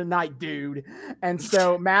ready for tonight, dude. And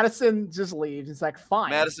so Madison just leaves. It's like,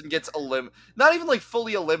 fine. Madison gets not even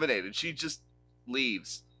fully eliminated. She just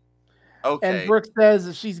leaves. Okay. And Brooke says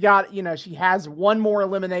that she's got, she has one more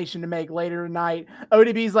elimination to make later tonight.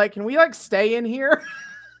 ODB's like, can we stay in here?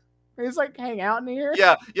 He's like, hang out in here.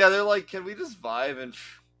 Yeah. They're like, can we just vibe? And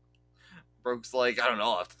Brooke's like, I don't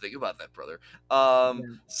know. I'll have to think about that, brother.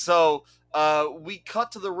 So we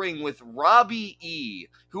cut to the ring with Robbie E,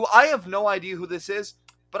 who I have no idea who this is,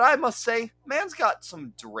 but I must say, man's got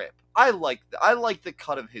some drip. I like the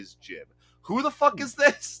cut of his jib. Who the fuck is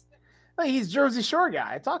this? He's Jersey Shore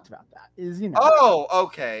guy. I talked about that. Oh,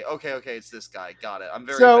 okay. It's this guy. Got it. I'm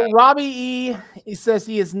very bad. Robbie E. He says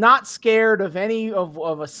he is not scared of any of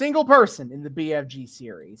a single person in the BFG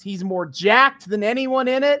series. He's more jacked than anyone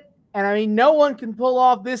in it, and I mean, no one can pull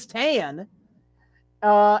off this tan.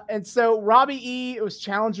 And so Robbie E. was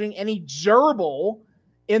challenging any gerbil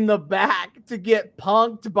in the back to get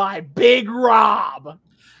punked by Big Rob.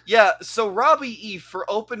 Yeah, so Robbie E. for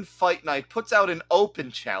Open Fight Night puts out an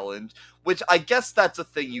open challenge, which I guess that's a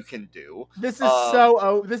thing you can do. This is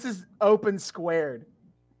this is open squared.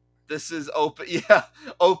 This is open, yeah,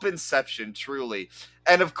 openception, truly.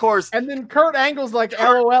 And of course... And then Kurt Angle's like,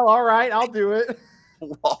 LOL, all right, I'll do it.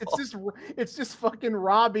 It's just fucking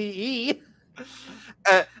Robbie E.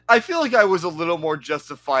 I feel like I was a little more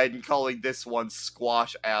justified in calling this one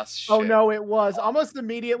squash ass shit. Oh, no, it was. Almost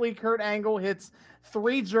immediately, Kurt Angle hits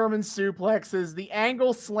 3 German suplexes, the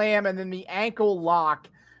angle slam, and then the ankle lock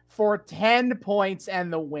for 10 points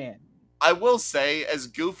and the win. I will say, as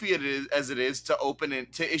goofy as it is to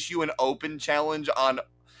issue an open challenge on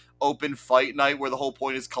Open Fight Night, where the whole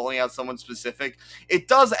point is calling out someone specific, it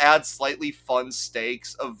does add slightly fun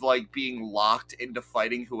stakes of like being locked into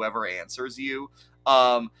fighting whoever answers you.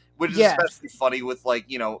 Which is especially funny with like,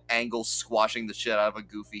 Angle squashing the shit out of a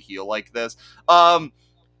goofy heel like this.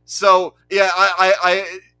 So yeah,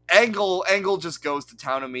 I Angle just goes to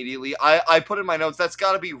town immediately. I put in my notes, that's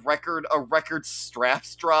got to be a record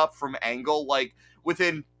straps drop from Angle. Like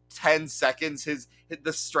within 10 seconds,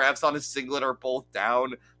 the straps on his singlet are both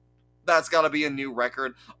down. That's got to be a new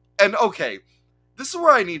record. And okay, this is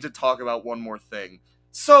where I need to talk about one more thing.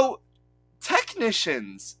 So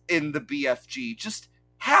technicians in the BFG just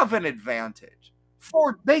have an advantage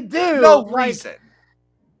for they do no reason.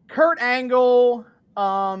 Kurt Angle,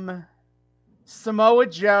 Samoa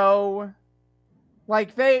Joe,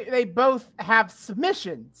 like they both have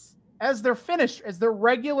submissions as their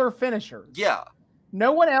regular finishers. Yeah.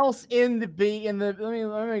 No one else let me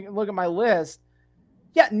look at my list.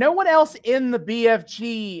 Yeah, no one else in the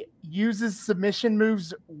BFG uses submission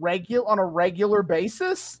moves on a regular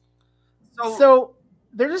basis. So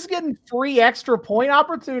they're just getting 3 extra point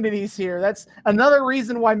opportunities here. That's another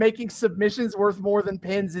reason why making submissions worth more than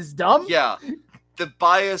pins is dumb. Yeah. The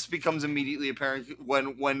bias becomes immediately apparent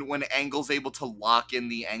when Angle's able to lock in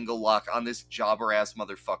the angle lock on this jobber ass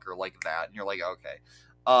motherfucker like that, and you're like, okay.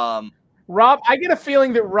 I get a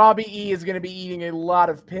feeling that Robbie E is going to be eating a lot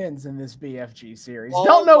of pins in this BFG series.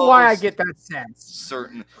 Don't know why I get that sense.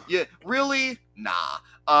 Certain. Yeah, really? Nah.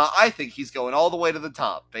 I think he's going all the way to the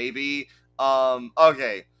top, baby.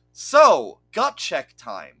 Okay. So, gut check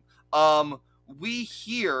time. We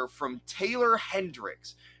hear from Taylor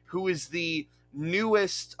Hendricks, who is the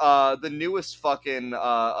newest fucking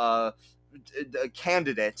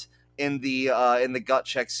candidate in the gut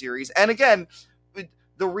check series. And again,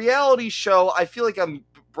 the reality show, I feel like I'm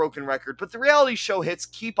broken record, but the reality show hits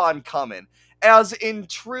keep on coming. As in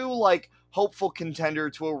true, like, hopeful contender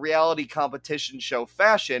to a reality competition show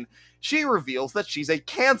fashion, she reveals that she's a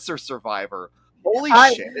cancer survivor. Holy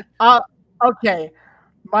shit. Okay.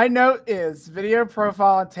 My note is video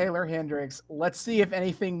profile on Taylor Hendricks. Let's see if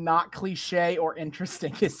anything not cliche or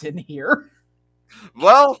interesting is in here.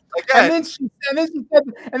 Well, again,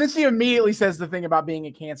 and then she immediately says the thing about being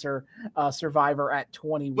a cancer survivor at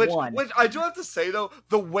 21. Which I do have to say though,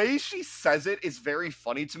 the way she says it is very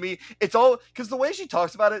funny to me. It's all because the way she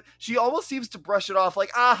talks about it, she almost seems to brush it off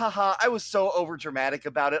like, I was so over dramatic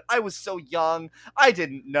about it. I was so young, I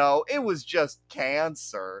didn't know it was just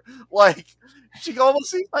cancer. Like she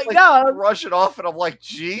almost seems like no, brush it off, and I'm like,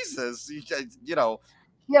 Jesus,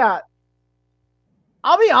 Yeah.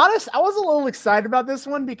 I'll be honest, I was a little excited about this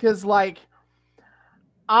one because, like,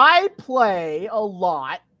 I play a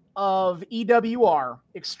lot of EWR,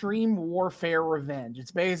 Extreme Warfare Revenge. It's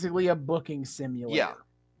basically a booking simulator.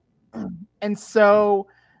 Yeah. And so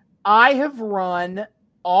I have run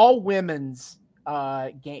all women's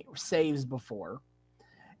game saves before.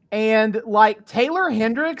 And, like, Taylor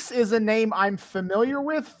Hendricks is a name I'm familiar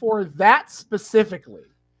with for that specifically.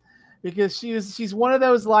 Because she's one of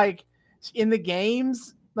those, like, in the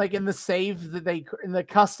games, like in the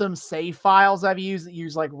custom save files I've used that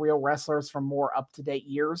use like real wrestlers from more up-to-date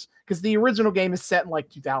years, because the original game is set in like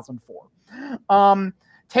 2004.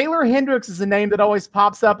 Taylor Hendricks is a name that always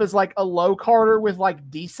pops up as like a low carder with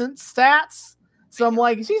like decent stats. So I'm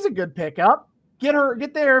like, she's a good pickup.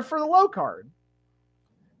 Get there for the low card.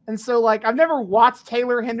 And so like I've never watched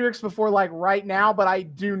Taylor Hendricks before like right now, but I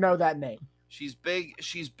do know that name. She's big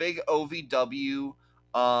OVW.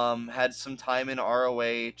 Had some time in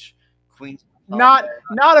ROH. Queens. Not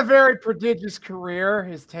a very prodigious career,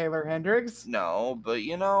 is Taylor Hendricks. No, but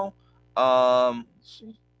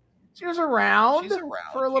She was around. She's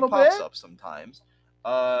around. For a little she pops bit. up sometimes.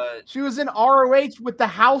 She was in ROH with the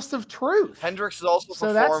House of Truth. Hendrix has also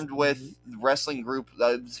performed with wrestling group.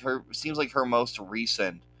 Her seems like her most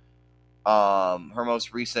recent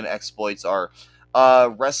exploits are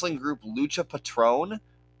wrestling group Lucha Patron,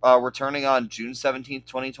 returning on June 17th,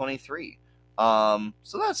 2023. So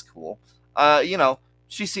that's cool.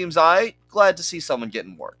 She seems glad to see someone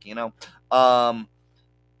getting work,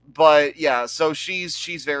 But yeah, so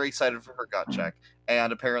she's very excited for her gut check,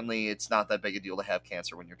 and apparently it's not that big a deal to have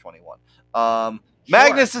cancer when you're 21. Sure.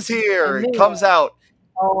 Magnus is here. It comes out.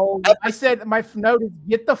 Oh, I said my note is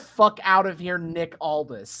get the fuck out of here, Nick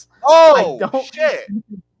Aldis. Shit.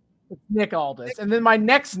 It's Nick Aldis. And then my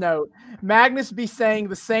next note, Magnus be saying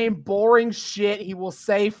the same boring shit he will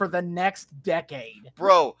say for the next decade.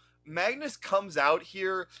 Bro, Magnus comes out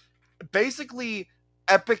here basically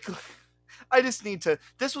epically. I just need to.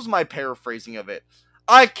 This was my paraphrasing of it.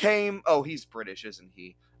 He's British, isn't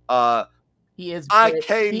he? He is.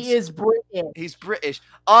 He is British. He's British.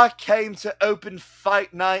 I came to open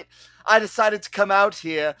fight night. I decided to come out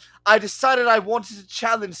here. I decided I wanted to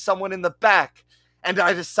challenge someone in the back, and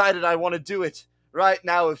I decided I want to do it right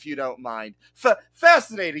now, if you don't mind.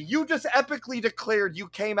 Fascinating. You just epically declared you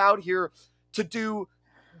came out here to do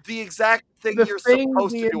the exact thing you're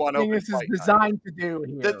supposed to do on Open Fight Night. Is designed to do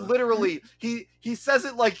here. That literally, he says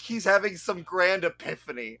it like he's having some grand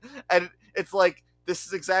epiphany, and it's like, this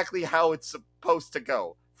is exactly how it's supposed to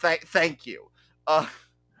go. Thank you.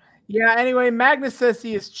 Yeah, anyway, Magnus says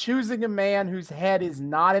he is choosing a man whose head is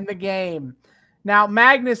not in the game. Now,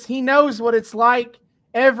 Magnus, he knows what it's like.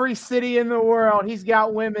 Every city in the world, he's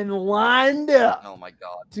got women lined up. Oh my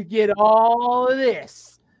God. To get all of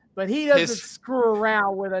this. But he doesn't screw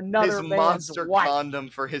around with another man's monster wife. Condom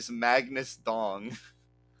for his Magnus dong.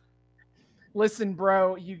 Listen,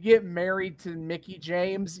 bro, you get married to Mickey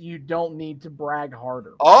James, you don't need to brag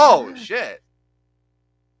harder. Oh, shit.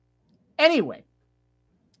 Anyway,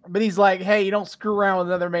 but he's like, hey, you don't screw around with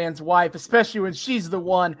another man's wife, especially when she's the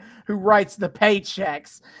one who writes the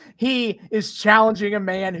paychecks. He is challenging a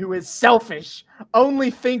man who is selfish,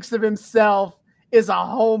 only thinks of himself, is a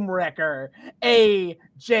homewrecker,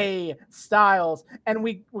 AJ Styles. And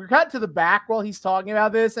we cut to the back while he's talking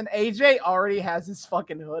about this, and AJ already has his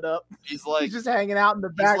fucking hood up. He's just hanging out in the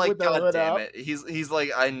back with the hood up. He's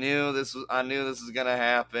like, I knew this was gonna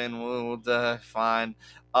happen. We'll fine.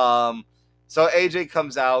 So AJ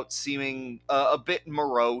comes out seeming a bit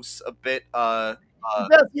morose, a bit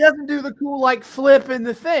he doesn't do the cool like flip in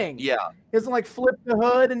the thing. Yeah. He doesn't like flip the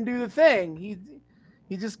hood and do the thing. He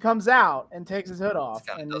just comes out and takes his hood off,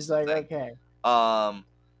 and he's like, okay.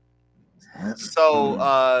 So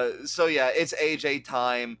yeah, it's AJ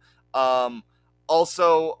time.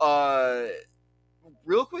 Also,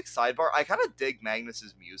 real quick sidebar, I kind of dig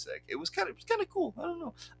Magnus's music. It was kind of cool. I don't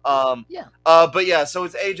know. Yeah. But yeah, so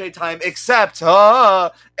it's AJ time, except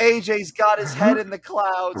AJ's got his head in the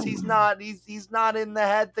clouds. He's not in the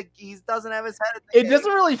head. He doesn't have his head in the It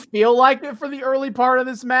doesn't really feel like it for the early part of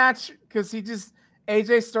this match, because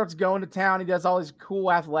AJ starts going to town. He does all this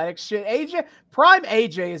cool athletic shit. Prime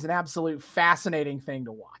AJ is an absolute fascinating thing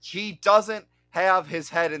to watch. He doesn't have his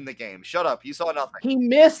head in the game. Shut up. You saw nothing. He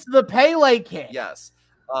missed the Pele kick. Yes.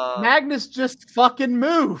 Magnus just fucking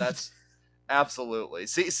moved. That's absolutely.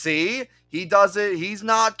 See, he does it. He's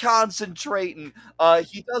not concentrating.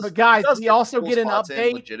 He does. But guys, does we also get an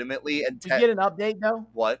update. Legitimately, and we get an update though.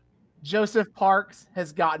 What? Joseph Parks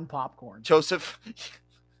has gotten popcorn. Joseph.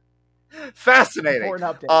 Fascinating.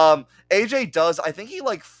 AJ does. I think he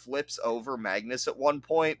like flips over Magnus at one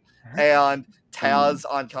point, and Taz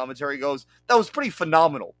on commentary goes, "That was pretty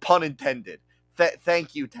phenomenal." Pun intended.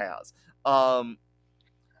 Thank you, Taz.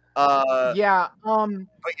 But yes.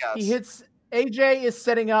 He hits. AJ is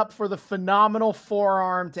setting up for the phenomenal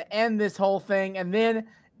forearm to end this whole thing, and then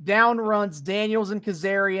down runs Daniels and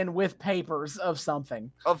Kazarian with papers of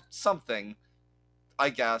something. I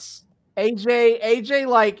guess. AJ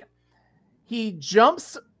like. He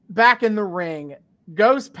jumps back in the ring,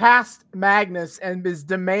 goes past Magnus, and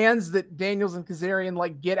demands that Daniels and Kazarian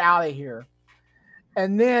like get out of here.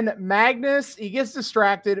 And then Magnus, he gets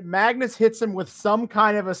distracted. Magnus hits him with some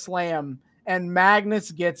kind of a slam, and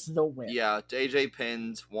Magnus gets the win. Yeah, AJ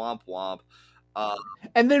pins, womp womp.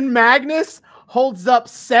 And then Magnus holds up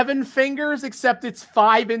 7 fingers, except it's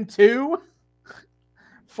 5 and 2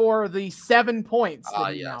 for the 7 points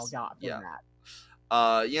that he now got from that.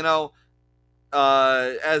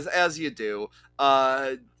 As you do.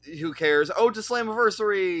 Who cares? Oh, to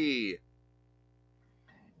Slammiversary.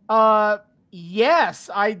 Yes,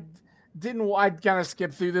 I kind of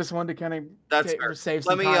skip through this one to kind of That's fair. save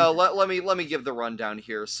Let some me time. let me give the rundown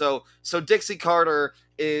here. So Dixie Carter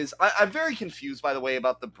is I'm very confused, by the way,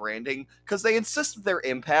 about the branding, because they insist that they're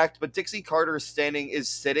Impact, but Dixie Carter is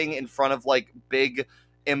sitting in front of like big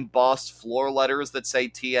embossed floor letters that say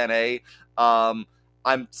TNA.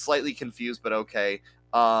 I'm slightly confused, but okay.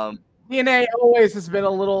 TNA always has been a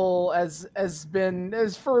little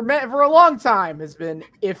for a long time has been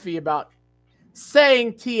iffy about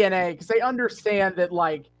saying TNA because they understand that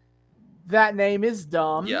like that name is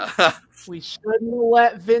dumb. Yeah. We shouldn't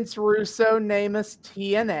let Vince Russo name us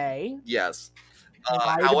TNA. Yes.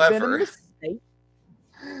 Might have been a mistake.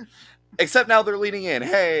 Except now they're leaning in.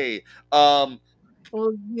 Hey. Well,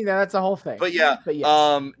 that's a whole thing. But yeah. But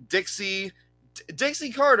yes.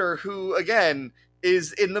 Dixie Carter, who again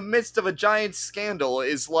is in the midst of a giant scandal,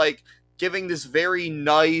 is like giving this very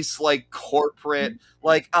nice, like corporate,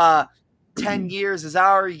 like 10 years is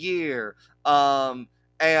our year. And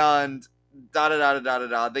da da da da da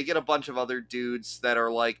da. They get a bunch of other dudes that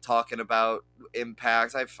are like talking about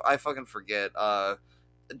Impact. I fucking forget.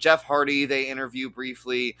 Jeff Hardy, they interview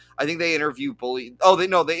briefly. I think they interview Bully. Oh,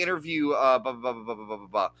 they interview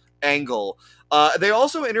Angle. They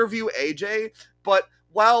also interview AJ, but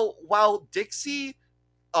while Dixie,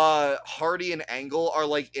 Hardy, and Angle are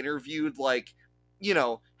like interviewed like,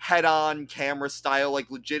 head on camera style, like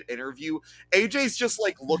legit interview, AJ's just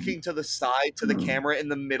like looking to the side to the camera in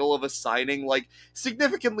the middle of a signing, like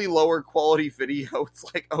significantly lower quality video. It's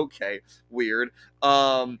like, okay, weird.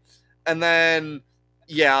 And then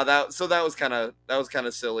yeah, that was kind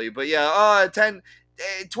of silly, but yeah,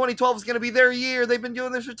 2012 is going to be their year. They've been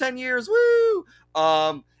doing this for 10 years. Woo!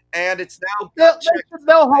 And it's now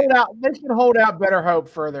they'll hold out. They should hold out better hope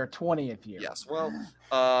for their 20th year. Yes, well,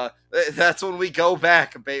 that's when we go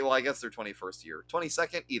back. Well, I guess their 21st year,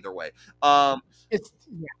 22nd, either way. It's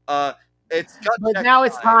gut but check now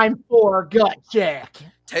it's time for gut check.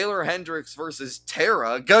 Taylor Hendricks versus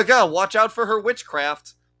Tara. Gaga, watch out for her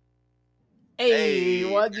witchcraft. Hey,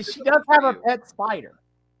 well, she does have a pet spider.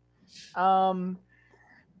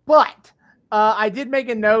 But I did make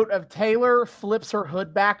a note of Taylor flips her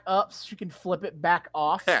hood back up so she can flip it back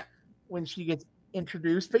off when she gets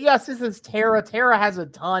introduced. But yes, this is Tara. Tara has a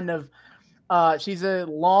ton of she's a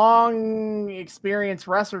long experienced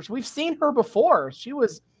wrestler. We've seen her before. She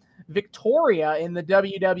was Victoria in the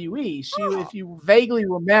WWE. If you vaguely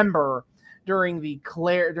remember, during the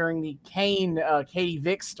Katie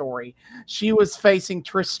Vick story, she was facing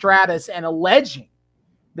Trish Stratus and alleging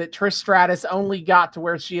that Trish Stratus only got to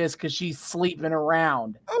where she is because she's sleeping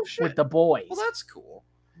around with the boys. Well, that's cool.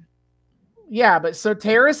 Yeah, but so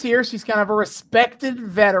Tara's here. She's kind of a respected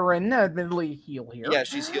veteran, admittedly heel here. Yeah,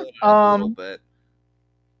 she's healing a little bit.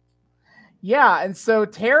 Yeah, and so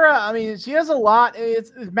Tara, I mean, she has a lot.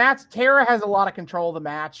 Tara has a lot of control of the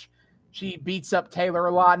match. She beats up Taylor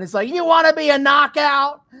a lot and is like, "You want to be a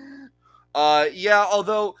knockout?" Yeah,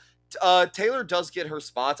 although Taylor does get her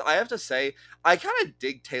spots. I have to say, I kind of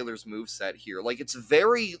dig Taylor's moveset here. Like, it's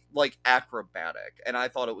very, like, acrobatic, and I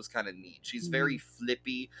thought it was kind of neat. She's very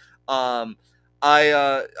flippy.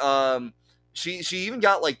 She even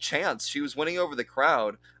got, like, chants. She was winning over the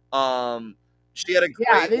crowd. She had a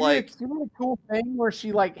great, she did a cool thing where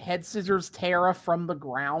she, like, head scissors Tara from the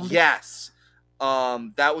ground. Yes.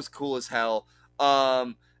 That was cool as hell.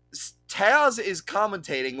 Taz is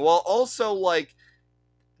commentating while also, like,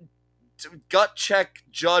 gut check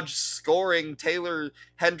judge scoring Taylor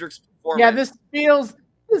Hendricks' performance. Yeah,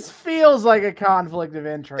 this feels like a conflict of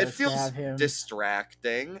interest. It feels to have him.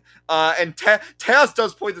 distracting. And Taz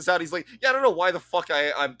does point this out. He's like, "Yeah, I don't know why the fuck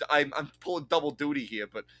I'm pulling double duty here,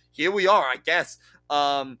 but here we are, I guess."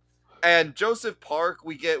 And Joseph Park,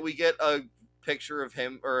 we get a picture of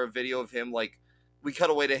him or a video of him, like, we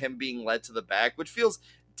cut away to him being led to the back, which feels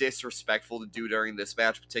disrespectful to do during this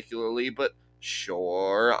match particularly, but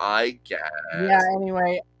sure, I guess. Yeah,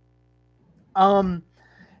 anyway.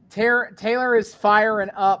 Taylor is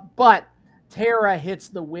firing up, but Tara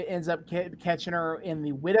ends up catching her in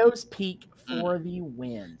the Widow's Peak for the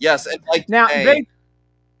win. Yes, and like now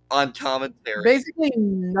on commentary. Basically,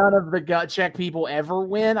 none of the gut check people ever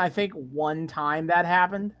win. I think one time that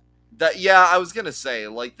happened. I was gonna say,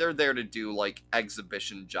 like, they're there to do like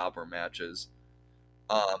exhibition jobber matches.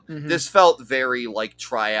 This felt very like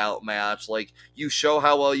tryout match. Like, you show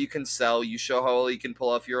how well you can sell, you show how well you can pull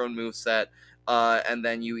off your own moveset, and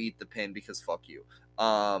then you eat the pin because fuck you.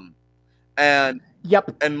 And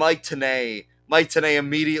Mike Tenay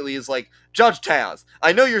immediately is like, "Judge Taz,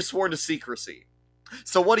 I know you're sworn to secrecy,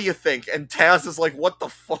 so what do you think?" And Taz is like, "What the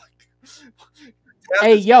fuck?"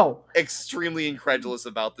 Hey, yo. Extremely incredulous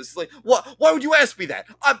about this. He's like, what? Why would you ask me that?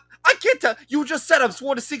 I can't tell. You just said I'm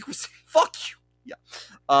sworn to secrecy. Fuck you. Yeah.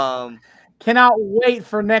 Cannot wait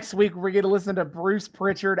for next week. We're going to listen to Bruce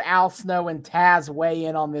Pritchard, Al Snow, and Taz weigh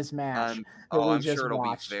in on this match. I'm sure it'll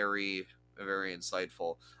be very, very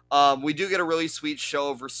insightful. We do get a really sweet show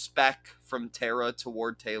of respect from Tara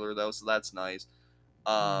toward Taylor, though, so that's nice.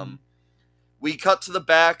 We cut to the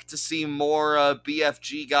back to see more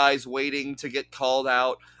BFG guys waiting to get called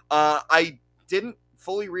out. I didn't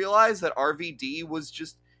fully realize that RVD was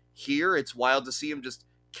just here. It's wild to see him just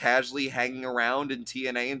casually hanging around in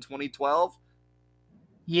TNA in 2012.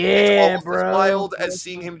 Yeah, it's almost bro. as wild as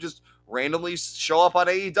seeing him just randomly show up on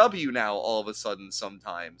AEW now all of a sudden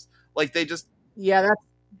sometimes. Like, they just... Yeah,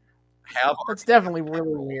 that's definitely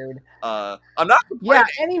really weird. I'm not complaining.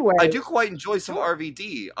 Yeah, anyway. I do quite enjoy some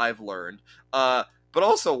RVD, I've learned. But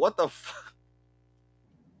also, what the fuck?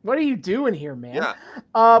 What are you doing here, man? Yeah.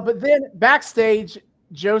 But then backstage,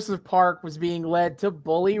 Joseph Park was being led to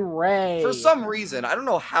Bully Ray. For some reason, I don't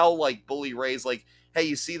know how, like, Bully Ray's like, hey,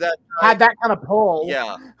 you see that guy? Had that kind of pull.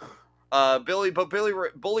 Yeah.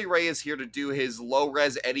 Bully Ray is here to do his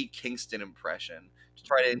low-res Eddie Kingston impression. To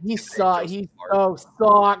try to he so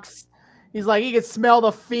sucks. He's like, he could smell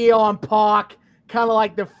the fear on Park, kind of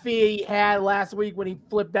like the fear he had last week when he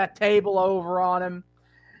flipped that table over on him.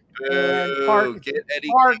 And Park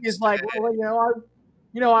is like, well,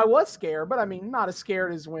 I was scared, but I mean, not as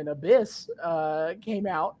scared as when Abyss came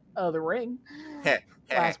out of the ring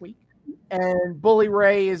last week. And Bully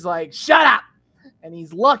Ray is like, shut up! And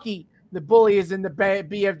he's lucky the Bully is in the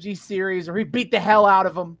BFG series, or he beat the hell out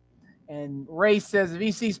of him. And Ray says if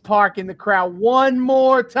he sees Park in the crowd one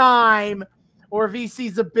more time, or if he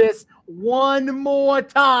sees Abyss one more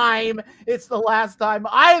time, it's the last time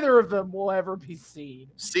either of them will ever be seen.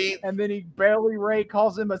 See? And then Ray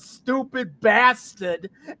calls him a stupid bastard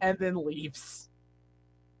and then leaves.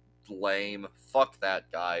 Lame. Fuck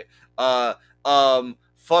that guy. I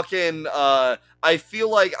feel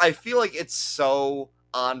like it's so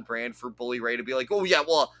on brand for Bully Ray to be like, oh yeah,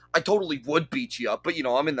 well, I totally would beat you up, but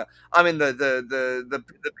I'm in the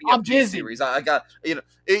BFG series. I got and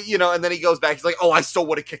then he goes back. He's like, oh, I still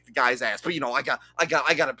would have kicked the guy's ass, but I got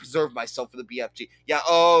to preserve myself for the BFG. Yeah.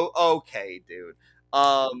 Oh, okay, dude.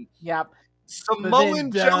 Yep.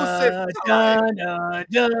 Samoan Joseph.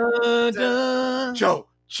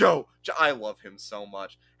 Joe. I love him so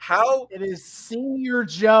much. How it is Senior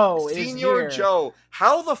Joe. Senior Joe.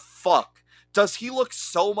 How the fuck does he look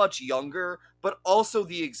so much younger, but also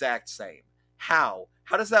the exact same? How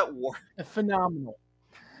does that work? Phenomenal.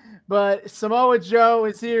 But Samoa Joe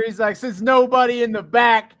is here. He's like, since nobody in the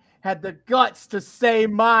back had the guts to say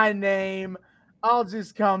my name, I'll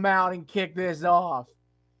just come out and kick this off.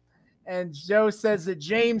 And Joe says that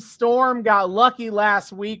James Storm got lucky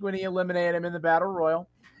last week when he eliminated him in the Battle Royal.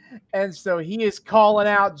 And so he is calling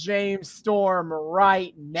out James Storm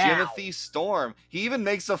right now. Timothy Storm. He even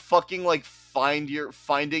makes a fucking like finding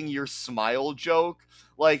your smile joke.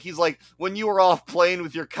 Like, he's like, when you were off playing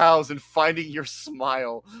with your cows and finding your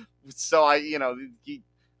smile. So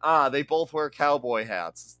they both wear cowboy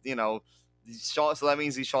hats. So that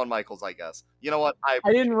means he's Shawn Michaels, I guess. You know what? I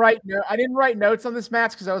didn't write notes on this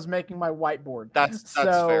match because I was making my whiteboard. That's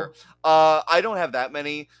fair. I don't have that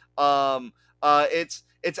many.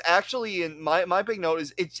 It's actually, in my big note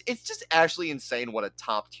is it's just actually insane what a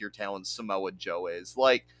top tier talent Samoa Joe is.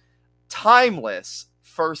 Like, timeless,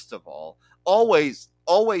 first of all, always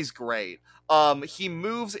great. He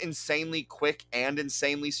moves insanely quick and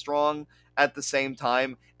insanely strong at the same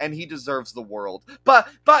time, and he deserves the world. But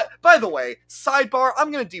by the way, sidebar,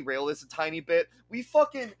 I'm gonna derail this a tiny bit. We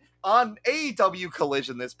fucking on AEW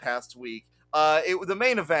Collision this past week. The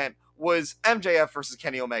main event was MJF versus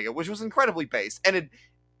Kenny Omega, which was incredibly based and an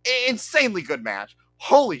insanely good match.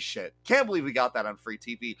 Holy shit. Can't believe we got that on free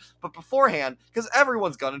TV. But beforehand, because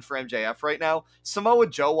everyone's gunning for MJF right now, Samoa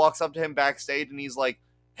Joe walks up to him backstage and he's like,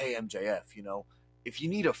 hey, MJF, if you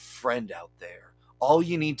need a friend out there, all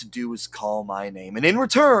you need to do is call my name. And in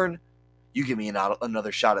return, you give me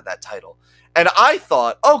another shot at that title. And I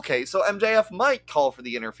thought, okay, so MJF might call for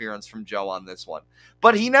the interference from Joe on this one.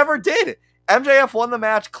 But he never did. MJF won the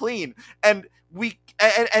match clean. And we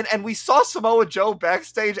saw Samoa Joe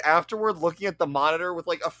backstage afterward looking at the monitor with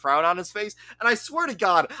like a frown on his face. And I swear to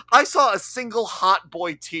God, I saw a single hot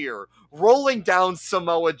boy tear rolling down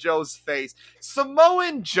Samoa Joe's face.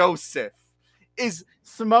 Samoan Joseph's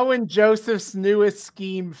newest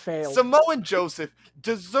scheme failed. Samoan Joseph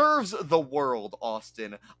deserves the world,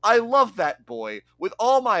 Austin. I love that boy with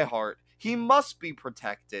all my heart. He must be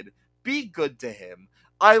protected. Be good to him.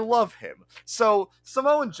 I love him. So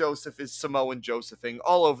Samoan Joseph is Samoan Josephing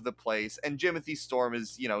all over the place, and Jimothy Storm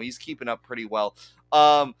is, he's keeping up pretty well.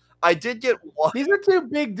 I did get one. These are two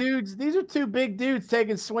big dudes. These are two big dudes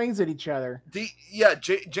taking swings at each other.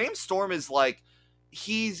 James Storm is like,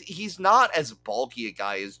 he's not as bulky a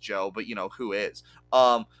guy as Joe, but who is.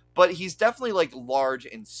 But he's definitely like large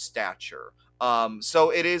in stature.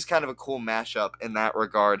 So it is kind of a cool mashup in that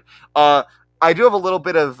regard. I do have a little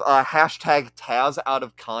bit of hashtag Taz out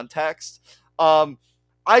of context.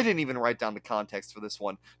 I didn't even write down the context for this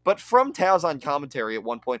one, but from Taz on commentary at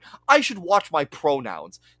one point, I should watch my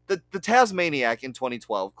pronouns. The Tasmaniac in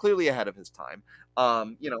 2012, clearly ahead of his time.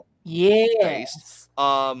 Yes.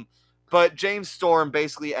 But James Storm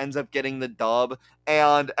basically ends up getting the dub,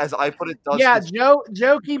 and as I put it,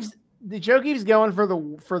 Joe keeps going for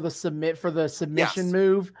the submission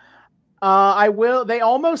move. They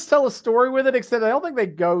almost tell a story with it, except I don't think they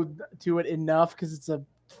go to it enough because it's a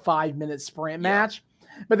 5-minute sprint match.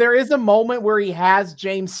 But there is a moment where he has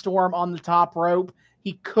James Storm on the top rope.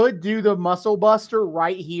 He could do the muscle buster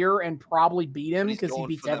right here and probably beat him because he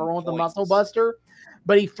beats everyone with the muscle buster.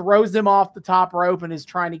 But he throws him off the top rope and is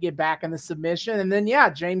trying to get back in the submission. And then,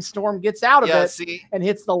 James Storm gets out of it and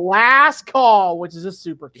hits the last call, which is a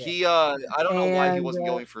super kick. I don't know why he wasn't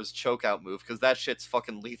going for his chokeout move, because that shit's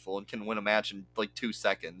fucking lethal and can win a match in like 2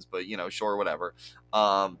 seconds. But, sure, whatever.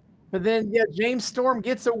 But then, James Storm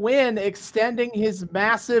gets a win, extending his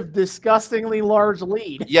massive, disgustingly large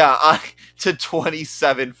lead. Yeah, to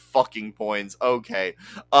 27 fucking points. Okay.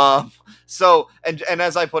 So, and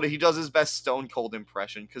as I put it, he does his best Stone Cold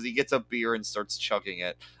impression because he gets a beer and starts chugging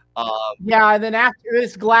it. And then after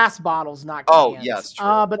this, glass bottle's not cans. Oh, yes, true.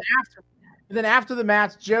 But after the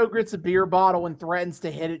match, Joe gets a beer bottle and threatens to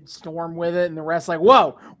hit it, Storm with it, and the rest like,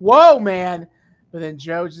 whoa, man. But then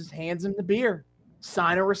Joe just hands him the beer.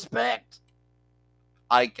 Sign of respect.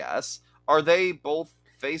 I guess. Are they both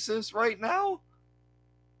faces right now?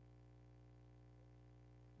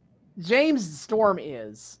 James Storm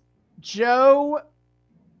is. Joe,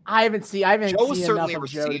 I haven't seen Joe seen certainly enough of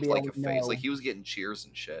Joe received to be like able a to face. know. Like he was getting cheers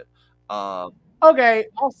and shit. Okay,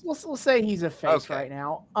 we'll say he's a face right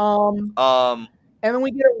now. And then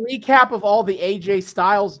we get a recap of all the AJ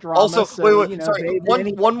Styles drama. Also, wait, sorry.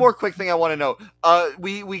 One more quick thing I want to know.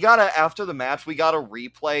 We got after the match, we got a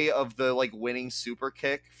replay of the like winning super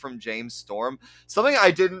kick from James Storm. Something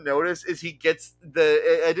I didn't notice is I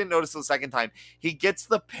didn't notice the second time. He gets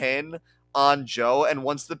the pin on Joe, and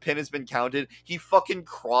once the pin has been counted, he fucking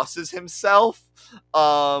crosses himself.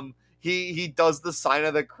 He does the sign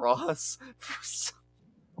of the cross.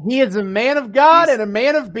 He is a man of God and a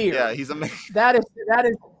man of beer. Yeah, he's a man. That is.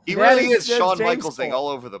 He really is Shawn Michaels thing all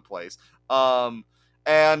over the place.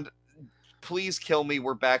 And please kill me.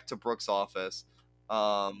 We're back to Brooke's office.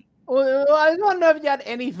 Well, I don't know if you had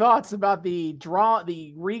any thoughts about the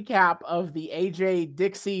recap of the AJ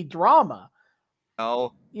Dixie drama.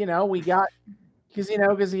 No. We got because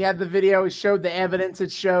he had the video. He showed the evidence.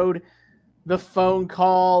 It showed the phone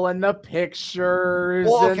call and the pictures.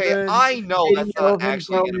 Well, okay, I know that's not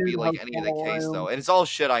actually going to be like any of the case, though. And it's all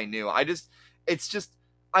shit I knew.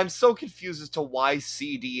 I'm so confused as to why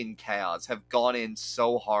CD and Chaos have gone in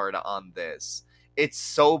so hard on this. It's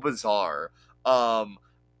so bizarre. And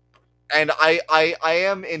I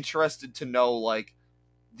am interested to know, like,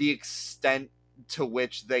 the extent to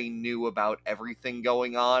which they knew about everything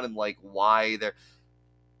going on and, like, why they're...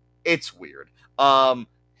 It's weird.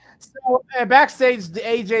 So backstage,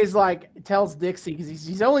 AJ's like tells Dixie because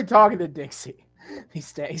he's only talking to Dixie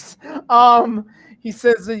these days. He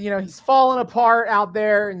says that he's falling apart out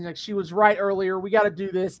there, and like she was right earlier. We got to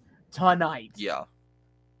do this tonight. Yeah.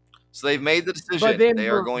 So they've made the decision. They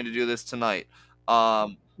are going to do this tonight. Which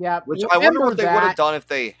I wonder what they would have done if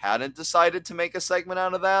they hadn't decided to make a segment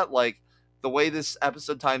out of that. Like the way this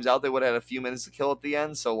episode times out, they would have had a few minutes to kill at the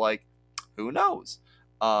end. So like, who knows?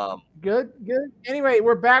 Good. Anyway,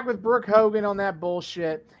 we're back with Brooke Hogan on that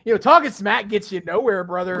bullshit. Talking smack gets you nowhere,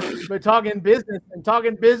 brother. But talking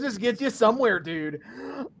business gets you somewhere, dude.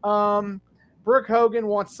 Brooke Hogan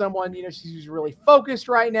wants someone, she's really focused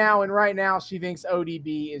right now, and right now she thinks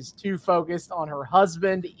ODB is too focused on her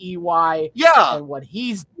husband, EY, and what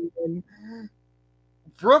he's doing.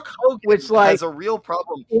 Brooke Hogan has a real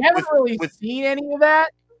problem. We haven't really seen any of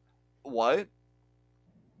that. What?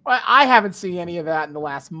 I haven't seen any of that in the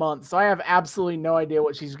last month, so I have absolutely no idea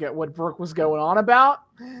what Brooke was going on about.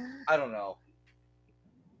 I don't know.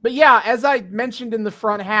 But yeah, as I mentioned in the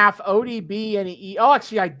front half, ODB and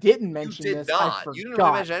actually, I didn't mention this. You did not. You didn't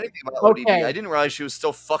really mention anything about ODB. I didn't realize she was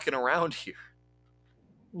still fucking around here.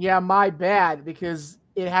 Yeah, my bad, because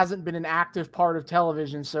it hasn't been an active part of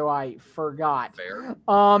television, so I forgot. Fair.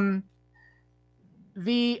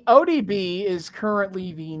 The ODB is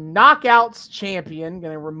currently the Knockouts champion.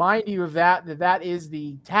 Going to remind you of that is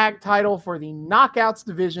the tag title for the Knockouts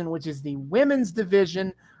division, which is the women's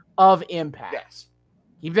division of Impact. Yes.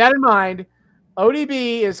 Keep that in mind.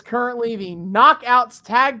 ODB is currently the Knockouts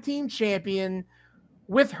tag team champion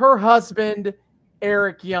with her husband,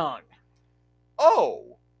 Eric Young.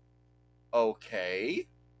 Oh. Okay.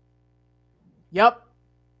 Yep.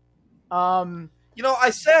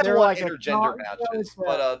 I said a lot like of intergender matches,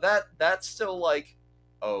 but that's still like,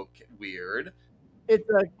 okay, weird. It's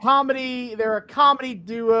a comedy. They're a comedy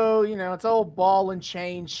duo. It's all ball and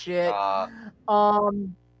chain shit.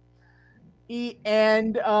 The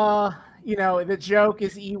joke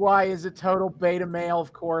is EY is a total beta male,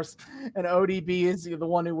 of course, and ODB is the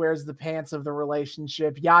one who wears the pants of the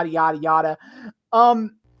relationship. Yada yada yada.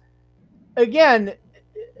 Again,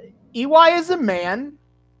 EY is a man.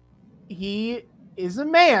 He is a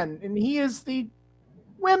man, and he is the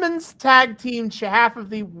women's tag team, half of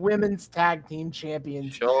the women's tag team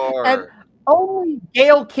champions. Sure. And only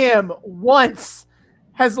Gail Kim once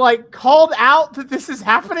has called out that this is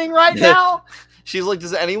happening right now. She's like,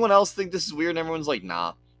 does anyone else think this is weird? And everyone's like,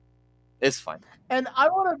 nah, it's fine. And I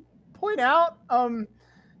want to point out, if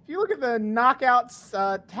you look at the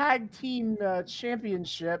Knockouts tag team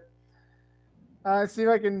championship, see if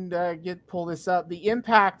I can pull this up. The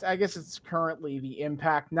Impact, I guess it's currently the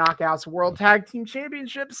Impact Knockouts World Tag Team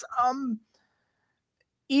Championships.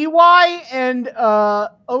 EY and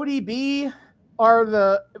ODB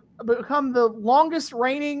become the longest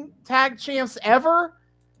reigning tag champs ever.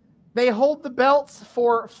 They hold the belts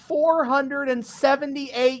for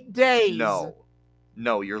 478 days. No,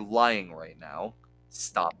 you're lying right now.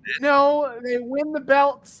 Stop it. No, they win the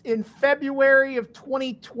belts in February of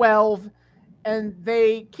 2012. And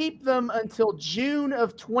they keep them until June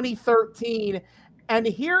of 2013. And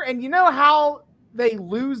you know how they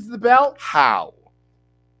lose the belt? How?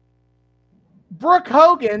 Brooke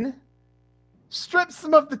Hogan strips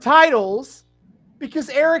them of the titles because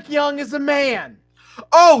Eric Young is a man.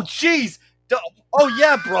 Oh, jeez. Oh,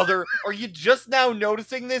 yeah, brother. Are you just now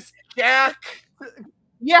noticing this, Jack?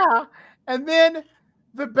 Yeah. And then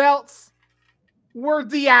the belts were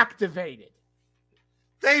deactivated.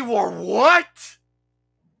 They were what?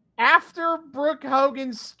 After Brooke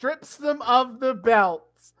Hogan strips them of the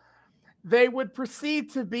belts, they would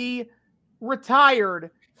proceed to be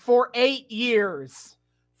retired for 8 years.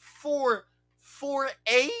 For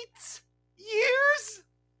 8 years?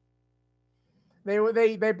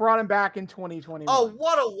 They brought him back in 2021. Oh,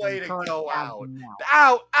 what a way to go out!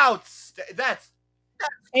 That's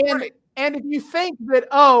great. And if you think that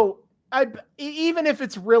even if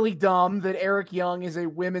it's really dumb that Eric Young is a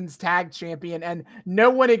women's tag champion and no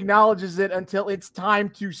one acknowledges it until it's time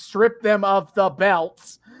to strip them of the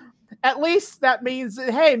belts, at least that means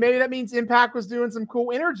that, hey, maybe that means Impact was doing some cool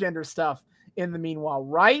intergender stuff in the meanwhile,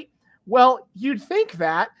 right? Well, you'd think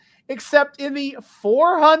that, except in the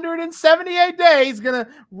 478 days, going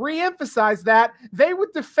to reemphasize that, they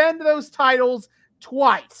would defend those titles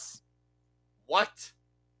twice. What?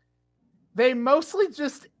 They mostly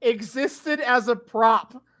just existed as a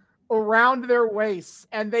prop around their waists,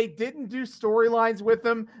 and they didn't do storylines with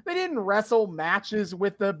them. They didn't wrestle matches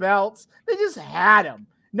with the belts. They just had them.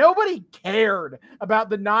 Nobody cared about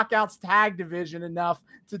the Knockouts tag division enough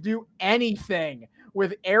to do anything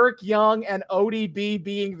with Eric Young and ODB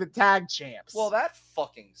being the tag champs. Well, that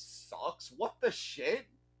fucking sucks. What the shit?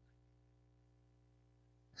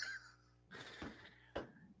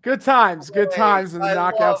 Good times in the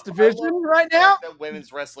Knockouts division right now. That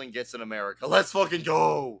women's wrestling gets in America. Let's fucking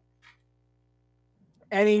go.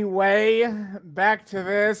 Anyway, back to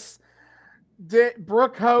this.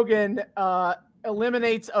 Brooke Hogan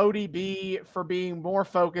eliminates ODB for being more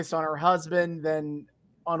focused on her husband than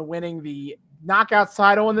on winning the Knockouts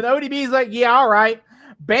title. And then ODB's like, yeah, all right.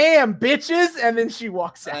 Bam, bitches. And then she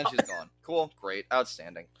walks out. And she's gone. Cool. Great.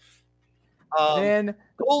 Outstanding. Then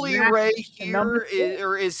Bully Ray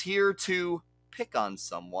is here to pick on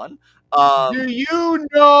someone. Do you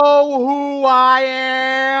know who I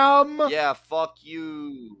am? Yeah, fuck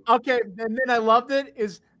you. Okay, and then I loved it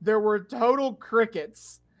is there were total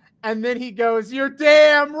crickets. And then he goes, you're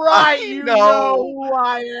damn right, you know who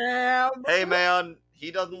I am. Hey man,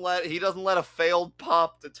 he doesn't let a failed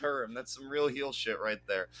pop deter him. That's some real heel shit right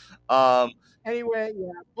there. Anyway,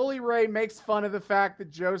 yeah, Bully Ray makes fun of the fact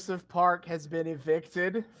that Joseph Park has been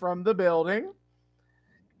evicted from the building.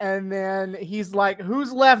 And then he's like,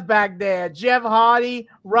 who's left back there? Jeff Hardy,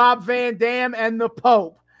 Rob Van Dam, and the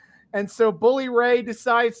Pope. And so Bully Ray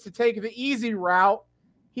decides to take the easy route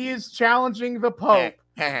He is challenging the Pope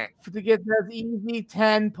to get those easy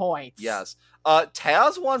 10 points. Yes.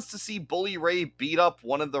 Taz wants to see Bully Ray beat up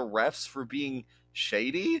one of the refs for being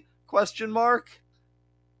shady? ? That's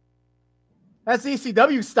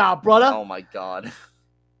ECW style, brother. Oh my god.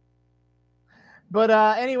 But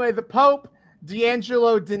anyway, the Pope,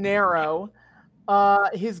 D'Angelo Dinero,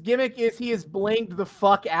 his gimmick is he is blinged the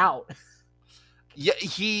fuck out. Yeah,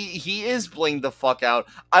 he is blinged the fuck out.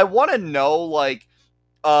 I want to know, like,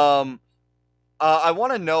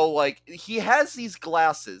 he has these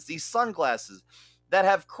glasses, these sunglasses that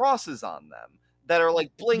have crosses on them that are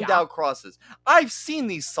like blinged out crosses. I've seen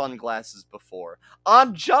these sunglasses before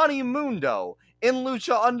on Johnny Mundo in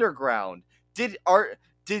Lucha Underground. Did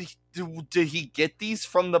he get these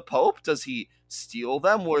from the Pope? Does he steal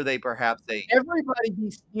them? Were they perhaps everybody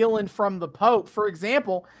be stealing from the Pope? For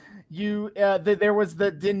example, there was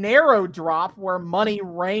the dinero drop where money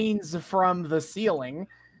rains from the ceiling.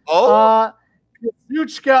 Oh,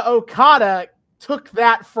 Kazuchika Okada took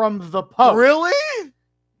that from the Pope. Really?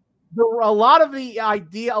 A lot of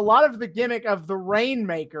the gimmick of the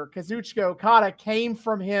Rainmaker, Kazuchika Okada, came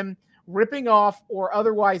from him ripping off or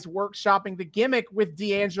otherwise workshopping the gimmick with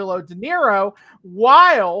D'Angelo Dinero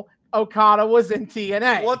while Okada was in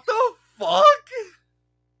TNA. What the fuck?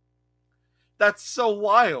 That's so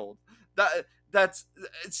wild. That's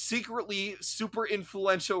secretly super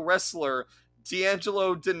influential wrestler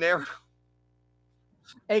D'Angelo Dinero,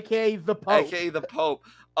 aka the Pope. aka the Pope.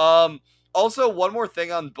 Also, one more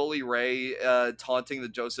thing on Bully Ray taunting the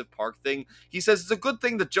Joseph Park thing. He says it's a good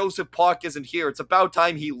thing that Joseph Park isn't here. It's about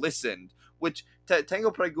time he listened. Which,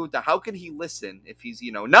 Tango Pregunta, how can he listen if he's,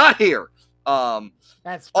 not here?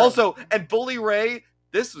 That's also, and Bully Ray,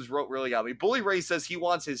 this was really got me. Bully Ray says he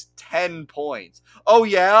wants his 10 points. Oh,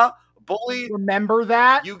 yeah? Bully, remember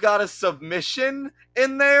that? You got a submission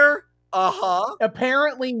in there? Uh-huh.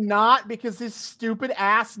 Apparently not, because his stupid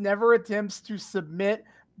ass never attempts to submit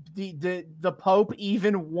the Pope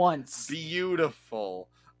even once. Beautiful.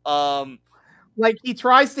 Like, he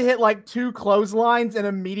tries to hit like 2 clotheslines and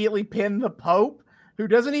immediately pin the Pope, who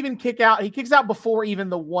doesn't even kick out. He kicks out before even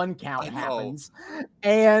the 1 count happens.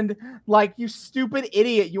 And like, you stupid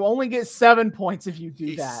idiot, you only get 7 points if you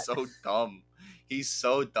do that. He's so dumb. He's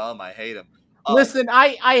so dumb. I hate him. Listen,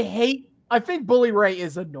 I think Bully Ray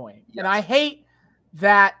is annoying. Yes. And I hate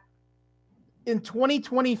that in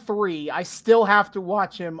 2023, I still have to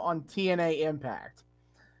watch him on TNA Impact.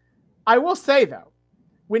 I will say, though,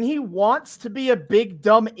 when he wants to be a big,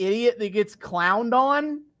 dumb idiot that gets clowned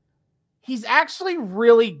on, he's actually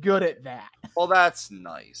really good at that. Well, that's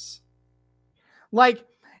nice. Like,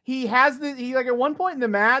 at one point in the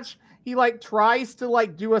match, he like tries to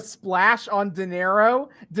like do a splash on Dinero.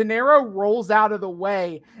 Dinero rolls out of the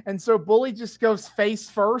way, and so Bully just goes face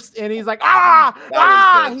first, and he's like,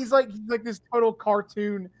 He's like this total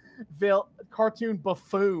cartoon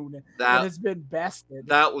buffoon that has been bested.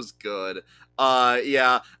 That was good.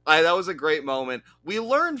 That was a great moment. We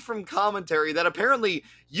learned from commentary that apparently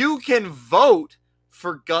you can vote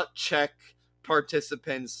for gut check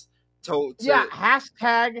participants.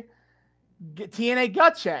 Hashtag TNA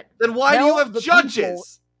gut check. Then why do you have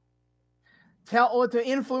judges? To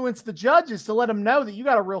influence the judges, to let them know that you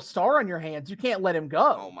got a real star on your hands. You can't let him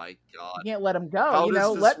go. Oh my god! You can't let him go. How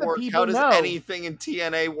does this work? The people know. How does anything in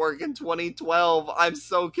TNA work in 2012? I'm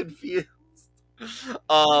so confused.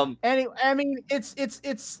 Anyway, I mean,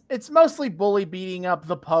 it's mostly Bully beating up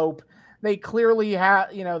the Pope. They clearly have,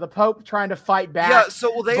 the Pope trying to fight back. Yeah.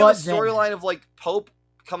 So will they have a storyline of like Pope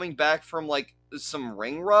coming back from like some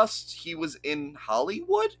ring rust? He was in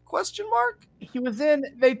Hollywood? ? He was in.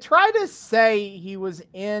 They try to say he was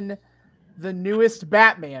in the newest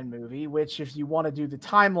Batman movie, which, if you want to do the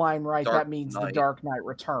timeline right, that means The Dark Knight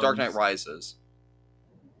Returns. Dark Knight Rises.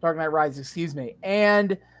 Excuse me.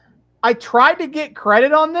 And I tried to get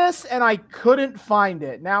credit on this, and I couldn't find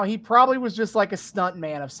it. Now, he probably was just like a stunt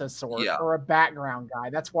man of some sort, or a background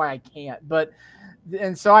guy. That's why I can't.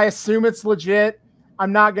 And so I assume it's legit.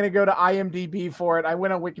 I'm not going to go to IMDb for it. I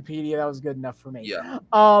went on Wikipedia. That was good enough for me. Yeah.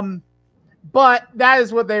 But that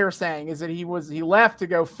is what they were saying, is that he left to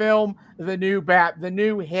go film the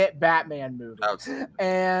new hit Batman movie.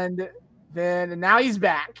 And now he's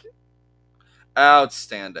back.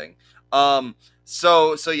 Outstanding.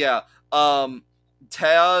 So yeah.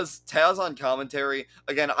 Taz on commentary.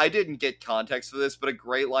 Again, I didn't get context for this, but a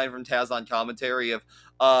great line from Taz on commentary of,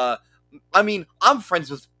 I mean, I'm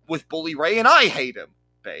friends with Bully Ray and I hate him,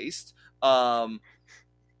 based. But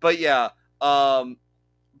yeah,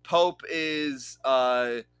 Pope is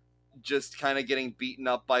just kind of getting beaten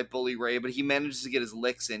up by Bully Ray, but he manages to get his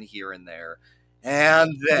licks in here and there.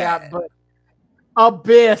 And then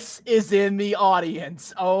Abyss is in the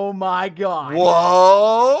audience. Oh my God.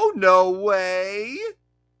 Whoa, no way.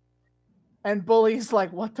 And Bully's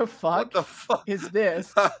like, what the fuck? What the fuck is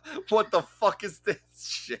this? What the fuck is this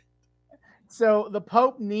shit? So the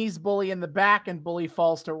Pope knees Bully in the back and Bully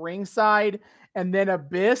falls to ringside. And then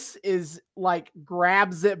Abyss is like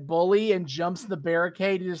grabs at Bully and jumps the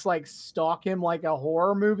barricade to just like stalk him like a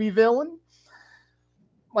horror movie villain.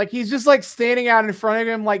 Like he's just like standing out in front of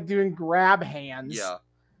him, like doing grab hands. Yeah.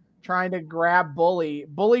 Trying to grab Bully.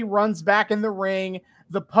 Bully runs back in the ring.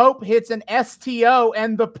 The Pope hits an STO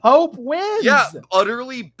and the Pope wins. Yeah,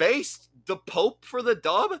 utterly based. The Pope for the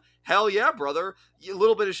dub? Hell yeah, brother. A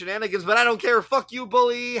little bit of shenanigans, but I don't care. Fuck you,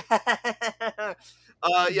 Bully. Yeah,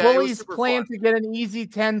 Bully's plan to get an easy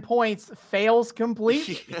 10 points fails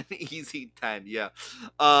completely. An easy 10, yeah.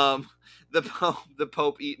 The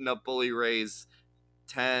Pope eating up Bully Ray's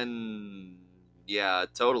 10, yeah,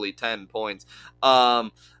 totally 10 points.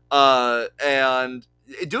 And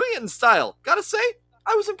doing it in style. Gotta say,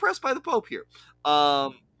 I was impressed by the Pope here.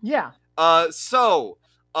 Yeah. So,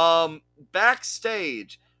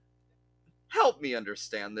 backstage, help me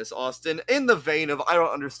understand this, Austin. In the vein of, I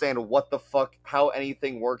don't understand what the fuck, how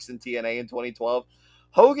anything works in TNA in 2012.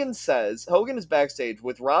 Hogan is backstage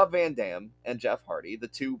with Rob Van Dam and Jeff Hardy, the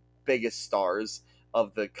two biggest stars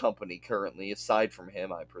of the company currently, aside from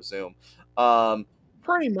him, I presume.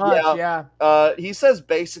 Pretty much, yeah. He says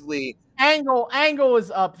basically... Angle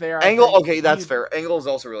is up there. Okay, that's fair. Angle is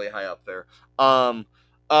also really high up there.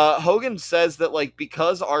 Hogan says that, like,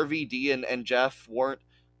 because RVD and Jeff weren't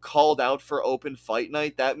called out for open fight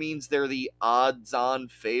night, that means they're the odds-on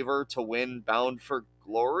favor to win Bound for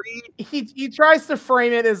Glory. He tries to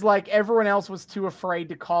frame it as like everyone else was too afraid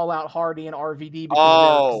to call out Hardy and RVD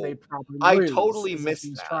because they probably lose. I totally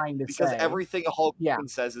missed that because say. Everything Hogan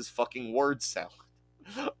says is fucking word salad.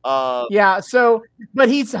 So, but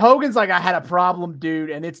Hogan's like, I had a problem, dude,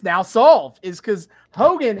 and it's now solved. Is because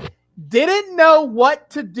Hogan didn't know what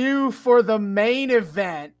to do for the main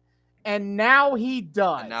event, and now he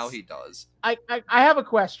does. I have a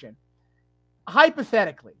question.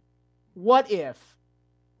 Hypothetically, what if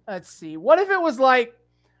it was like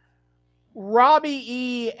Robbie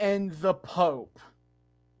E and the Pope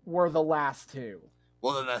were the last two?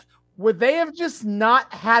 Well, then would they have just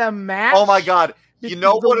not had a match? Oh my God. You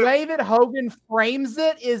know what? The way that Hogan frames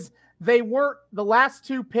it is the last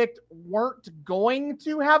two picked weren't going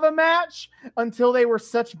to have a match until they were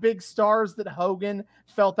such big stars that Hogan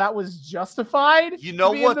felt that was justified. You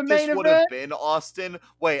know what this would have been, Austin?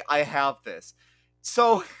 Wait, I have this.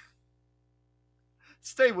 So,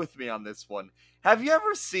 stay with me on this one. Have you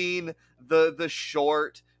ever seen the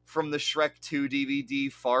short from the Shrek 2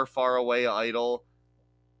 DVD, Far, Far Away Idol?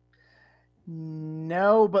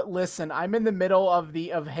 No, but listen, I'm in the middle of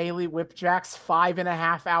Haley Whipjack's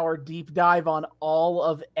 5.5 hour deep dive on all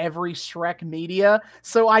of every Shrek media,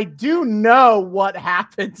 so I do know what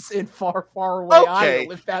happens in Far, Far Away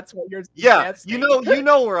Idol. If that's what you're suggesting. You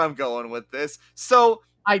know where I'm going with this. So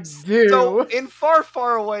I do. So in Far,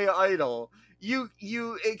 Far Away Idol, you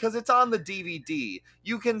because it's on the DVD,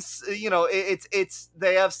 you can it's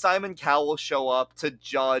they have Simon Cowell show up to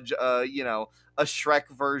judge a Shrek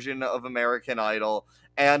version of American Idol,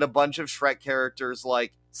 and a bunch of Shrek characters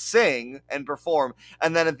like sing and perform,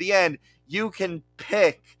 and then at the end you can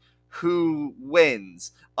pick who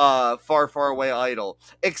wins Far, Far Away Idol.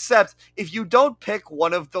 Except if you don't pick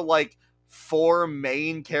one of the like 4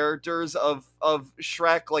 main characters of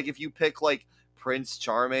Shrek, like if you pick like Prince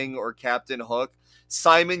Charming or Captain Hook,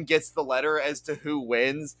 Simon gets the letter as to who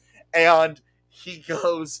wins, and he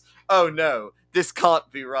goes, "Oh no, this can't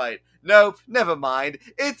be right. Nope, never mind.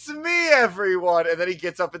 It's me, everyone." And then he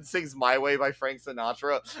gets up and sings "My Way" by Frank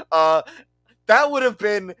Sinatra. That would have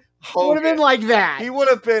been Hogan. Would have been like that. He would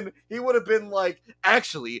have been like,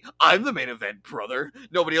 "Actually, I'm the main event, brother.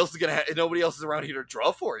 Nobody else is around here to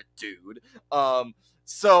draw for it, dude."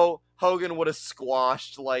 So Hogan would have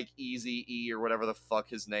squashed like Easy E or whatever the fuck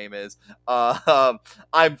his name is.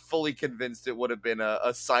 I'm fully convinced it would have been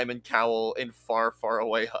a Simon Cowell in Far, Far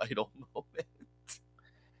Away Idol moment.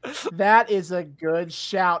 That is a good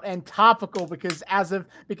shout and topical because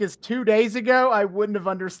 2 days ago I wouldn't have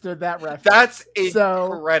understood that reference. That's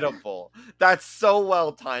incredible. That's so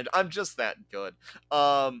well timed. I'm just that good.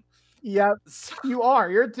 Yeah, you are.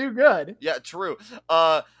 You're too good. Yeah, true.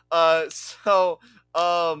 So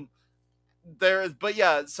RVD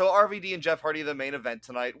and Jeff Hardy the main event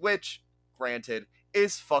tonight, which granted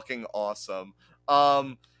is fucking awesome.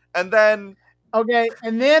 And then okay,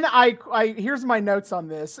 and then I here's my notes on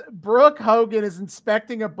this. Brooke Hogan is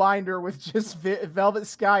inspecting a binder with just Velvet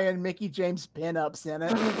Sky and Mickey James pinups in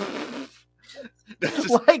it. That's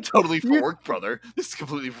just Like, totally for work, brother. This is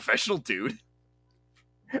completely professional, dude.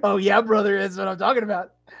 Oh yeah, brother, that's what I'm talking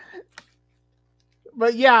about.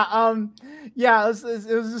 But yeah, it was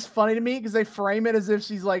just funny to me because they frame it as if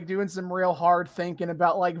she's like doing some real hard thinking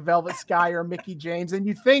about like Velvet Sky or Mickey James, and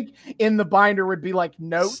you think in the binder would be like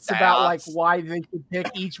notes about like why they should pick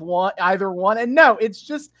either one, and no, it's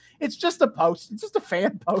just a post, it's just a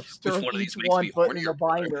fan poster of each one put in the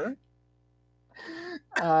binder.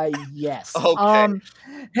 Yes. Okay.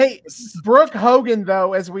 Hey, Brooke Hogan,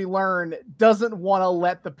 though, as we learn, doesn't want to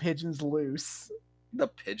let the pigeons loose. The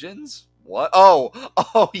pigeons? What? Oh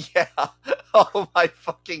yeah. Oh my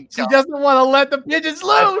fucking God. She doesn't want to let the pigeons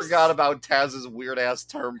loose. I forgot about Taz's weird ass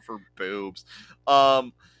term for boobs.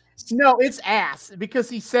 No, it's ass, because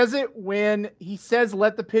he says it when he says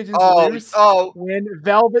let the pigeons loose. When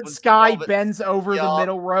Velvet Sky bends over the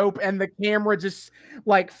middle rope and the camera just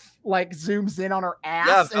like zooms in on her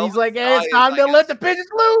ass, and he's like, "Hey, it's time to let the pigeons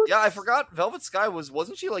loose." Yeah, I forgot. Velvet Sky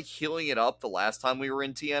wasn't she like healing it up the last time we were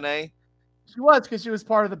in TNA? She was, because she was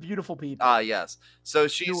part of the beautiful people. Yes. So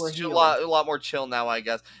she's a lot more chill now, I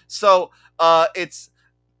guess. So it's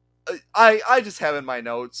I just have in my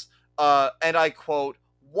notes, and I quote,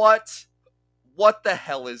 What the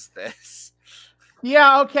hell is this?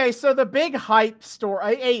 Yeah, okay, so the big hype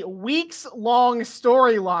story, a weeks-long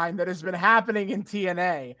storyline that has been happening in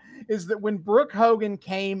TNA is that when Brooke Hogan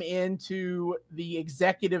came into the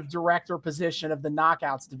executive director position of the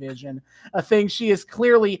Knockouts division, a thing she is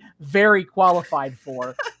clearly very qualified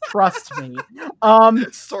for, trust me.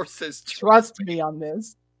 Sources trust me on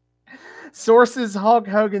this. Sources Hulk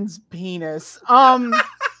Hogan's penis. You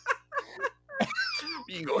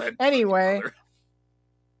can go ahead.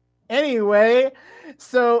 Anyway,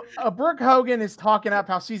 so Brooke Hogan is talking up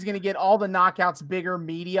how she's going to get all the Knockouts bigger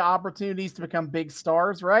media opportunities to become big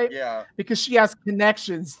stars, right? Yeah. Because she has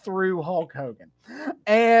connections through Hulk Hogan.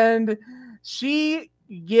 And she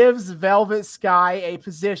gives Velvet Sky a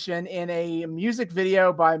position in a music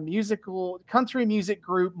video by country music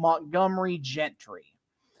group Montgomery Gentry.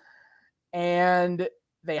 And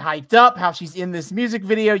they hyped up how she's in this music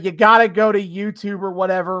video. You got to go to YouTube or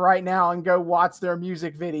whatever right now and go watch their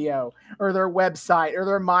music video or their website or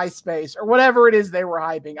their MySpace or whatever it is they were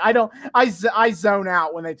hyping. I zone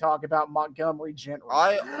out when they talk about Montgomery Gentry.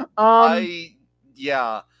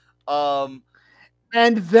 Yeah.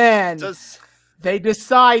 And then they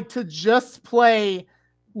decide to just play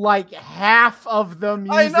like half of the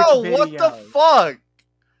music video. What the fuck?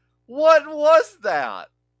 What was that?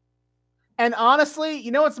 And honestly, you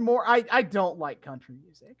know what's more? I don't like country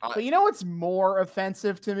music, but you know what's more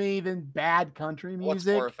offensive to me than bad country music? What's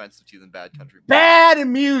more offensive to you than bad country music? Bad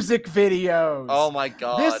music videos. Oh my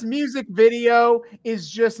God! This music video is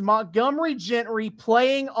just Montgomery Gentry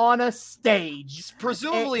playing on a stage,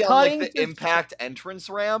 presumably on like the Impact entrance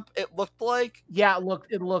ramp. It looked like. Yeah,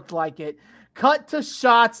 it looked like it. Cut to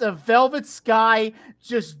shots of Velvet Sky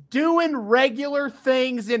just doing regular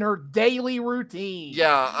things in her daily routine.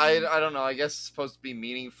 Yeah, I don't know. I guess it's supposed to be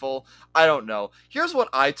meaningful. I don't know. Here's what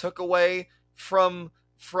I took away from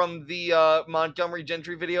the Montgomery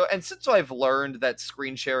Gentry video. And since I've learned that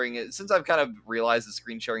screen sharing since I've kind of realized that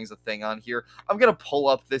screen sharing is a thing on here, I'm going to pull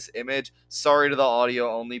up this image. Sorry to the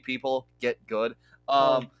audio only people. Get good.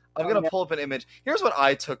 I'm going to pull up an image. Here's what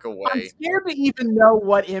I took away. I'm scared to even know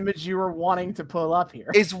what image you were wanting to pull up here.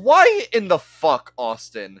 Is why in the fuck,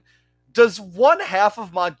 Austin, does one half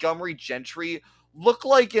of Montgomery Gentry look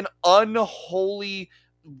like an unholy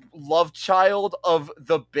love child of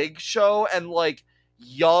the Big Show and like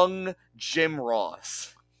young Jim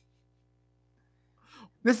Ross?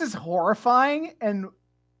 This is horrifying, and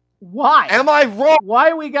why? Am I wrong?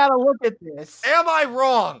 Why we gotta look at this? Am I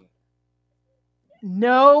wrong?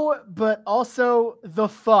 No, but also the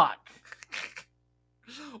fuck.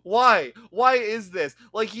 Why? Why is this?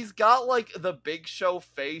 Like, he's got, like, the Big Show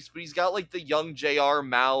face, but he's got, like, the young JR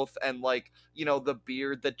mouth and, like, you know, the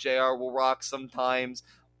beard that JR will rock sometimes.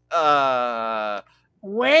 Well,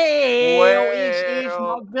 it's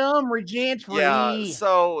Montgomery Gentry. Yeah,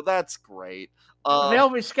 so that's great.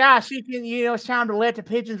 Velvet Sky, she can, it's time to let the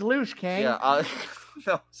pigeons loose, King. Yeah,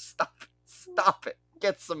 no, stop it.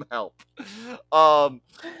 Get some help. No,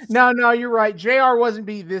 you're right. JR wasn't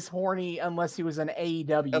be this horny unless he was an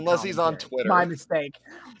AEW. Unless he's on Twitter. My mistake.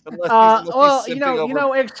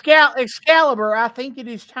 Excalibur, I think it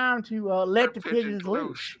is time to let the pigeons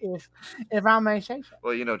loose, if I may say so.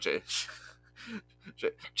 Well,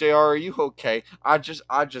 JR, are you okay? I'm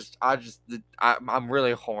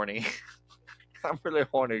really horny. I'm really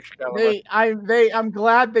horny. I'm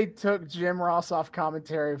glad they took Jim Ross off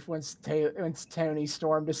commentary once Tony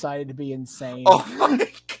Storm decided to be insane. Oh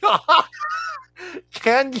my God!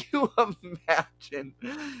 Can you imagine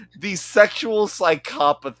the sexual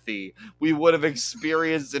psychopathy we would have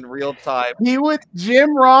experienced in real time?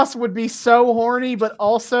 Jim Ross would be so horny, but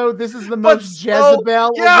also this is the But most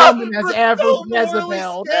Jezebel a woman has but ever so morally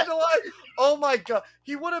Jezebeled. scandalized. Oh my god,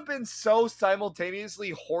 he would have been so simultaneously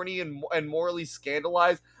horny and morally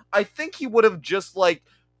scandalized. I think he would have just like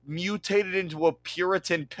mutated into a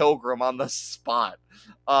Puritan pilgrim on the spot.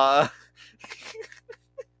 Well,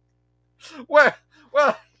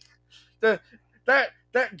 that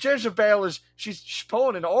Jezebel she's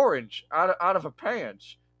pulling an orange out of her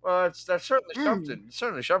pants. Well, that's certainly something.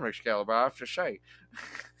 Certainly something, Excalibur, I have to say.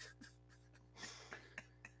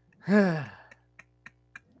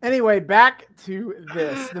 Anyway, back to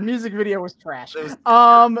this. The music video was trash.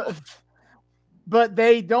 But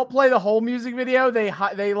they don't play the whole music video. They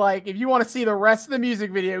like, if you want to see the rest of the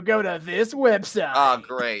music video, go to this website. Ah,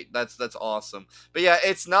 great. That's awesome. But yeah,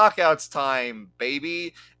 it's Knockouts time,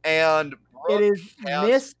 baby. And Brooke it is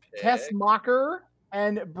Miss Tessmacher,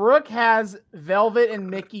 and Brooke has Velvet and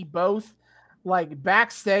Mickey both like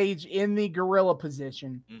backstage in the gorilla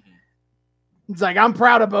position. Mm-hmm. It's like, I'm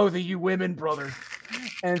proud of both of you women, brother.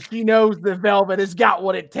 And she knows that Velvet has got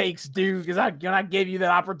what it takes, dude, because I gave you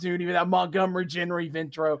that opportunity with that Montgomery Genrief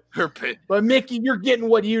intro. But Mickey, you're getting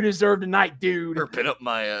what you deserve tonight, dude. Her pinup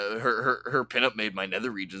her pinup made my nether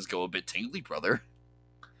regions go a bit tingly, brother.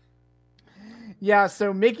 Yeah,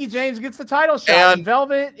 so Mickey James gets the title shot, and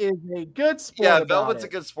Velvet is a good sport. Yeah, Velvet's a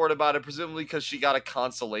good sport about it, presumably because she got a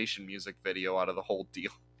consolation music video out of the whole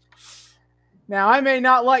deal. Now, I may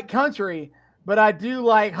not like country, but I do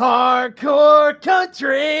like hardcore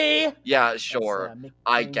country. Yeah, sure.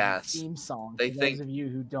 I guess. Theme song. They for think those of you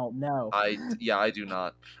who don't know. I do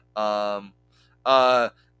not.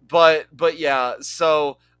 But yeah.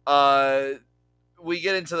 So we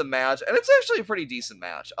get into the match, and it's actually a pretty decent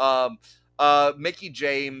match. Mickey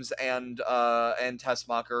James and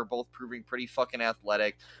Tessmacher are both proving pretty fucking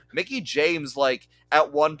athletic. Mickey James, like,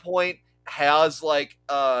 at one point has like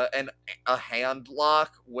a hand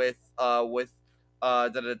lock with the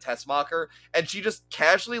Tessmacher, and she just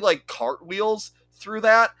casually like cartwheels through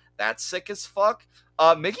that. That's sick as fuck.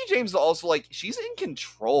 Mickey James also, like, she's in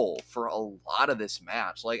control for a lot of this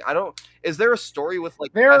match. Like, is there a story with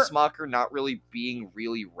like Tessmacher not really being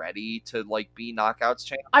really ready to like be Knockouts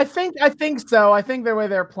champ? I think so. I think the way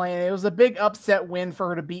they're playing it was a big upset win for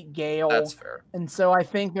her to beat Gail. That's fair. And so I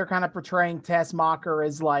think they're kind of portraying Tessmacher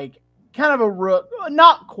as like kind of a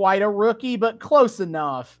not quite a rookie, but close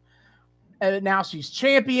enough. And now she's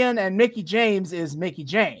champion, and Mickey James is Mickey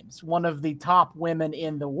James, one of the top women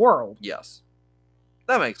in the world. Yes.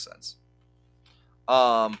 That makes sense.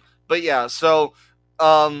 But yeah, so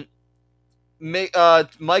Mike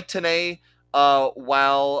Tenay,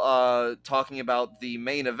 while talking about the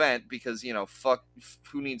main event, because, you know, fuck,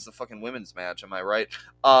 who needs the fucking women's match, am I right?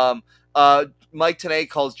 Mike Tenay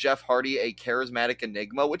calls Jeff Hardy a charismatic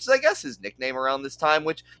enigma, which is, I guess, his nickname around this time,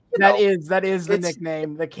 which that is the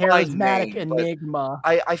nickname, the charismatic enigma.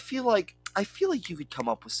 I feel like you could come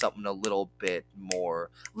up with something a little bit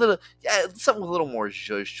more, something with a little more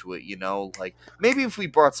zhuzh to it, you know? Like, maybe if we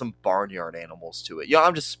brought some barnyard animals to it. Yeah,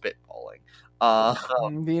 I'm just spitballing. The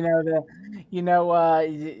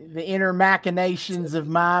inner machinations of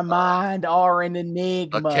my mind are an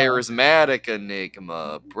enigma. A charismatic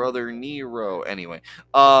enigma, Brother Nero. Anyway,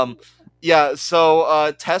 yeah.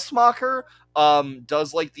 So Tessmacher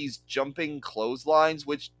does like these jumping clotheslines,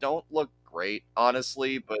 which don't look great,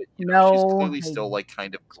 honestly, but she's clearly still like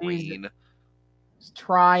kind of green. She's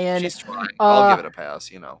trying. I'll give it a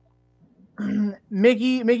pass, you know.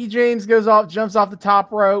 Mickey James jumps off the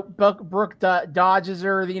top rope. Brooke dodges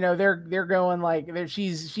her. You know, they're going like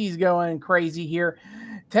she's going crazy here.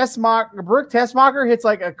 Brooke Tessmacher hits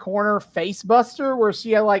like a corner face buster where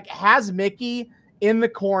she like has Mickey in the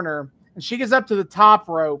corner, and she gets up to the top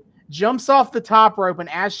rope, jumps off the top rope, and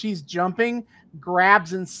as she's jumping,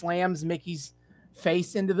 grabs and slams Mickey's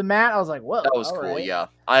face into the mat. I was like, whoa. That was cool, right. Yeah.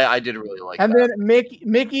 I did really like that. And then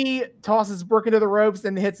Mickey tosses Brooke into the ropes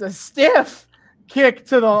and hits a stiff kick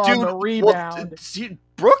to on the rebound.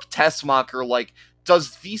 Brooke Tessmacher, like,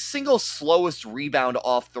 does the single slowest rebound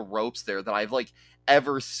off the ropes there that I've, like,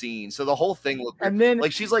 ever seen. So the whole thing looked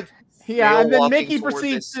like she's, like, and then Mickey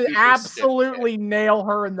proceeds to absolutely nail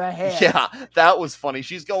her in the head. Yeah, that was funny.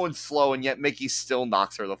 She's going slow, and yet Mickey still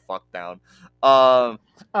knocks her the fuck down.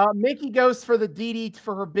 Mickey goes for her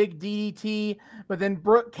big DDT, but then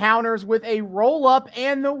Brooke counters with a roll up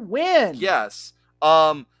and the win. Yes.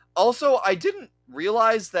 Also, I didn't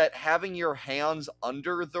realize that having your hands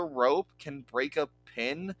under the rope can break a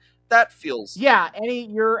pin. That feels... Yeah,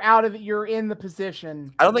 you're in the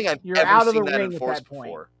position. I don't think I've You're ever out of seen the that ring enforced at that point.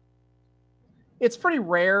 before. It's pretty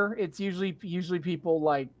rare. It's usually people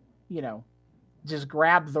like, just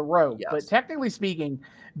grab the rope. Yes. But technically speaking,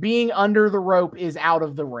 being under the rope is out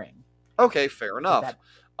of the ring. Okay, fair enough.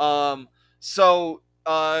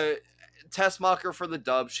 Tessmacher for the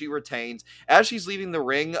dub. She retains. As she's leaving the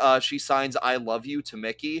ring, she signs "I love you" to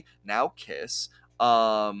Mickey. Now kiss.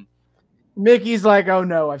 Mickey's like, oh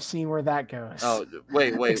no, I've seen where that goes. Oh,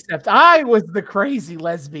 wait. Except I was the crazy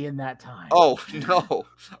lesbian that time. Oh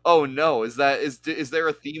no. Is there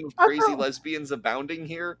a theme of crazy lesbians abounding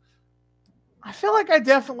here? I feel like I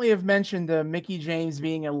definitely have mentioned Mickey James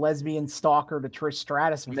being a lesbian stalker to Trish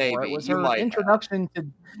Stratus before. Maybe. It was You her might introduction to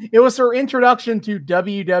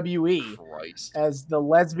WWE. Christ. As the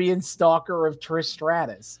lesbian stalker of Trish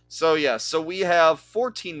Stratus. So we have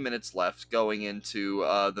 14 minutes left going into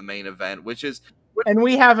the main event, and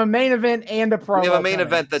we have a main event and a promo. We have a main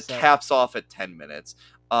event that caps off at 10 minutes.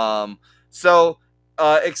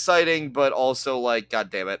 Exciting, but also like,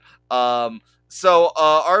 god damn it.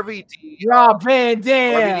 RVD, Rob Van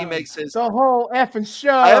Dam, RVD makes his the whole effing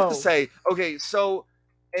show. I have to say, okay, so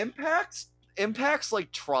Impact's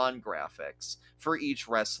like Tron graphics for each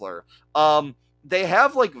wrestler. They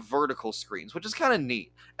have like vertical screens, which is kind of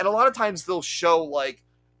neat. And a lot of times they'll show like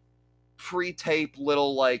pre-tape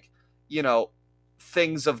little like,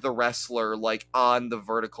 things of the wrestler like on the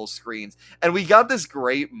vertical screens. And we got this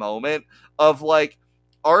great moment of like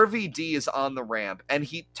RVD is on the ramp and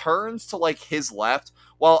he turns to like his left,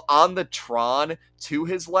 while on the Tron to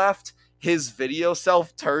his left, his video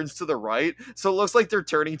self turns to the right. So it looks like they're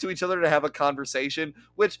turning to each other to have a conversation,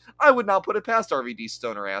 which I would not put it past RVD's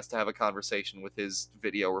stoner ass to have a conversation with his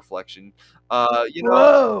video reflection.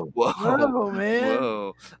 Whoa,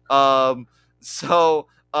 man. Whoa.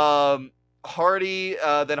 Hardy,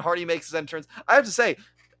 then Hardy makes his entrance. I have to say,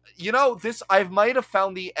 this I might have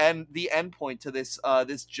found the end point to this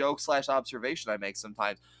this joke / observation I make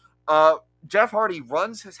sometimes. Jeff Hardy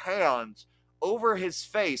runs his hands over his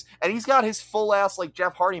face, and he's got his full ass like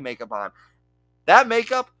Jeff Hardy makeup on. That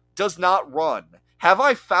makeup does not run. Have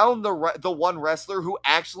I found the one wrestler who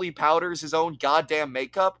actually powders his own goddamn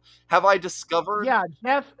makeup? Have I discovered? Yeah,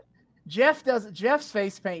 Jeff's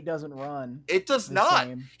face paint doesn't run. It does not.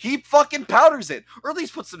 He fucking powders it, or at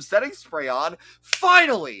least puts some setting spray on.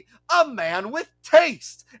 Finally, a man with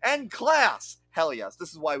taste and class. Hell yes,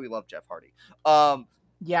 this is why we love Jeff Hardy.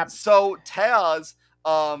 Yeah. So Taz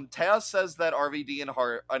says that RVD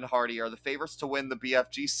and Hardy are the favorites to win the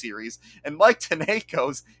BFG series, and Mike Tenay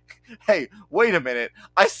goes, "Hey, wait a minute!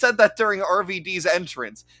 I said that during RVD's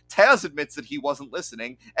entrance." Taz admits that he wasn't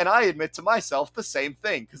listening, and I admit to myself the same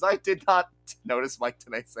thing because I did not notice Mike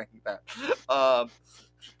Tenay saying that.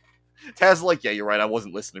 Taz is like, "Yeah, you're right. I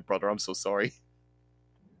wasn't listening, brother. I'm so sorry."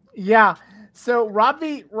 Yeah. So Rob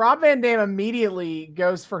Van Dam immediately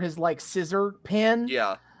goes for his like scissor pin.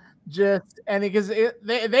 Yeah. Because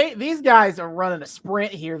these guys are running a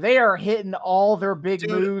sprint here. They are hitting all their big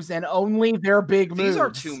moves and only their big moves. These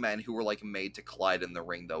are two men who were like made to collide in the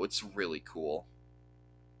ring, though. It's really cool.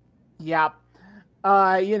 Yep.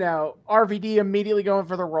 RVD immediately going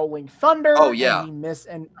for the Rolling Thunder. Oh yeah. And he missed,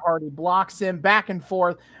 and Hardy blocks him back and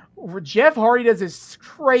forth. Jeff Hardy does this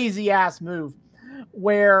crazy ass move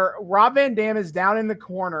where Rob Van Dam is down in the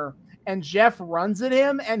corner and Jeff runs at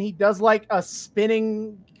him and he does like a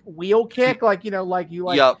spinning wheel kick, like kick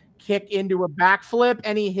into a backflip,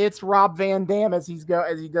 and he hits Rob Van Dam as he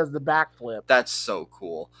does the backflip. That's so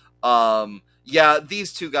cool. Yeah,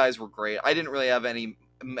 these two guys were great. I didn't really have any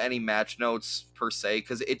match notes per se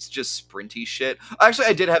because it's just sprinty shit. Actually,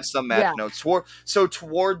 I did have some match notes.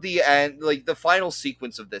 Toward the end, like the final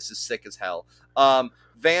sequence of this is sick as hell.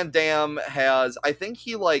 Van Dam has, I think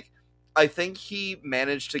he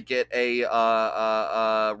managed to get a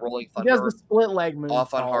Rolling Thunder. He does the split leg moonsault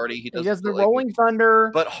off on Hardy. He does the Rolling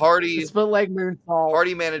Thunder, but Hardy split leg moonsault.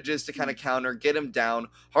 Hardy manages to kind of counter, get him down.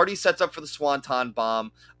 Hardy sets up for the Swanton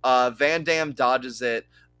bomb. Van Dam dodges it,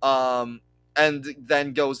 and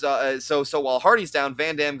then goes. So while Hardy's down,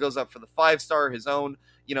 Van Dam goes up for the 5-star, his own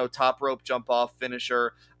top rope jump off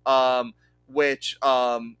finisher, which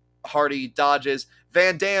Hardy dodges.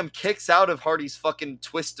 Van Dam kicks out of Hardy's fucking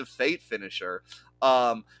Twist of Fate finisher.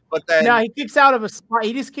 But then he kicks out of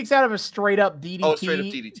he just kicks out of a straight up DDT. Oh, straight up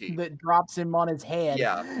DDT that drops him on his head.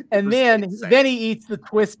 Yeah, and then he eats the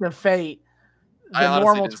Twist of Fate, the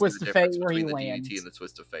normal Twist of Fate where he lands. DDT and the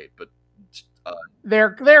Twist of Fate, but They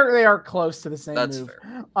are close to the same That's move.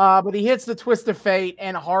 fair. But he hits the twist of fate,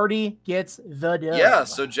 and Hardy gets the dub. Yeah,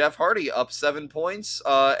 so Jeff Hardy up 7 points,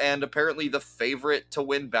 and apparently the favorite to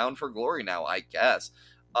win Bound for Glory now, I guess.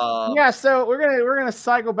 Yeah, so we're gonna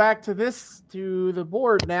cycle back to the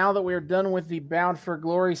board now that we're done with the Bound for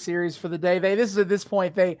Glory series for the day. At this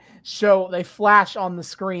point they flash on the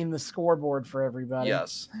screen the scoreboard for everybody.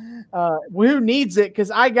 Yes. Who needs it? Because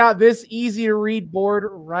I got this easy to read board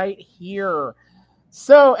right here.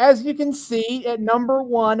 So as you can see, at number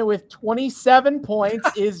 1 with 27 points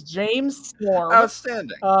is James Storm.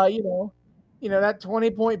 Outstanding. You know, that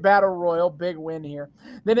 20-point battle royal, big win here.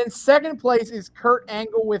 Then in second place is Kurt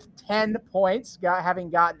Angle with 10 points,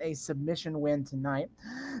 having gotten a submission win tonight.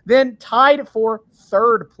 Then tied for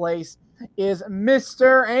third place is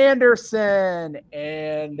Mr. Anderson.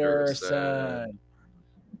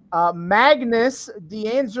 Magnus,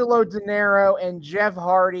 D'Angelo Dinero, and Jeff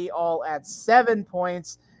Hardy all at 7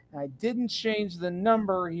 points. I didn't change the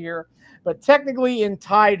number here, but technically in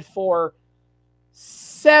tied for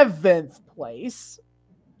 7th place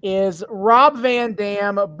is Rob Van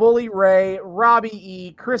Dam, Bully Ray, Robbie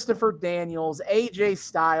E, Christopher Daniels, AJ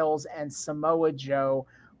Styles, and Samoa Joe,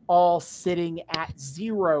 all sitting at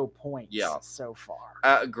 0 points so far.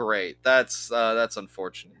 Great. That's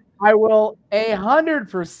unfortunate. I will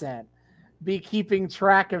 100% be keeping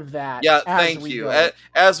track of that. Yeah, thank you.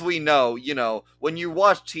 As we know, when you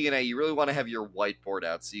watch TNA, you really want to have your whiteboard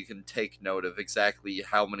out so you can take note of exactly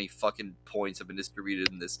how many fucking points have been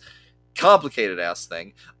distributed in this complicated ass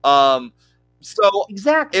thing. So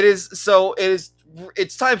exactly.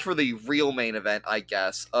 It's time for the real main event, I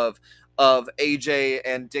guess, of AJ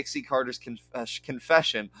and Dixie Carter's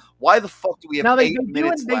confession. Why the fuck do we have 8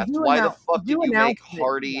 minutes left? Why the fuck did you make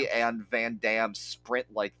Hardy and Van Dam sprint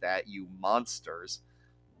like that, you monsters?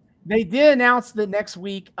 They did announce that next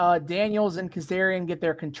week, Daniels and Kazarian get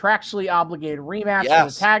their contractually obligated rematch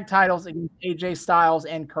for the tag titles against AJ Styles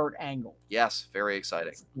and Kurt Angle. Yes, very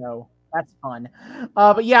exciting. So that's fun.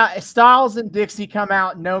 But yeah, Styles and Dixie come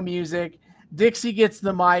out, no music. Dixie gets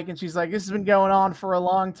the mic and she's like, this has been going on for a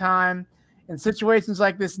long time. And situations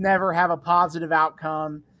like this never have a positive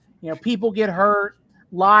outcome. People get hurt,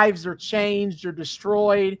 lives are changed or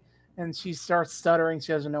destroyed. And she starts stuttering.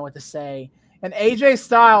 She doesn't know what to say. And AJ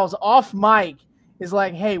Styles off mic is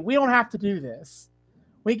like, hey, we don't have to do this.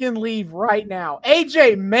 We can leave right now.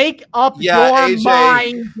 AJ, make up your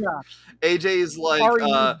mind. AJ is like, are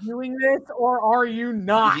you doing this or are you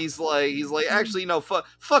not? He's like, actually, no,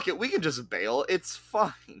 fuck it. We can just bail. It's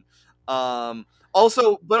fine.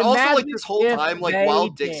 Also like this whole time, like while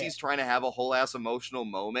Dixie's trying to have a whole ass emotional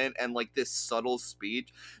moment and like this subtle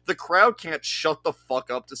speech, the crowd can't shut the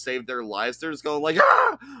fuck up to save their lives. They're just going like,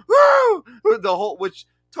 woo! Which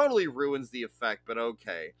totally ruins the effect, but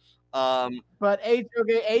okay. But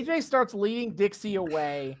AJ starts leading Dixie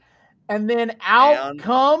away, and then out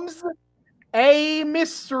comes a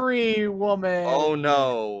mystery woman. Oh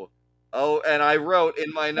no. Oh, and I wrote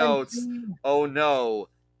in my notes, oh no.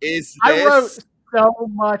 I wrote so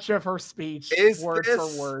much of her speech word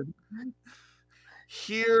for word.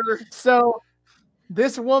 Here. So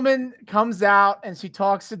this woman comes out and she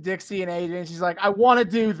talks to Dixie and AJ and she's like, I want to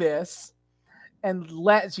do this. And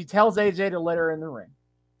she tells AJ to let her in the ring.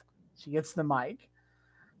 She gets the mic.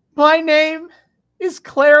 My name is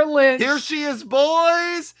Claire Lynch. Here she is,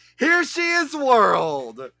 boys. Here she is,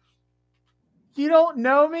 world. You don't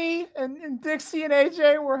know me? And Dixie and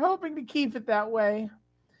AJ, we're hoping to keep it that way.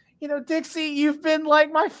 Dixie, you've been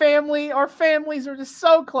like my family. Our families are just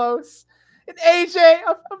so close. And AJ,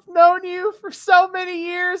 I've known you for so many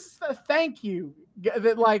years. Thank you.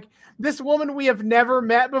 That like this woman we have never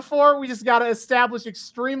met before. We just got to establish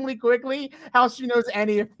extremely quickly how she knows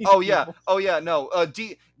any of these. Oh yeah, no.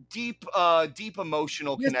 Deep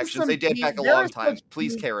emotional connections. They date back a long time.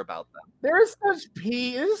 Please care about them. There's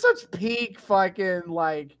such peak fucking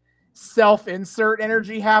like self-insert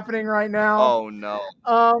energy happening right now. Oh no.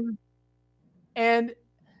 And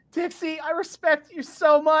Dixie, I respect you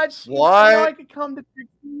so much. What? I could come to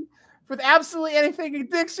Dixie with absolutely anything. And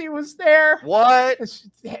Dixie was there. What?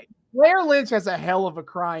 Claire Lynch has a hell of a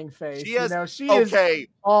crying face. She is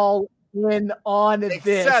all in on this.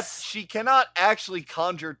 Except she cannot actually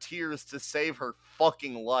conjure tears to save her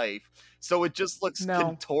fucking life. So it just looks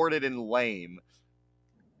contorted and lame.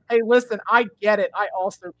 Hey, listen, I get it. I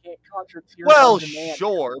also can't conjure tears. Well,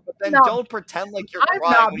 sure, but then don't pretend like you're crying.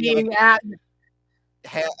 I'm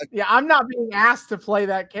not being asked to play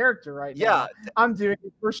that character right now. Yeah, I'm doing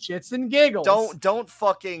it for shits and giggles. Don't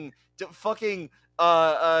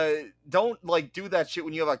like do that shit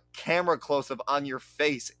when you have a camera close up on your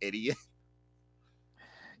face, idiot.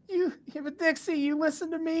 But Dixie, you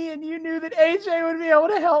listened to me and you knew that AJ would be able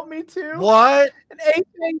to help me too. What? And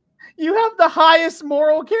AJ, you have the highest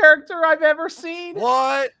moral character I've ever seen.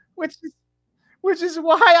 What? Which is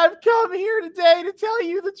why I've come here today to tell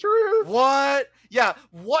you the truth. What? Yeah,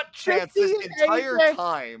 what chance Dixie this and entire AJ.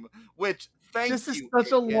 time, which, thank you, This is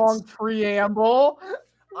such a idiots. long preamble.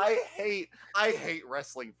 I hate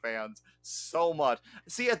wrestling fans so much.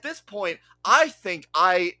 See, at this point, I think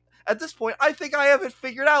I have it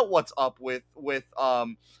figured out what's up with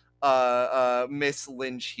Miss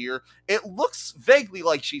Lynch here. It looks vaguely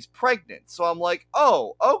like she's pregnant. So I'm like,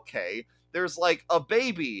 "Oh, okay. There's like a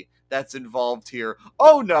baby that's involved here.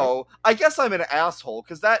 Oh no, I guess I'm an asshole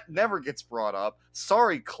cuz that never gets brought up.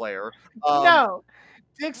 Sorry, Claire." No.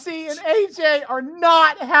 Dixie and AJ are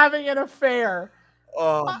not having an affair.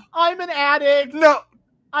 I'm an addict. No.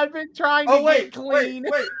 I've been trying to get clean.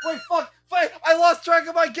 Wait, fuck, I lost track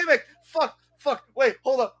of my gimmick. Fuck, wait,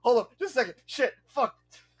 hold up, just a second. Shit, fuck.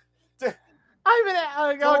 Go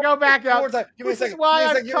back up. One more time. Give me a second. This is why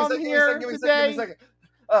I've come here today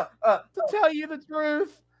to tell you the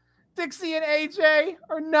truth. Dixie and AJ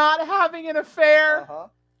are not having an affair.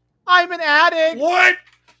 I'm an addict. What?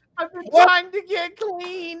 I've been trying to get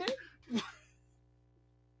clean.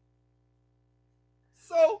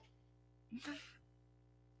 So,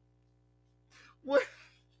 what?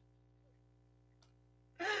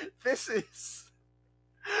 This is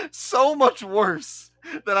so much worse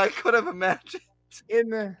than I could have imagined.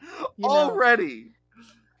 Already,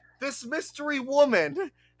 this mystery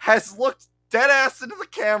woman has looked dead ass into the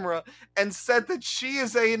camera and said that she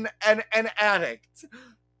is an addict.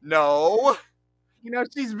 No.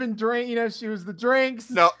 She's been drinking. She was the drinks.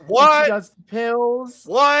 No. What? She does the pills.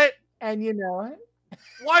 What? And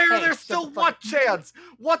why are there still what chants?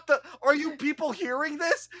 What the? Are you people hearing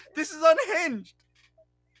this? This is unhinged.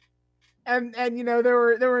 And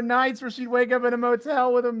there were nights where she'd wake up in a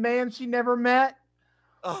motel with a man she never met.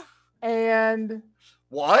 And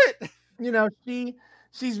what?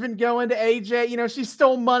 She's been going to AJ. She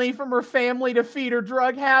stole money from her family to feed her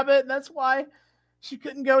drug habit. And that's why she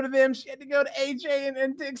couldn't go to them. She had to go to AJ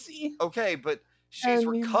and Dixie. Okay, but she's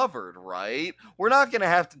recovered, right? We're not going to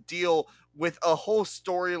have to deal with a whole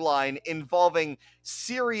storyline involving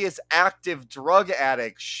serious active drug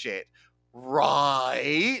addict shit,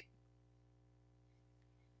 right?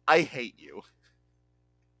 I hate you.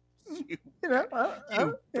 I don't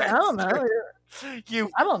know.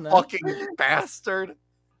 I don't know. Fucking bastard.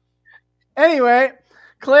 Anyway,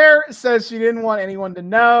 Claire says she didn't want anyone to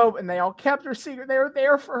know, and they all kept her secret. They were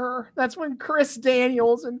there for her. That's when Chris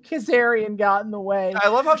Daniels and Kazarian got in the way. I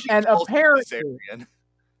love how she calls apparently, Kazarian.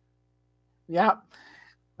 Yeah.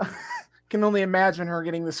 Can only imagine her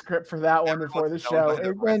getting the script for that one before the show.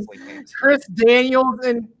 When Chris Daniels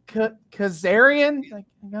and Kazarian, I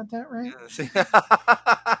got that right?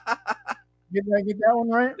 Did I get that one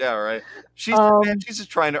right? Yeah, right. She's just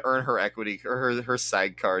trying to earn her equity, or her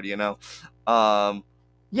SAG card, Yeah,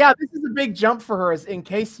 this is a big jump for her, in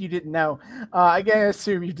case you didn't know. I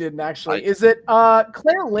assume you didn't actually. Is it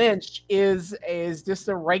Claire Lynch is just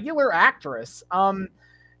a regular actress.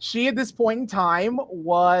 She, at this point in time,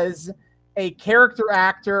 was a character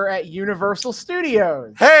actor at Universal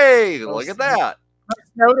Studios. Hey, look at that. Most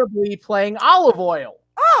notably playing Olive Oil.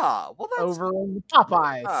 Well, that's over in the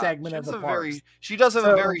Popeye segment of the park. She does have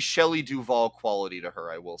a very Shelley Duvall quality to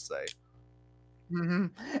her, I will say. Mm-hmm.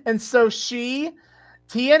 And so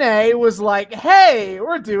TNA was like, hey,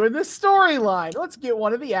 we're doing this storyline. Let's get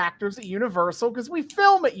one of the actors at Universal because we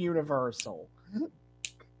film at Universal.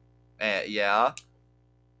 Yeah.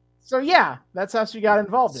 So yeah, that's how she got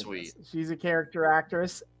involved. Sweet. In this. She's a character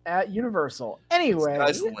actress at Universal. Anyway,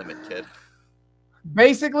 sky's the limit, kid.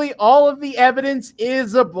 Basically, all of the evidence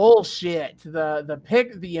is a bullshit.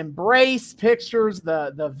 The embrace pictures,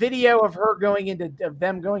 the video of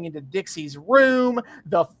them going into Dixie's room,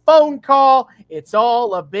 the phone call. It's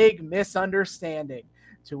all a big misunderstanding.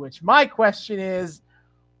 To which my question is,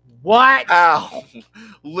 what? How?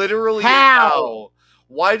 Literally how?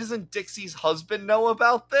 Why doesn't Dixie's husband know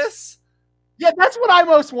about this? Yeah, that's what I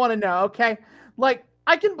most want to know. Okay, like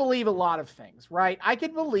I can believe a lot of things, right? I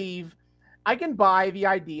can buy the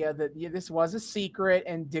idea that this was a secret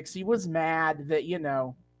and Dixie was mad that,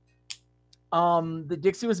 the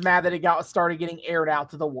Dixie was mad that it started getting aired out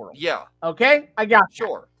to the world. Yeah. Okay? I got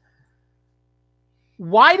sure. That.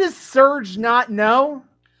 Why does Serge not know?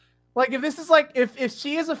 Like, if this is like, if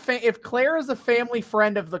she is if Claire is a family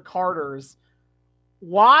friend of the Carters,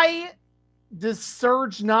 why does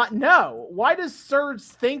Serge not know? Why does Serge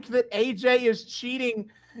think that AJ is cheating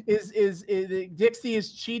is Dixie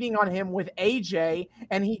is cheating on him with AJ,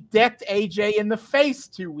 and he decked AJ in the face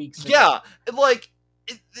 2 weeks ago. Yeah, like,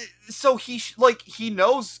 so he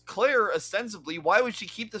knows Claire ostensibly. Why would she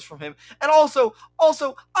keep this from him? And also,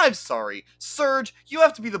 I'm sorry, Serge, you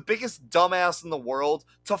have to be the biggest dumbass in the world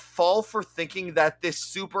to fall for thinking that this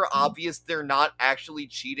super obvious they're not actually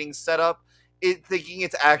cheating setup, thinking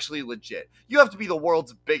it's actually legit. You have to be the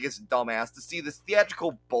world's biggest dumbass to see this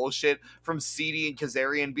theatrical bullshit from CD and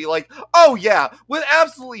Kazarian and be like, oh yeah, with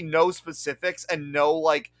absolutely no specifics and no,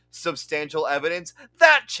 like, substantial evidence,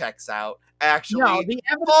 that checks out. Actually, no, the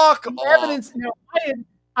evidence. No,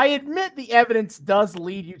 I admit the evidence does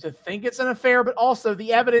lead you to think it's an affair, but also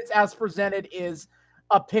the evidence as presented is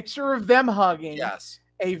a picture of them hugging. Yes.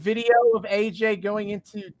 A video of AJ going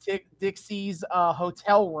into Dixie's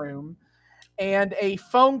hotel room, and a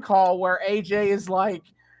phone call where AJ is like,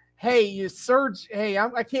 hey, Serge, hey,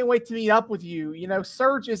 I can't wait to meet up with you. You know,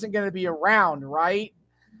 Serge isn't going to be around, right?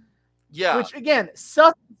 Yeah. Which, again,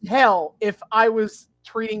 sucks as hell if I was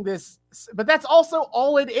treating this. But that's also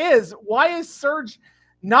all it is. Why is Serge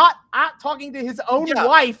not talking to his own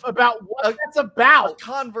wife about what that's about?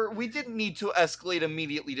 We didn't need to escalate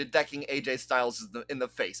immediately to decking AJ Styles in the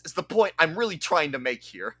face. It's the point I'm really trying to make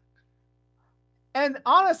here. And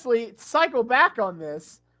honestly, cycle back on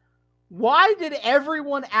this. Why did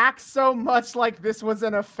everyone act so much like this was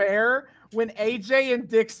an affair when AJ and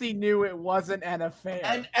Dixie knew it wasn't an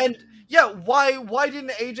affair? And yeah, why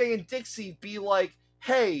didn't AJ and Dixie be like,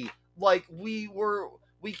 hey, like, we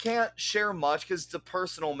can't share much because it's a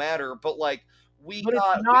personal matter, but like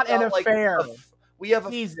it's not an affair. We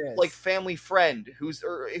have a like family friend who's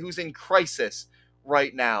in crisis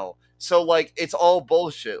right now, so like it's all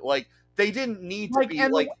bullshit. Like, they didn't need to be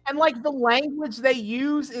and the language they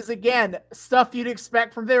use is, again, stuff you'd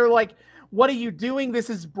expect from there. Like, what are you doing? This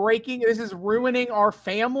is ruining our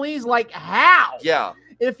families. Like, how? Yeah.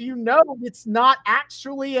 If you know it's not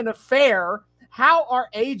actually an affair, how are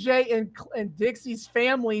AJ and Dixie's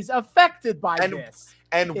families affected by this?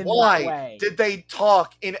 And why did they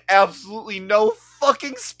talk in absolutely no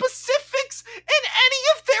fucking specifics in any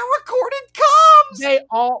of their recorded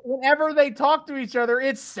comms? Whenever they talk to each other,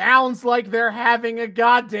 it sounds like they're having a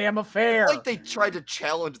goddamn affair. Like they tried to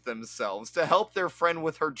challenge themselves to help their friend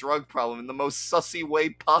with her drug problem in the most sussy way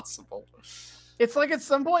possible. It's like at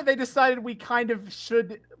some point they decided we kind of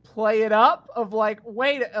should play it up of like,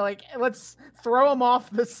 wait, like, let's throw them off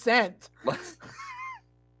the scent.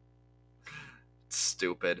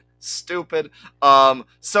 Stupid.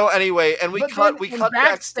 So anyway, and we cut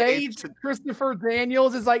backstage to Christopher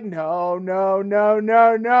Daniels is like, no.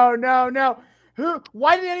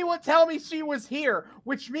 Why didn't anyone tell me she was here?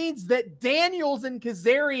 Which means that Daniels and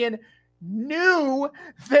Kazarian knew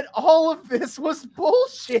that all of this was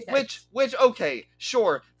bullshit. Which, okay,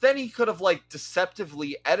 sure. Then he could have, like,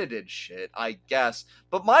 deceptively edited shit, I guess.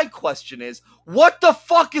 But my question is, what the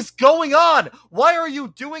fuck is going on? Why are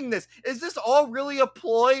you doing this? Is this all really a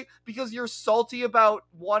ploy because you're salty about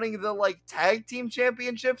wanting the, like, tag team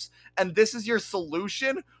championships and this is your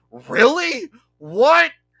solution? Really?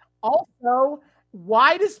 What? Also,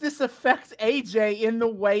 why does this affect AJ in the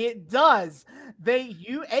way it does?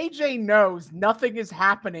 AJ knows nothing is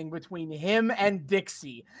happening between him and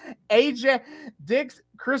Dixie.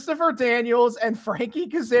 Christopher Daniels and Frankie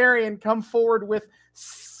Kazarian come forward with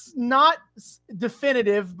not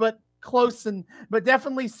definitive, but close but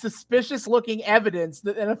definitely suspicious looking evidence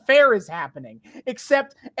that an affair is happening.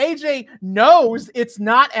 Except AJ knows it's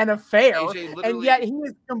not an affair, and yet he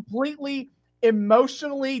is completely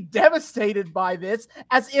emotionally devastated by this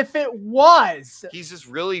as if it was. He's just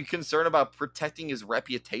really concerned about protecting his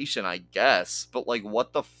reputation, I guess. But like,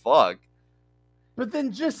 what the fuck? But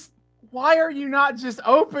then why are you not just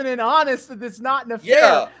open and honest that it's not an affair?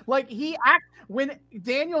 Yeah. Like, when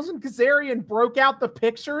Daniels and Kazarian broke out the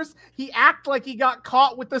pictures, he acted like he got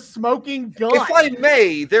caught with a smoking gun. If I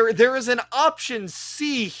may, there is an option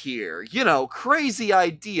C here. Crazy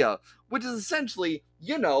idea, which is essentially,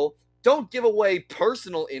 don't give away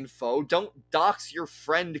personal info. Don't dox your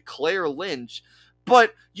friend Claire Lynch,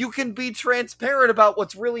 but you can be transparent about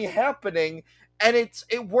what's really happening, and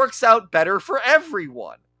it works out better for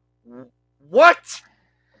everyone. What?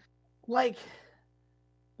 Like,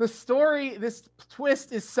 this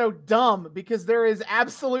twist is so dumb because there is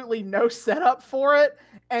absolutely no setup for it,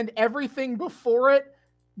 and everything before it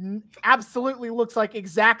absolutely looks like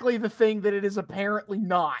exactly the thing that it is apparently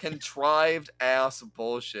not. Contrived ass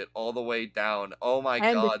bullshit all the way down. Oh my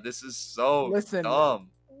god, this is so dumb.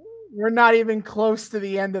 We're not even close to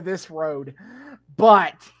the end of this road,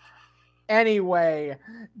 but Anyway,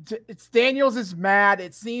 it's Daniels is mad.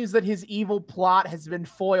 It seems that his evil plot has been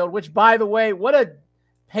foiled, which, by the way, what a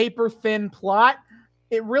paper-thin plot.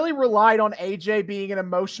 It really relied on AJ being an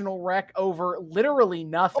emotional wreck over literally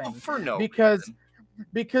nothing. Oh, for no reason.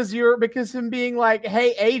 Because him being like,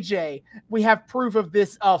 hey, AJ, we have proof of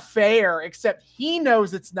this affair, except he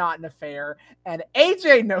knows it's not an affair, and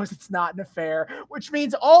AJ knows it's not an affair, which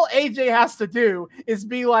means all AJ has to do is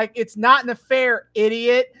be like, it's not an affair,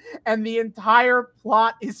 idiot, and the entire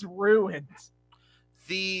plot is ruined.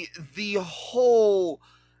 The whole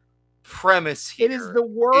premise here. It is the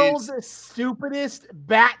world's stupidest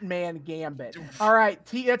Batman gambit. All right,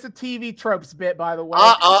 that's a TV tropes bit, by the way.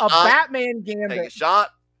 Batman gambit. Take a shot.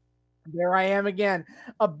 There I am again.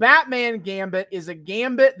 A Batman gambit is a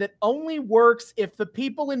gambit that only works if the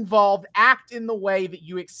people involved act in the way that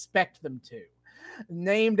you expect them to.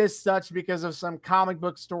 Named as such because of some comic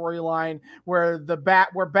book storyline where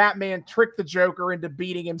Batman tricked the Joker into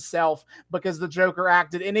beating himself because the Joker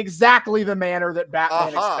acted in exactly the manner that Batman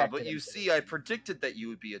expected. But you see, I predicted that you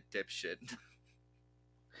would be a dipshit.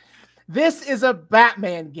 This is a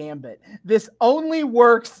Batman gambit. This only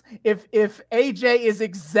works if AJ is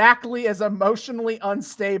exactly as emotionally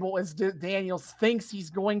unstable as Daniels thinks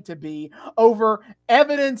he's going to be over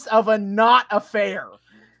evidence of a not affair.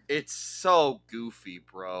 It's so goofy,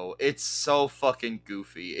 bro. It's so fucking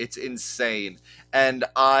goofy. It's insane. And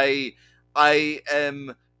I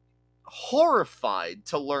am horrified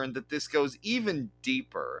to learn that this goes even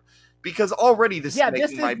deeper. Because already this is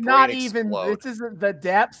making my brain explode. This isn't the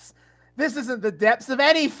depths. This isn't the depths of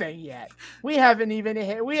anything yet. We haven't even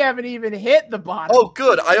hit the bottom. Oh,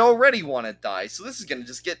 good. I already want to die. So this is going to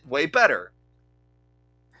just get way better.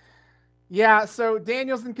 Yeah, so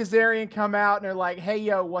Daniels and Kazarian come out and they're like, hey,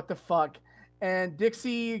 yo, what the fuck? And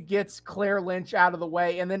Dixie gets Claire Lynch out of the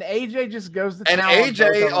way, and then AJ just goes to town. And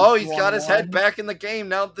AJ, he's got his head back in the game.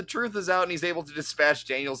 Now the truth is out, and he's able to dispatch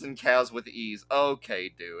Daniels and Kaz with ease.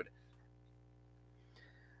 Okay, dude.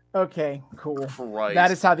 Okay, cool. Christ.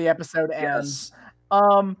 That is how the episode ends.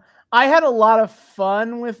 I had a lot of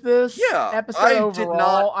fun with this episode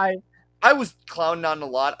overall. I was clowning on a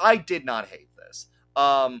lot. I did not hate this.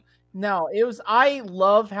 No, it was. I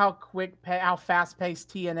love how how fast-paced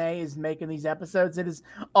TNA is making these episodes. It is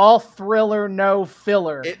all thriller, no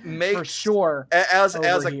filler. It makes for sure. As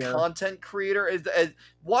a content creator,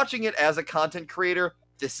 watching it as a content creator,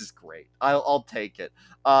 this is great. I'll take it.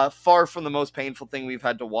 Far from the most painful thing we've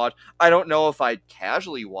had to watch. I don't know if I'd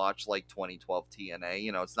casually watch like 2012 TNA.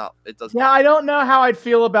 You know, it doesn't. Yeah, I don't know how I'd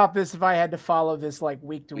feel about this if I had to follow this like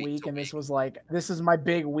week to week. This was like, this is my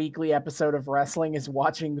big weekly episode of wrestling is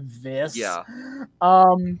watching this. Yeah.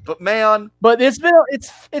 But man,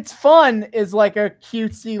 it's fun. Is like a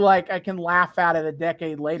cutesy, like I can laugh at it a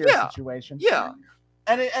decade later situation. Yeah.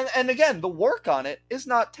 And again, the work on it is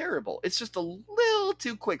not terrible. It's just a little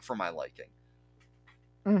too quick for my liking.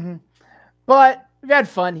 Mm-hmm. But we've had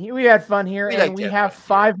fun here. We have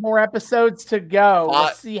 5 more episodes to go.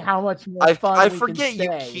 Let's see how much more fun I we forget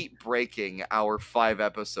can you stay. keep breaking our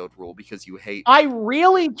 5-episode rule because you hate. I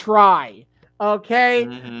really try. Okay,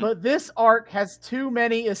 Mm-hmm. but this arc has too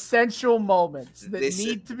many essential moments that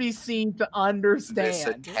need to be seen to understand. This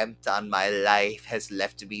attempt on my life has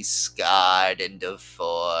left me scarred and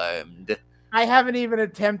deformed. I haven't even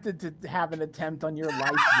attempted to have an attempt on your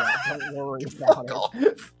life yet. Don't worry about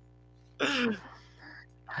it.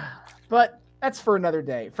 But that's for another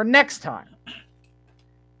day. For next time,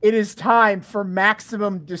 it is time for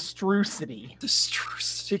maximum destrucity.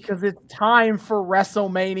 Because it's time for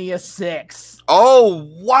WrestleMania 6. Oh,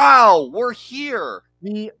 wow. We're here.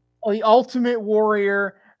 The Ultimate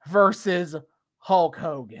Warrior versus Hulk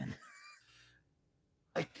Hogan.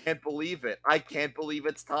 I can't believe it. I can't believe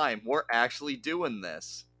it's time. We're actually doing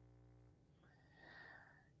this.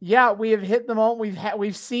 Yeah, we have hit the moment.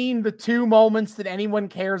 We've seen the 2 moments that anyone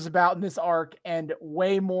cares about in this arc, and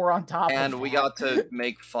way more on top of that. And we got to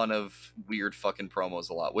make fun of weird fucking promos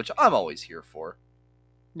a lot, which I'm always here for.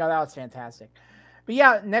 No, that was fantastic. But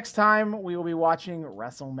yeah, next time we will be watching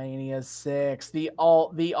WrestleMania 6, the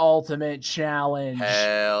Ultimate Challenge.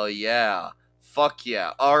 Hell yeah. Fuck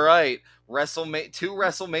yeah. All right. 2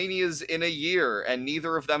 WrestleManias in a year, and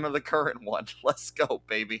neither of them are the current one. Let's go,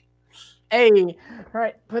 baby. Hey, all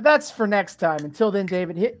right, but that's for next time. Until then,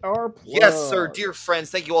 David, hit our plug. Yes, sir. Dear friends,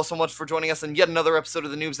 thank you all so much for joining us in yet another episode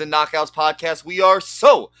of the Noobs and Knockouts Podcast. We are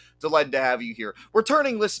so Delighted to have you here.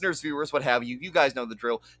 Returning listeners, viewers, what have you. You guys know the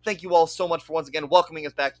drill. Thank you all so much for once again welcoming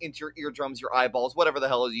us back into your eardrums, your eyeballs, whatever the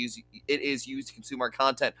hell it is used to consume our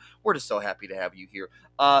content. We're just so happy to have you here.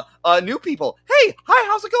 New people, hey, hi,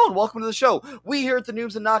 how's it going? Welcome to the show. We here at the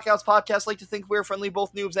Noobs and Knockouts Podcast like to think we're friendly,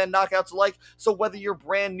 both noobs and knockouts alike. So whether you're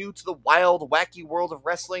brand new to the wild, wacky world of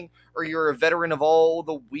wrestling, or you're a veteran of all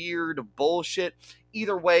the weird bullshit,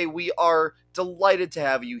 either way, we are delighted to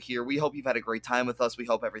have you here. We hope you've had a great time with us. We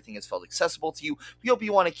hope everything has felt accessible to you. We hope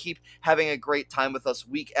you want to keep having a great time with us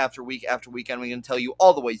week after week after week, and we can tell you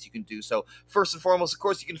all the ways you can do so. First and foremost, of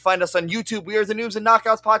course, you can find us on YouTube. We are the Noobs and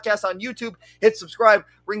Knockouts Podcast on YouTube. Hit subscribe,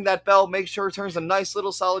 ring that bell, make sure it turns a nice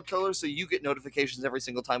little solid color so you get notifications every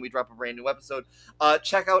single time we drop a brand new episode.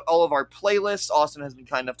 Check out all of our playlists. Austin has been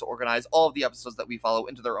kind enough to organize all of the episodes that we follow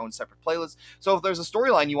into their own separate playlists. So if there's a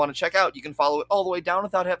storyline you want to check out, you can follow it all the way down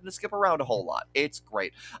without having to skip around a whole lot. It's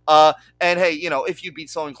great. And hey, if you'd be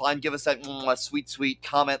so inclined, give us that sweet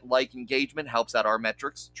comment, like, engagement. Helps out our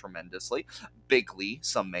metrics tremendously. Bigly,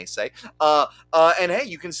 some may say. And hey,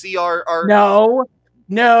 you can see our No.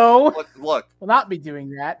 Look. We'll not be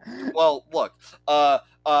doing that. Well, look.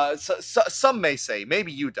 So some may say,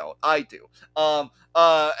 maybe you don't. I do.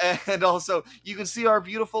 And also, you can see our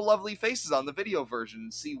beautiful, lovely faces on the video version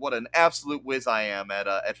and see what an absolute whiz I am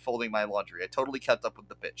at folding my laundry. I totally kept up with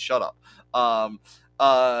the bit. Shut up.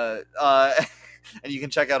 And you can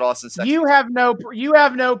check out Austin's section. You have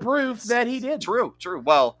no proof that he did. True.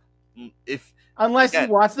 Well, unless you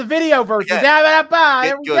watch the video version.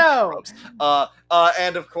 There we go.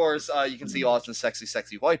 And of course, you can see Austin's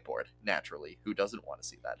sexy whiteboard. Naturally, who doesn't want to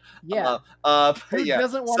see that? Yeah. Who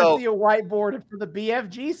doesn't want to see a whiteboard for the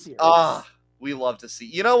BFG series? We love to see.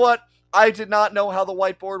 You know what? I did not know how the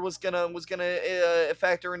whiteboard was gonna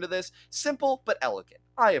factor into this. Simple but elegant.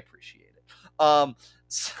 I appreciate it.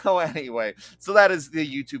 So anyway, that is the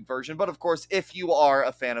YouTube version. But of course, if you are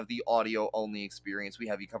a fan of the audio-only experience, we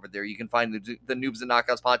have you covered there. You can find the Noobs and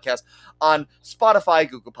Knockouts podcast on Spotify,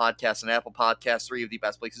 Google Podcasts, and Apple Podcasts, 3 of the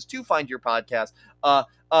best places to find your podcast.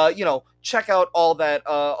 Check out all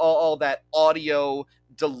that audio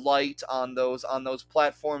delight on those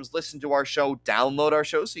platforms. Listen to our show, download our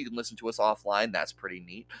show so you can listen to us offline. That's pretty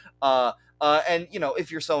neat. And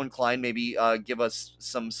if you're so inclined, maybe give us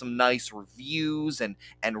some nice reviews and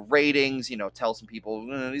ratings. Tell some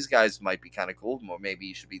people these guys might be kind of cool. Or maybe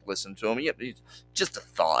you should be listening to them. Yeah, just a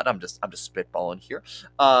thought. I'm just spitballing here.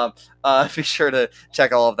 Be sure to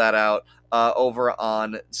check all of that out over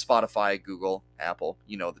on Spotify, Google, Apple.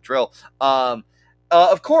 You know the drill.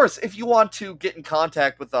 Of course, if you want to get in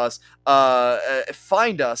contact with us,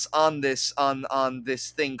 find us on this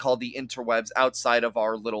thing called the interwebs outside of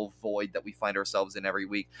our little void that we find ourselves in every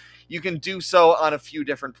week. You can do so on a few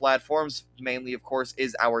different platforms. Mainly, of course,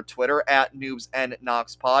 is our Twitter at Noobs and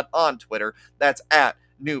Knoxpod on Twitter. That's at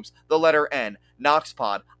Noobs, the letter N,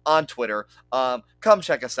 Knoxpod on Twitter. Come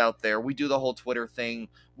check us out there. We do the whole Twitter thing.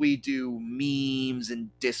 We do memes and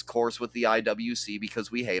discourse with the IWC because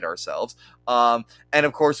we hate ourselves. And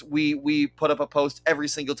of course, we put up a post every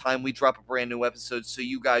single time we drop a brand new episode, so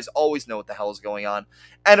you guys always know what the hell is going on.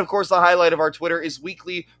 And of course, the highlight of our Twitter is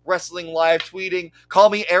weekly wrestling live tweeting. Call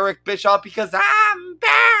me Eric Bischoff because I'm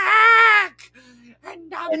back!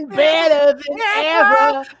 And I'm better than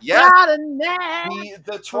ever. Yeah.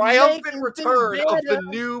 The triumphant return of the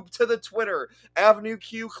noob to the Twitter. Avenue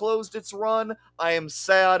Q closed its run. I am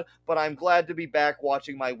sad, but I'm glad to be back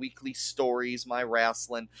watching my weekly stories, my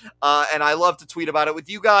wrestling. And I love to tweet about it with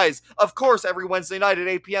you guys. Of course, every Wednesday night at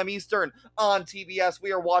 8 p.m. Eastern on TBS,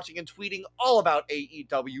 we are watching and tweeting all about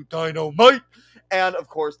AEW Dynamite. And of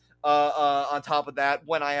course, on top of that,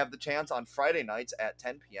 when I have the chance on Friday nights at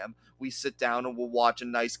 10 p.m., we sit down and we'll watch a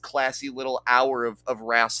nice, classy little hour of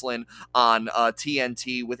wrestling on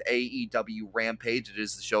TNT with AEW Rampage. It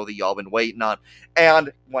is the show that y'all been waiting on.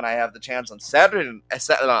 And when I have the chance on Saturday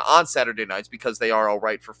nights, because they are all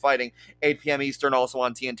right for fighting, 8 p.m. Eastern, also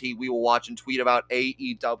on TNT, we will watch and tweet about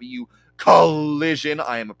AEW Collision.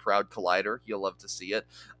 I am a proud collider. You'll love to see it.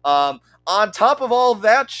 On top of all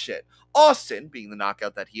that shit, Austin, being the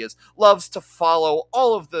knockout that he is, loves to follow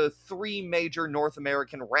all of the 3 major North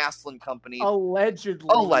American wrestling companies.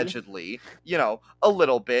 Allegedly, a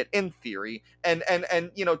little bit in theory, and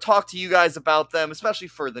talk to you guys about them, especially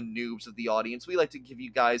for the noobs of the audience. We like to give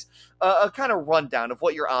you guys a kind of rundown of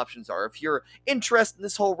what your options are. If you're interested in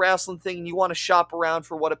this whole wrestling thing and you want to shop around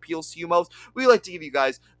for what appeals to you most, we like to give you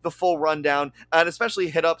guys the full rundown and especially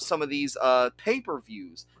hit up some of these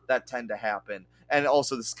pay-per-views that tend to happen. And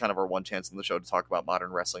also, this is kind of our one chance in the show to talk about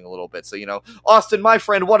modern wrestling a little bit. So, Austin, my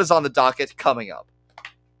friend, what is on the docket coming up?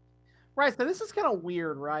 Right, so this is kind of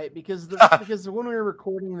weird, right? Because when we're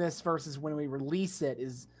recording this versus when we release it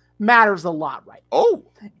matters a lot, right? Oh,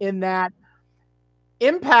 In that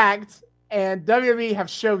Impact and WWE have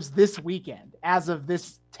shows this weekend as of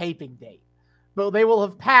this taping date, but they will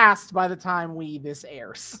have passed by the time this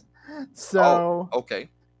airs. So okay.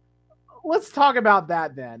 let's talk about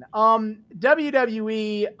that then.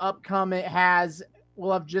 WWE upcoming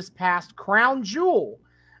will have just passed Crown Jewel.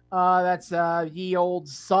 That's ye old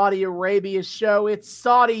Saudi Arabia show. It's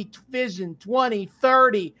Saudi Vision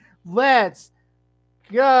 2030. Let's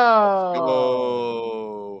go.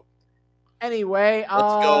 Go. Anyway,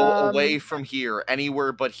 Let's go away from here.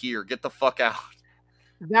 Anywhere but here. Get the fuck out.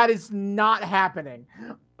 That is not happening.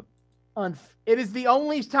 It is the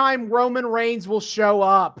only time Roman Reigns will show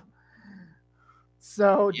up.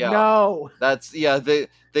 So no. That's they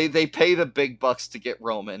pay the big bucks to get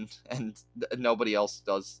Roman, and nobody else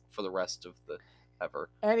does for the rest of the ever.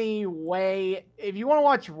 Anyway, if you want to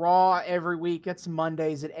watch Raw every week, it's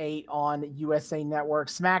Mondays at 8 on USA Network.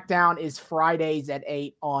 SmackDown is Fridays at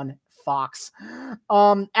 8 on Fox.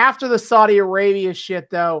 After the Saudi Arabia shit,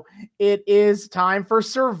 though, it is time for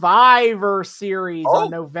Survivor Series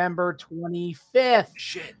on November 25th.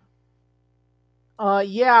 Shit.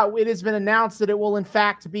 It has been announced that it will in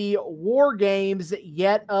fact be War Games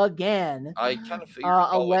yet again. I kind of figured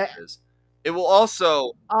it is. It will also.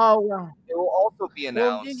 It will also be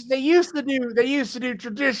announced. Well, they used to do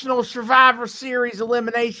traditional Survivor Series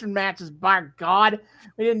elimination matches. By God,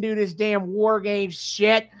 we didn't do this damn War Games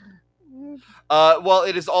shit. Well,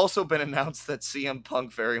 it has also been announced that CM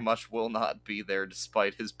Punk very much will not be there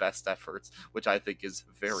despite his best efforts, which I think is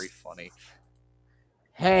very funny.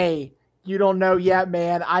 Hey, you don't know yet,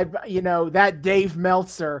 man. That Dave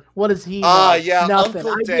Meltzer. What is he? Yeah, nothing.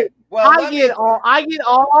 Uncle Dave. I get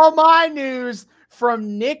all my news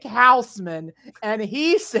from Nick Houseman, and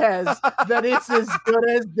he says that it's as good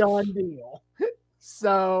as done deal.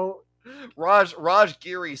 So Raj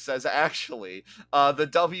Giri says actually the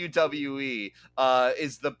WWE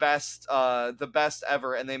is the best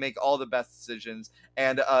ever, and they make all the best decisions,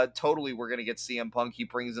 and totally we're gonna get CM Punk. He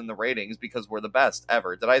brings in the ratings because we're the best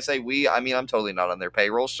ever. Did I say we? I mean, I'm totally not on their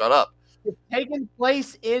payroll. Shut up. It's taking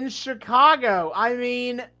place in Chicago. I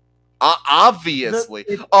mean, obviously.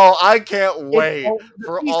 I can't wait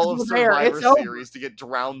for all of Survivor Series to get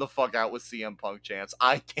drowned the fuck out with CM Punk chants.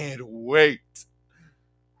 I can't wait.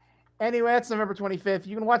 Anyway, that's November 25th.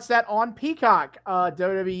 You can watch that on Peacock,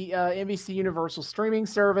 WWE NBC Universal streaming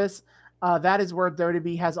service. That is where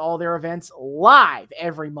WWE has all their events live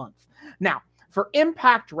every month. Now, for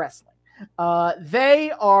Impact Wrestling,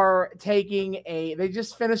 they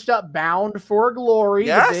just finished up Bound for Glory,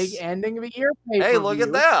 the big ending of the year pay-per-view. Hey, look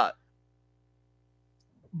at that.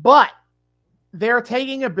 But they're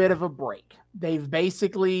taking a bit of a break. They're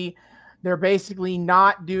basically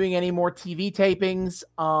not doing any more TV tapings.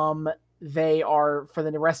 They are, for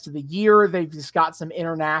the rest of the year, they've just got some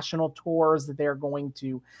international tours that they're going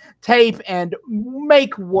to tape and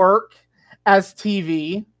make work as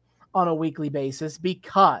TV on a weekly basis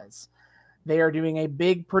because they are doing a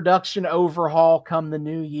big production overhaul come the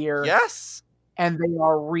new year. Yes. And they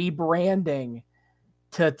are rebranding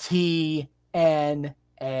to TNA.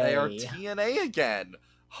 They are TNA again.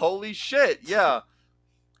 Holy shit. Yeah.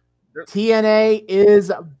 TNA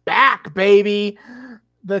is back, baby.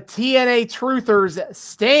 The TNA truthers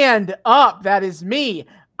stand up. That is me.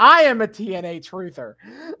 I am a TNA truther.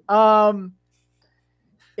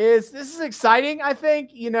 This is exciting, I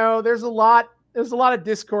think. There's a lot of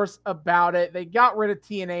discourse about it. They got rid of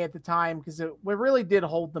TNA at the time because it really did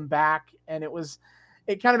hold them back, and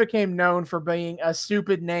it kind of became known for being a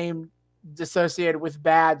stupid name associated with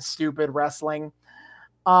bad, stupid wrestling.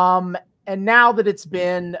 And now that it's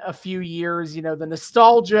been a few years, the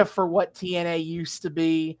nostalgia for what TNA used to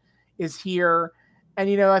be is here.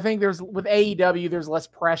 And, I think with AEW, there's less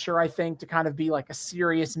pressure, I think, to kind of be like a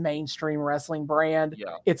serious mainstream wrestling brand.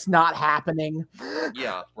 Yeah. It's not happening.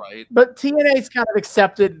 Yeah, right. But TNA's kind of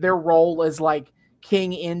accepted their role as like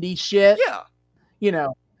king indie shit. Yeah.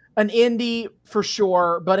 An indie for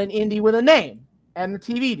sure, but an indie with a name and the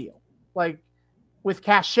TV deal, like with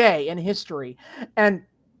cachet and history. And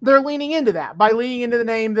they're leaning into that by leaning into the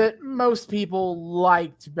name that most people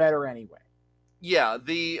liked better anyway. Yeah,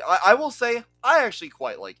 I will say I actually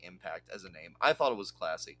quite like Impact as a name. I thought it was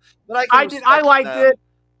classy, but I liked it.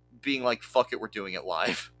 Being like, fuck it, we're doing it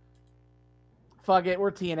live. Fuck it,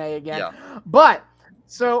 we're TNA again. Yeah. But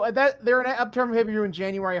so that they're an upcoming pay-per-view in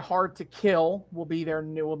January. Hard to Kill will be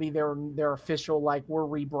their official, like, we're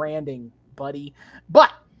rebranding, buddy.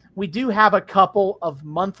 But we do have a couple of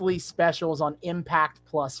monthly specials on Impact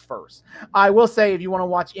Plus first. I will say, if you want to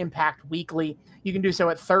watch Impact weekly, you can do so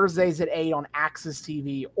at Thursdays at 8 on Access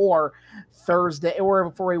TV, or Thursday,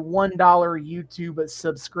 or for a $1 YouTube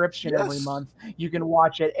subscription every month, you can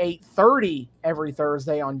watch at 8:30 every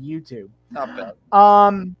Thursday on YouTube. Not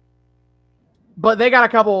bad. But they got a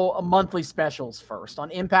couple of monthly specials first on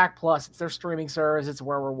Impact Plus. It's their streaming service. It's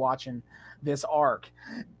where we're watching this arc.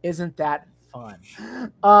 Isn't that fun?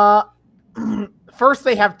 First,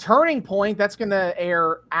 they have Turning Point. That's going to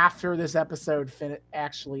air after this episode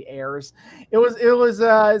actually airs. It's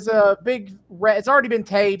a big. It's already been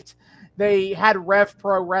taped. They had Rev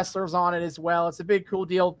Pro wrestlers on it as well. It's a big cool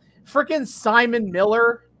deal. Freaking Simon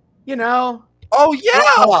Miller, you know. Oh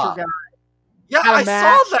yeah. Yeah, I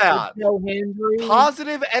saw that.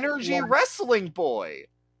 Positive Energy Wrestling Boy.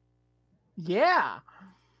 Yeah.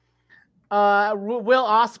 Will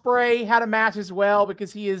Ospreay had a match as well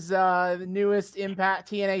because he is the newest Impact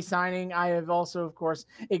TNA signing. I have also, of course,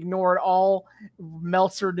 ignored all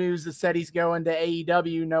Meltzer news that said he's going to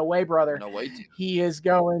AEW. No way, brother. No way, dude. He is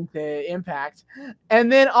going to Impact. And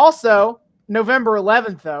then also, November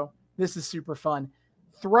 11th, though, this is super fun.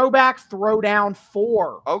 Throwback Throwdown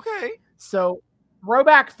 4. Okay. So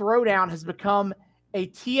Throwback Throwdown has become a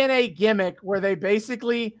TNA gimmick where they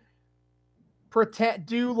basically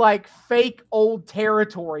do like fake old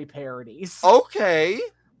territory parodies. Okay.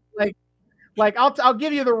 Like I'll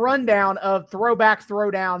give you the rundown of Throwback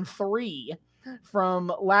Throwdown 3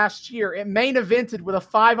 from last year. It main evented with a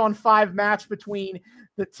 5-on-5 match between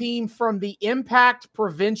the team from the Impact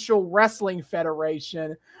Provincial Wrestling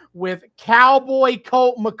Federation with Cowboy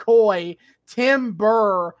Colt McCoy, Tim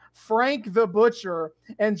Burr, Frank the Butcher,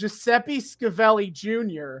 and Giuseppe Scavelli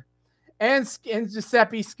Jr. and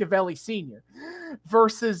Giuseppe Scavelli Sr.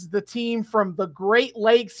 versus the team from the Great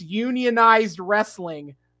Lakes Unionized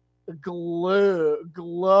Wrestling, Glow.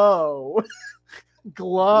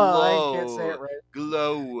 I can't say it right.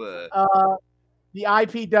 Glow. The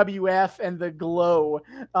IPWF and the Glow,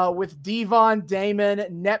 with Devon Damon,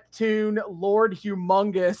 Neptune, Lord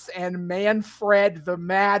Humongous, and Manfred the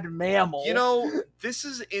Mad Mammal. You know, this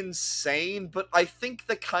is insane, but I think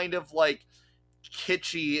the kind of like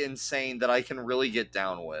kitschy insane that I can really get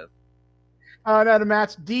down with. Another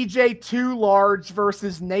match: DJ Too Large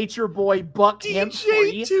versus Nature Boy Buck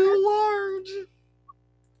Hemphrey. DJ Too Large.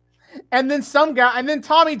 And then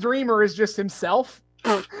Tommy Dreamer is just himself,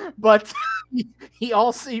 but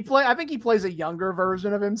I think he plays a younger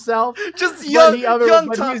version of himself. Just young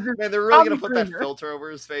Tommy. Man, they're really gonna put Dreamer. that filter over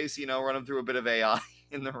his face, run him through a bit of AI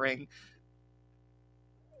in the ring.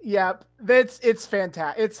 Yep, it's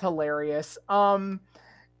fantastic. It's hilarious. And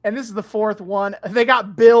this is the fourth one. They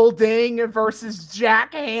got Bill Ding versus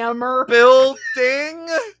Jack Hammer. Bill Ding.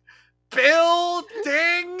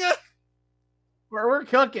 We're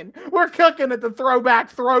cooking. We're cooking at the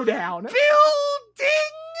Throwback Throwdown. Bill Ding.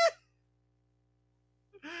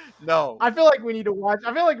 No. I feel like we need to watch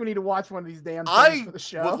one of these damn things for the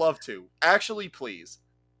show. I would love to. Actually, please.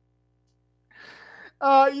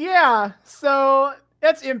 Yeah. So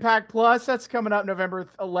that's Impact Plus. That's coming up November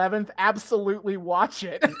 11th. Absolutely watch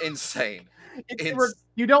it. Insane.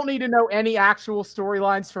 You don't need to know any actual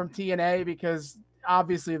storylines from TNA because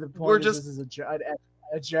obviously the point is this is a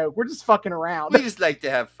joke. We're just fucking around. We just like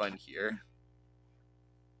to have fun here.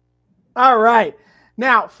 All right.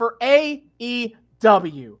 Now for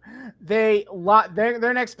AEW,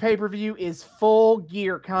 their next pay-per-view is Full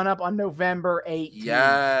Gear coming up on November 18th.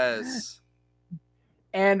 Yes.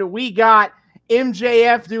 And we got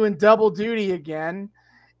MJF doing double duty again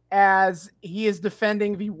as he is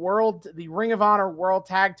defending the Ring of Honor World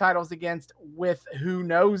Tag Titles with who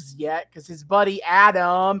knows yet, because his buddy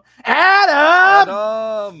Adam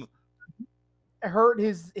hurt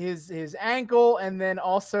his ankle, and then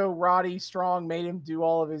also Roddy Strong made him do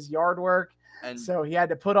all of his yard work, and so he had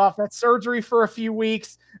to put off that surgery for a few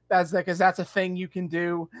weeks. Because that's a thing you can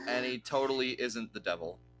do. And he totally isn't the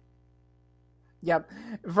devil. Yep.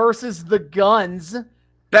 Versus the Guns.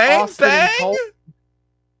 Bang Bang.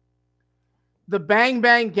 The Bang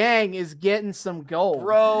Bang Gang is getting some gold.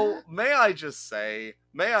 Bro, may I just say,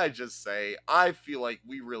 I feel like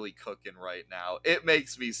we really cooking right now. It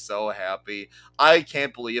makes me so happy. I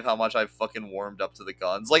can't believe how much I've fucking warmed up to the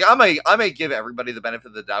Guns. Like, I may give everybody the benefit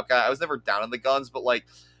of the doubt, guy. I was never down on the Guns, but like,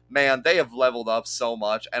 man, they have leveled up so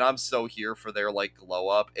much, and I'm so here for their like glow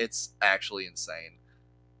up. It's actually insane.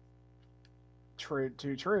 True.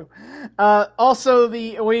 Also,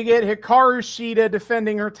 we get Hikaru Shida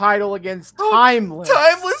defending her title against Timeless.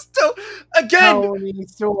 Again,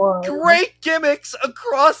 great gimmicks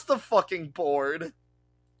across the fucking board.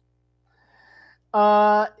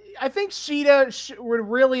 I think Sheeta would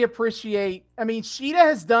really appreciate. I mean, Sheeta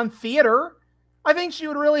has done theater. I think she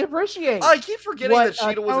would really appreciate. I keep forgetting that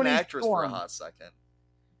Sheeta was an actress for a hot second.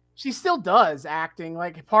 She still does acting.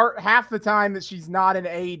 Like half the time that she's not in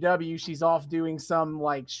AEW, she's off doing some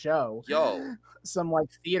like show. Some like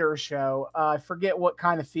theater show. I forget what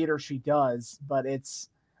kind of theater she does, but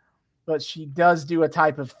she does do a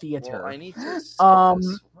type of theater. Well, I need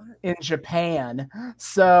to in Japan.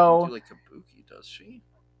 So do like Kabuki, does she?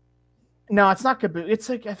 No, it's not Kabuki. It's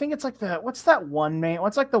like I think it's like what's the one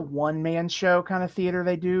man show kind of theater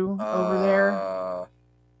they do over there?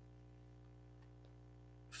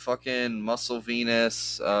 Fucking Muscle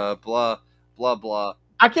Venus, blah blah blah.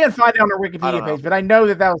 I can't find it on her Wikipedia page, but I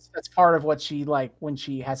know that's part of what she like when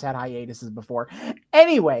she has had hiatuses before.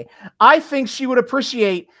 Anyway, I think she would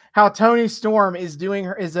appreciate how Toni Storm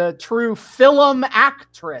is a true film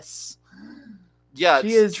actress. Yeah,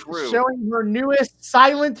 she is true. Showing her newest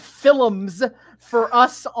silent films for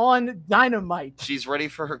us on Dynamite. She's ready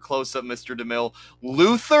for her close-up, Mr. DeMille.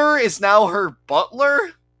 Luther is now her butler?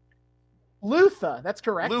 Luther, that's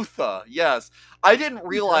correct. Luther, yes. I didn't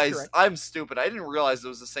realize, I'm stupid, I didn't realize it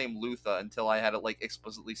was the same Luther until I had it like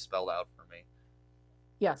explicitly spelled out for me.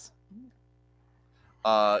 Yes.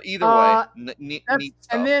 Either way, neat stuff.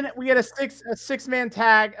 And then we had a six-man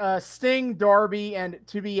tag, Sting, Darby, and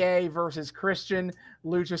 2BA versus Christian,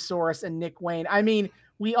 Luchasaurus, and Nick Wayne. I mean,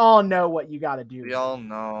 we all know what you got to do. We all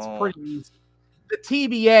know. It's pretty easy. The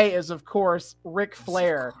TBA is, of course, Ric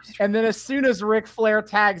Flair. And then as soon as Ric Flair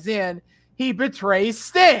tags in, he betrays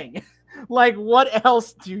Sting. Like, what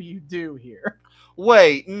else do you do here?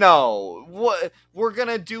 Wait, no. What? We're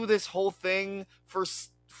gonna do this whole thing for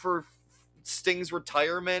Sting's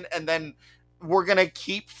retirement, and then we're gonna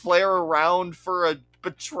keep Flair around for a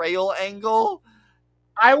betrayal angle?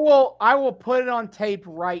 I will put it on tape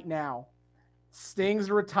right now. Sting's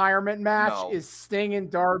retirement match is Sting and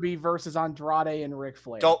Darby versus Andrade and Ric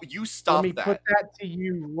Flair. Don't you stop that. Let me put that to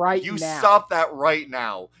you right now. You stop that right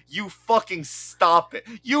now. You fucking stop it.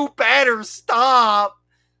 You better stop.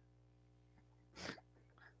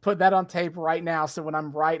 Put that on tape right now so when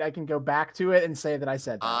I'm right, I can go back to it and say that I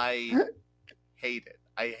said that. I hate it.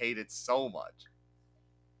 I hate it so much.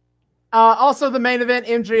 Also, the main event,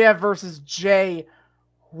 MJF versus Jay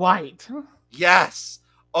White. Yes.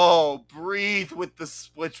 Oh, breathe with the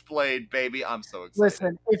switchblade, baby. I'm so excited.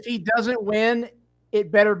 Listen, if he doesn't win, it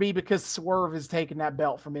better be because Swerve is taking that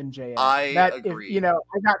belt from MJF. I agree.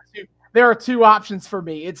 There are two options for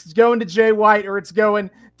me. It's going to Jay White or it's going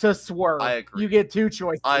to Swerve. I agree. You get two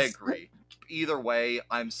choices. I agree. Either way,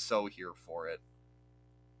 I'm so here for it.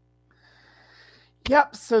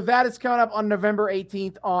 Yep, so that is coming up on November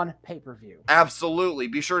 18th on pay-per-view. Absolutely.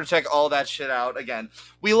 Be sure to check all that shit out. Again,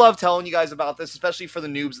 we love telling you guys about this, especially for the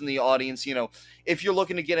noobs in the audience. You know, if you're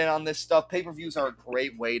looking to get in on this stuff, pay-per-views are a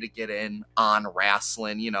great way to get in on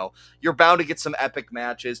wrestling. You know, you're bound to get some epic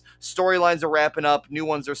matches. Storylines are wrapping up. New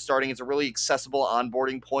ones are starting. It's a really accessible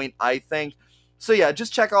onboarding point, I think. So yeah,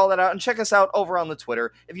 just check all that out and check us out over on the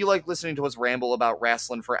Twitter. If you like listening to us ramble about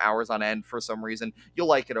wrestling for hours on end for some reason, you'll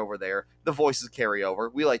like it over there. The voices carry over.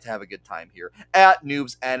 We like to have a good time here at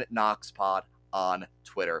Noobs and Knockouts Pod on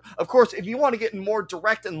Twitter. Of course, if you want to get in more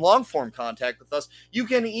direct and long-form contact with us, you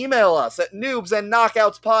can email us at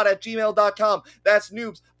noobsandknockoutspod@gmail.com. That's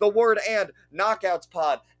noobs, the word, and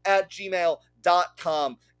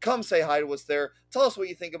knockoutspod@gmail.com. Come say hi to us there. Tell us what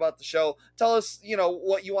you think about the show. Tell us,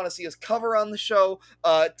 what you want to see us cover on the show.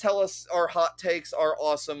 Tell us our hot takes are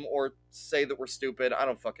awesome or say that we're stupid. I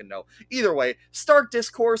don't fucking know. Either way, start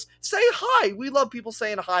discourse. Say hi. We love people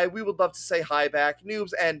saying hi. We would love to say hi back.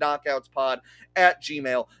 Noobs and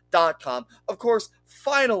knockoutspod@gmail.com. Of course,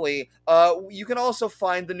 finally, you can also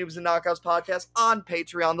find the Noobs and Knockouts podcast on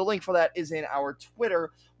Patreon. The link for that is in our Twitter.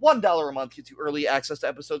 $1 a month gets you early access to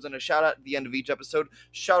episodes and a shout out at the end of each episode.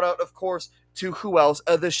 Shout out, of course, to who else?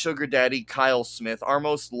 The sugar daddy, Kyle Smith, our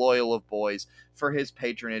most loyal of boys, for his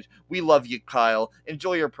patronage. We love you, Kyle.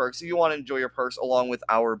 Enjoy your perks. If you want to enjoy your perks along with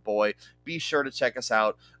our boy, be sure to check us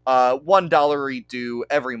out. $1 due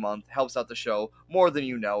every month helps out the show more than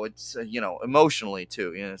you know. It's emotionally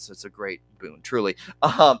too. It's a great boon, truly.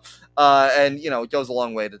 And it goes a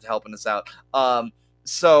long way to helping us out.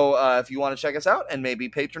 So if you want to check us out and maybe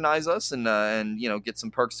patronize us and get some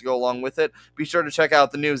perks to go along with it, be sure to check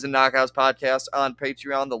out the Noobs and Knockouts podcast on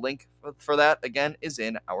Patreon. The link for that, again, is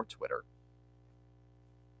in our Twitter.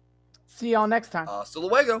 See y'all next time. Hasta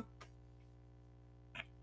luego.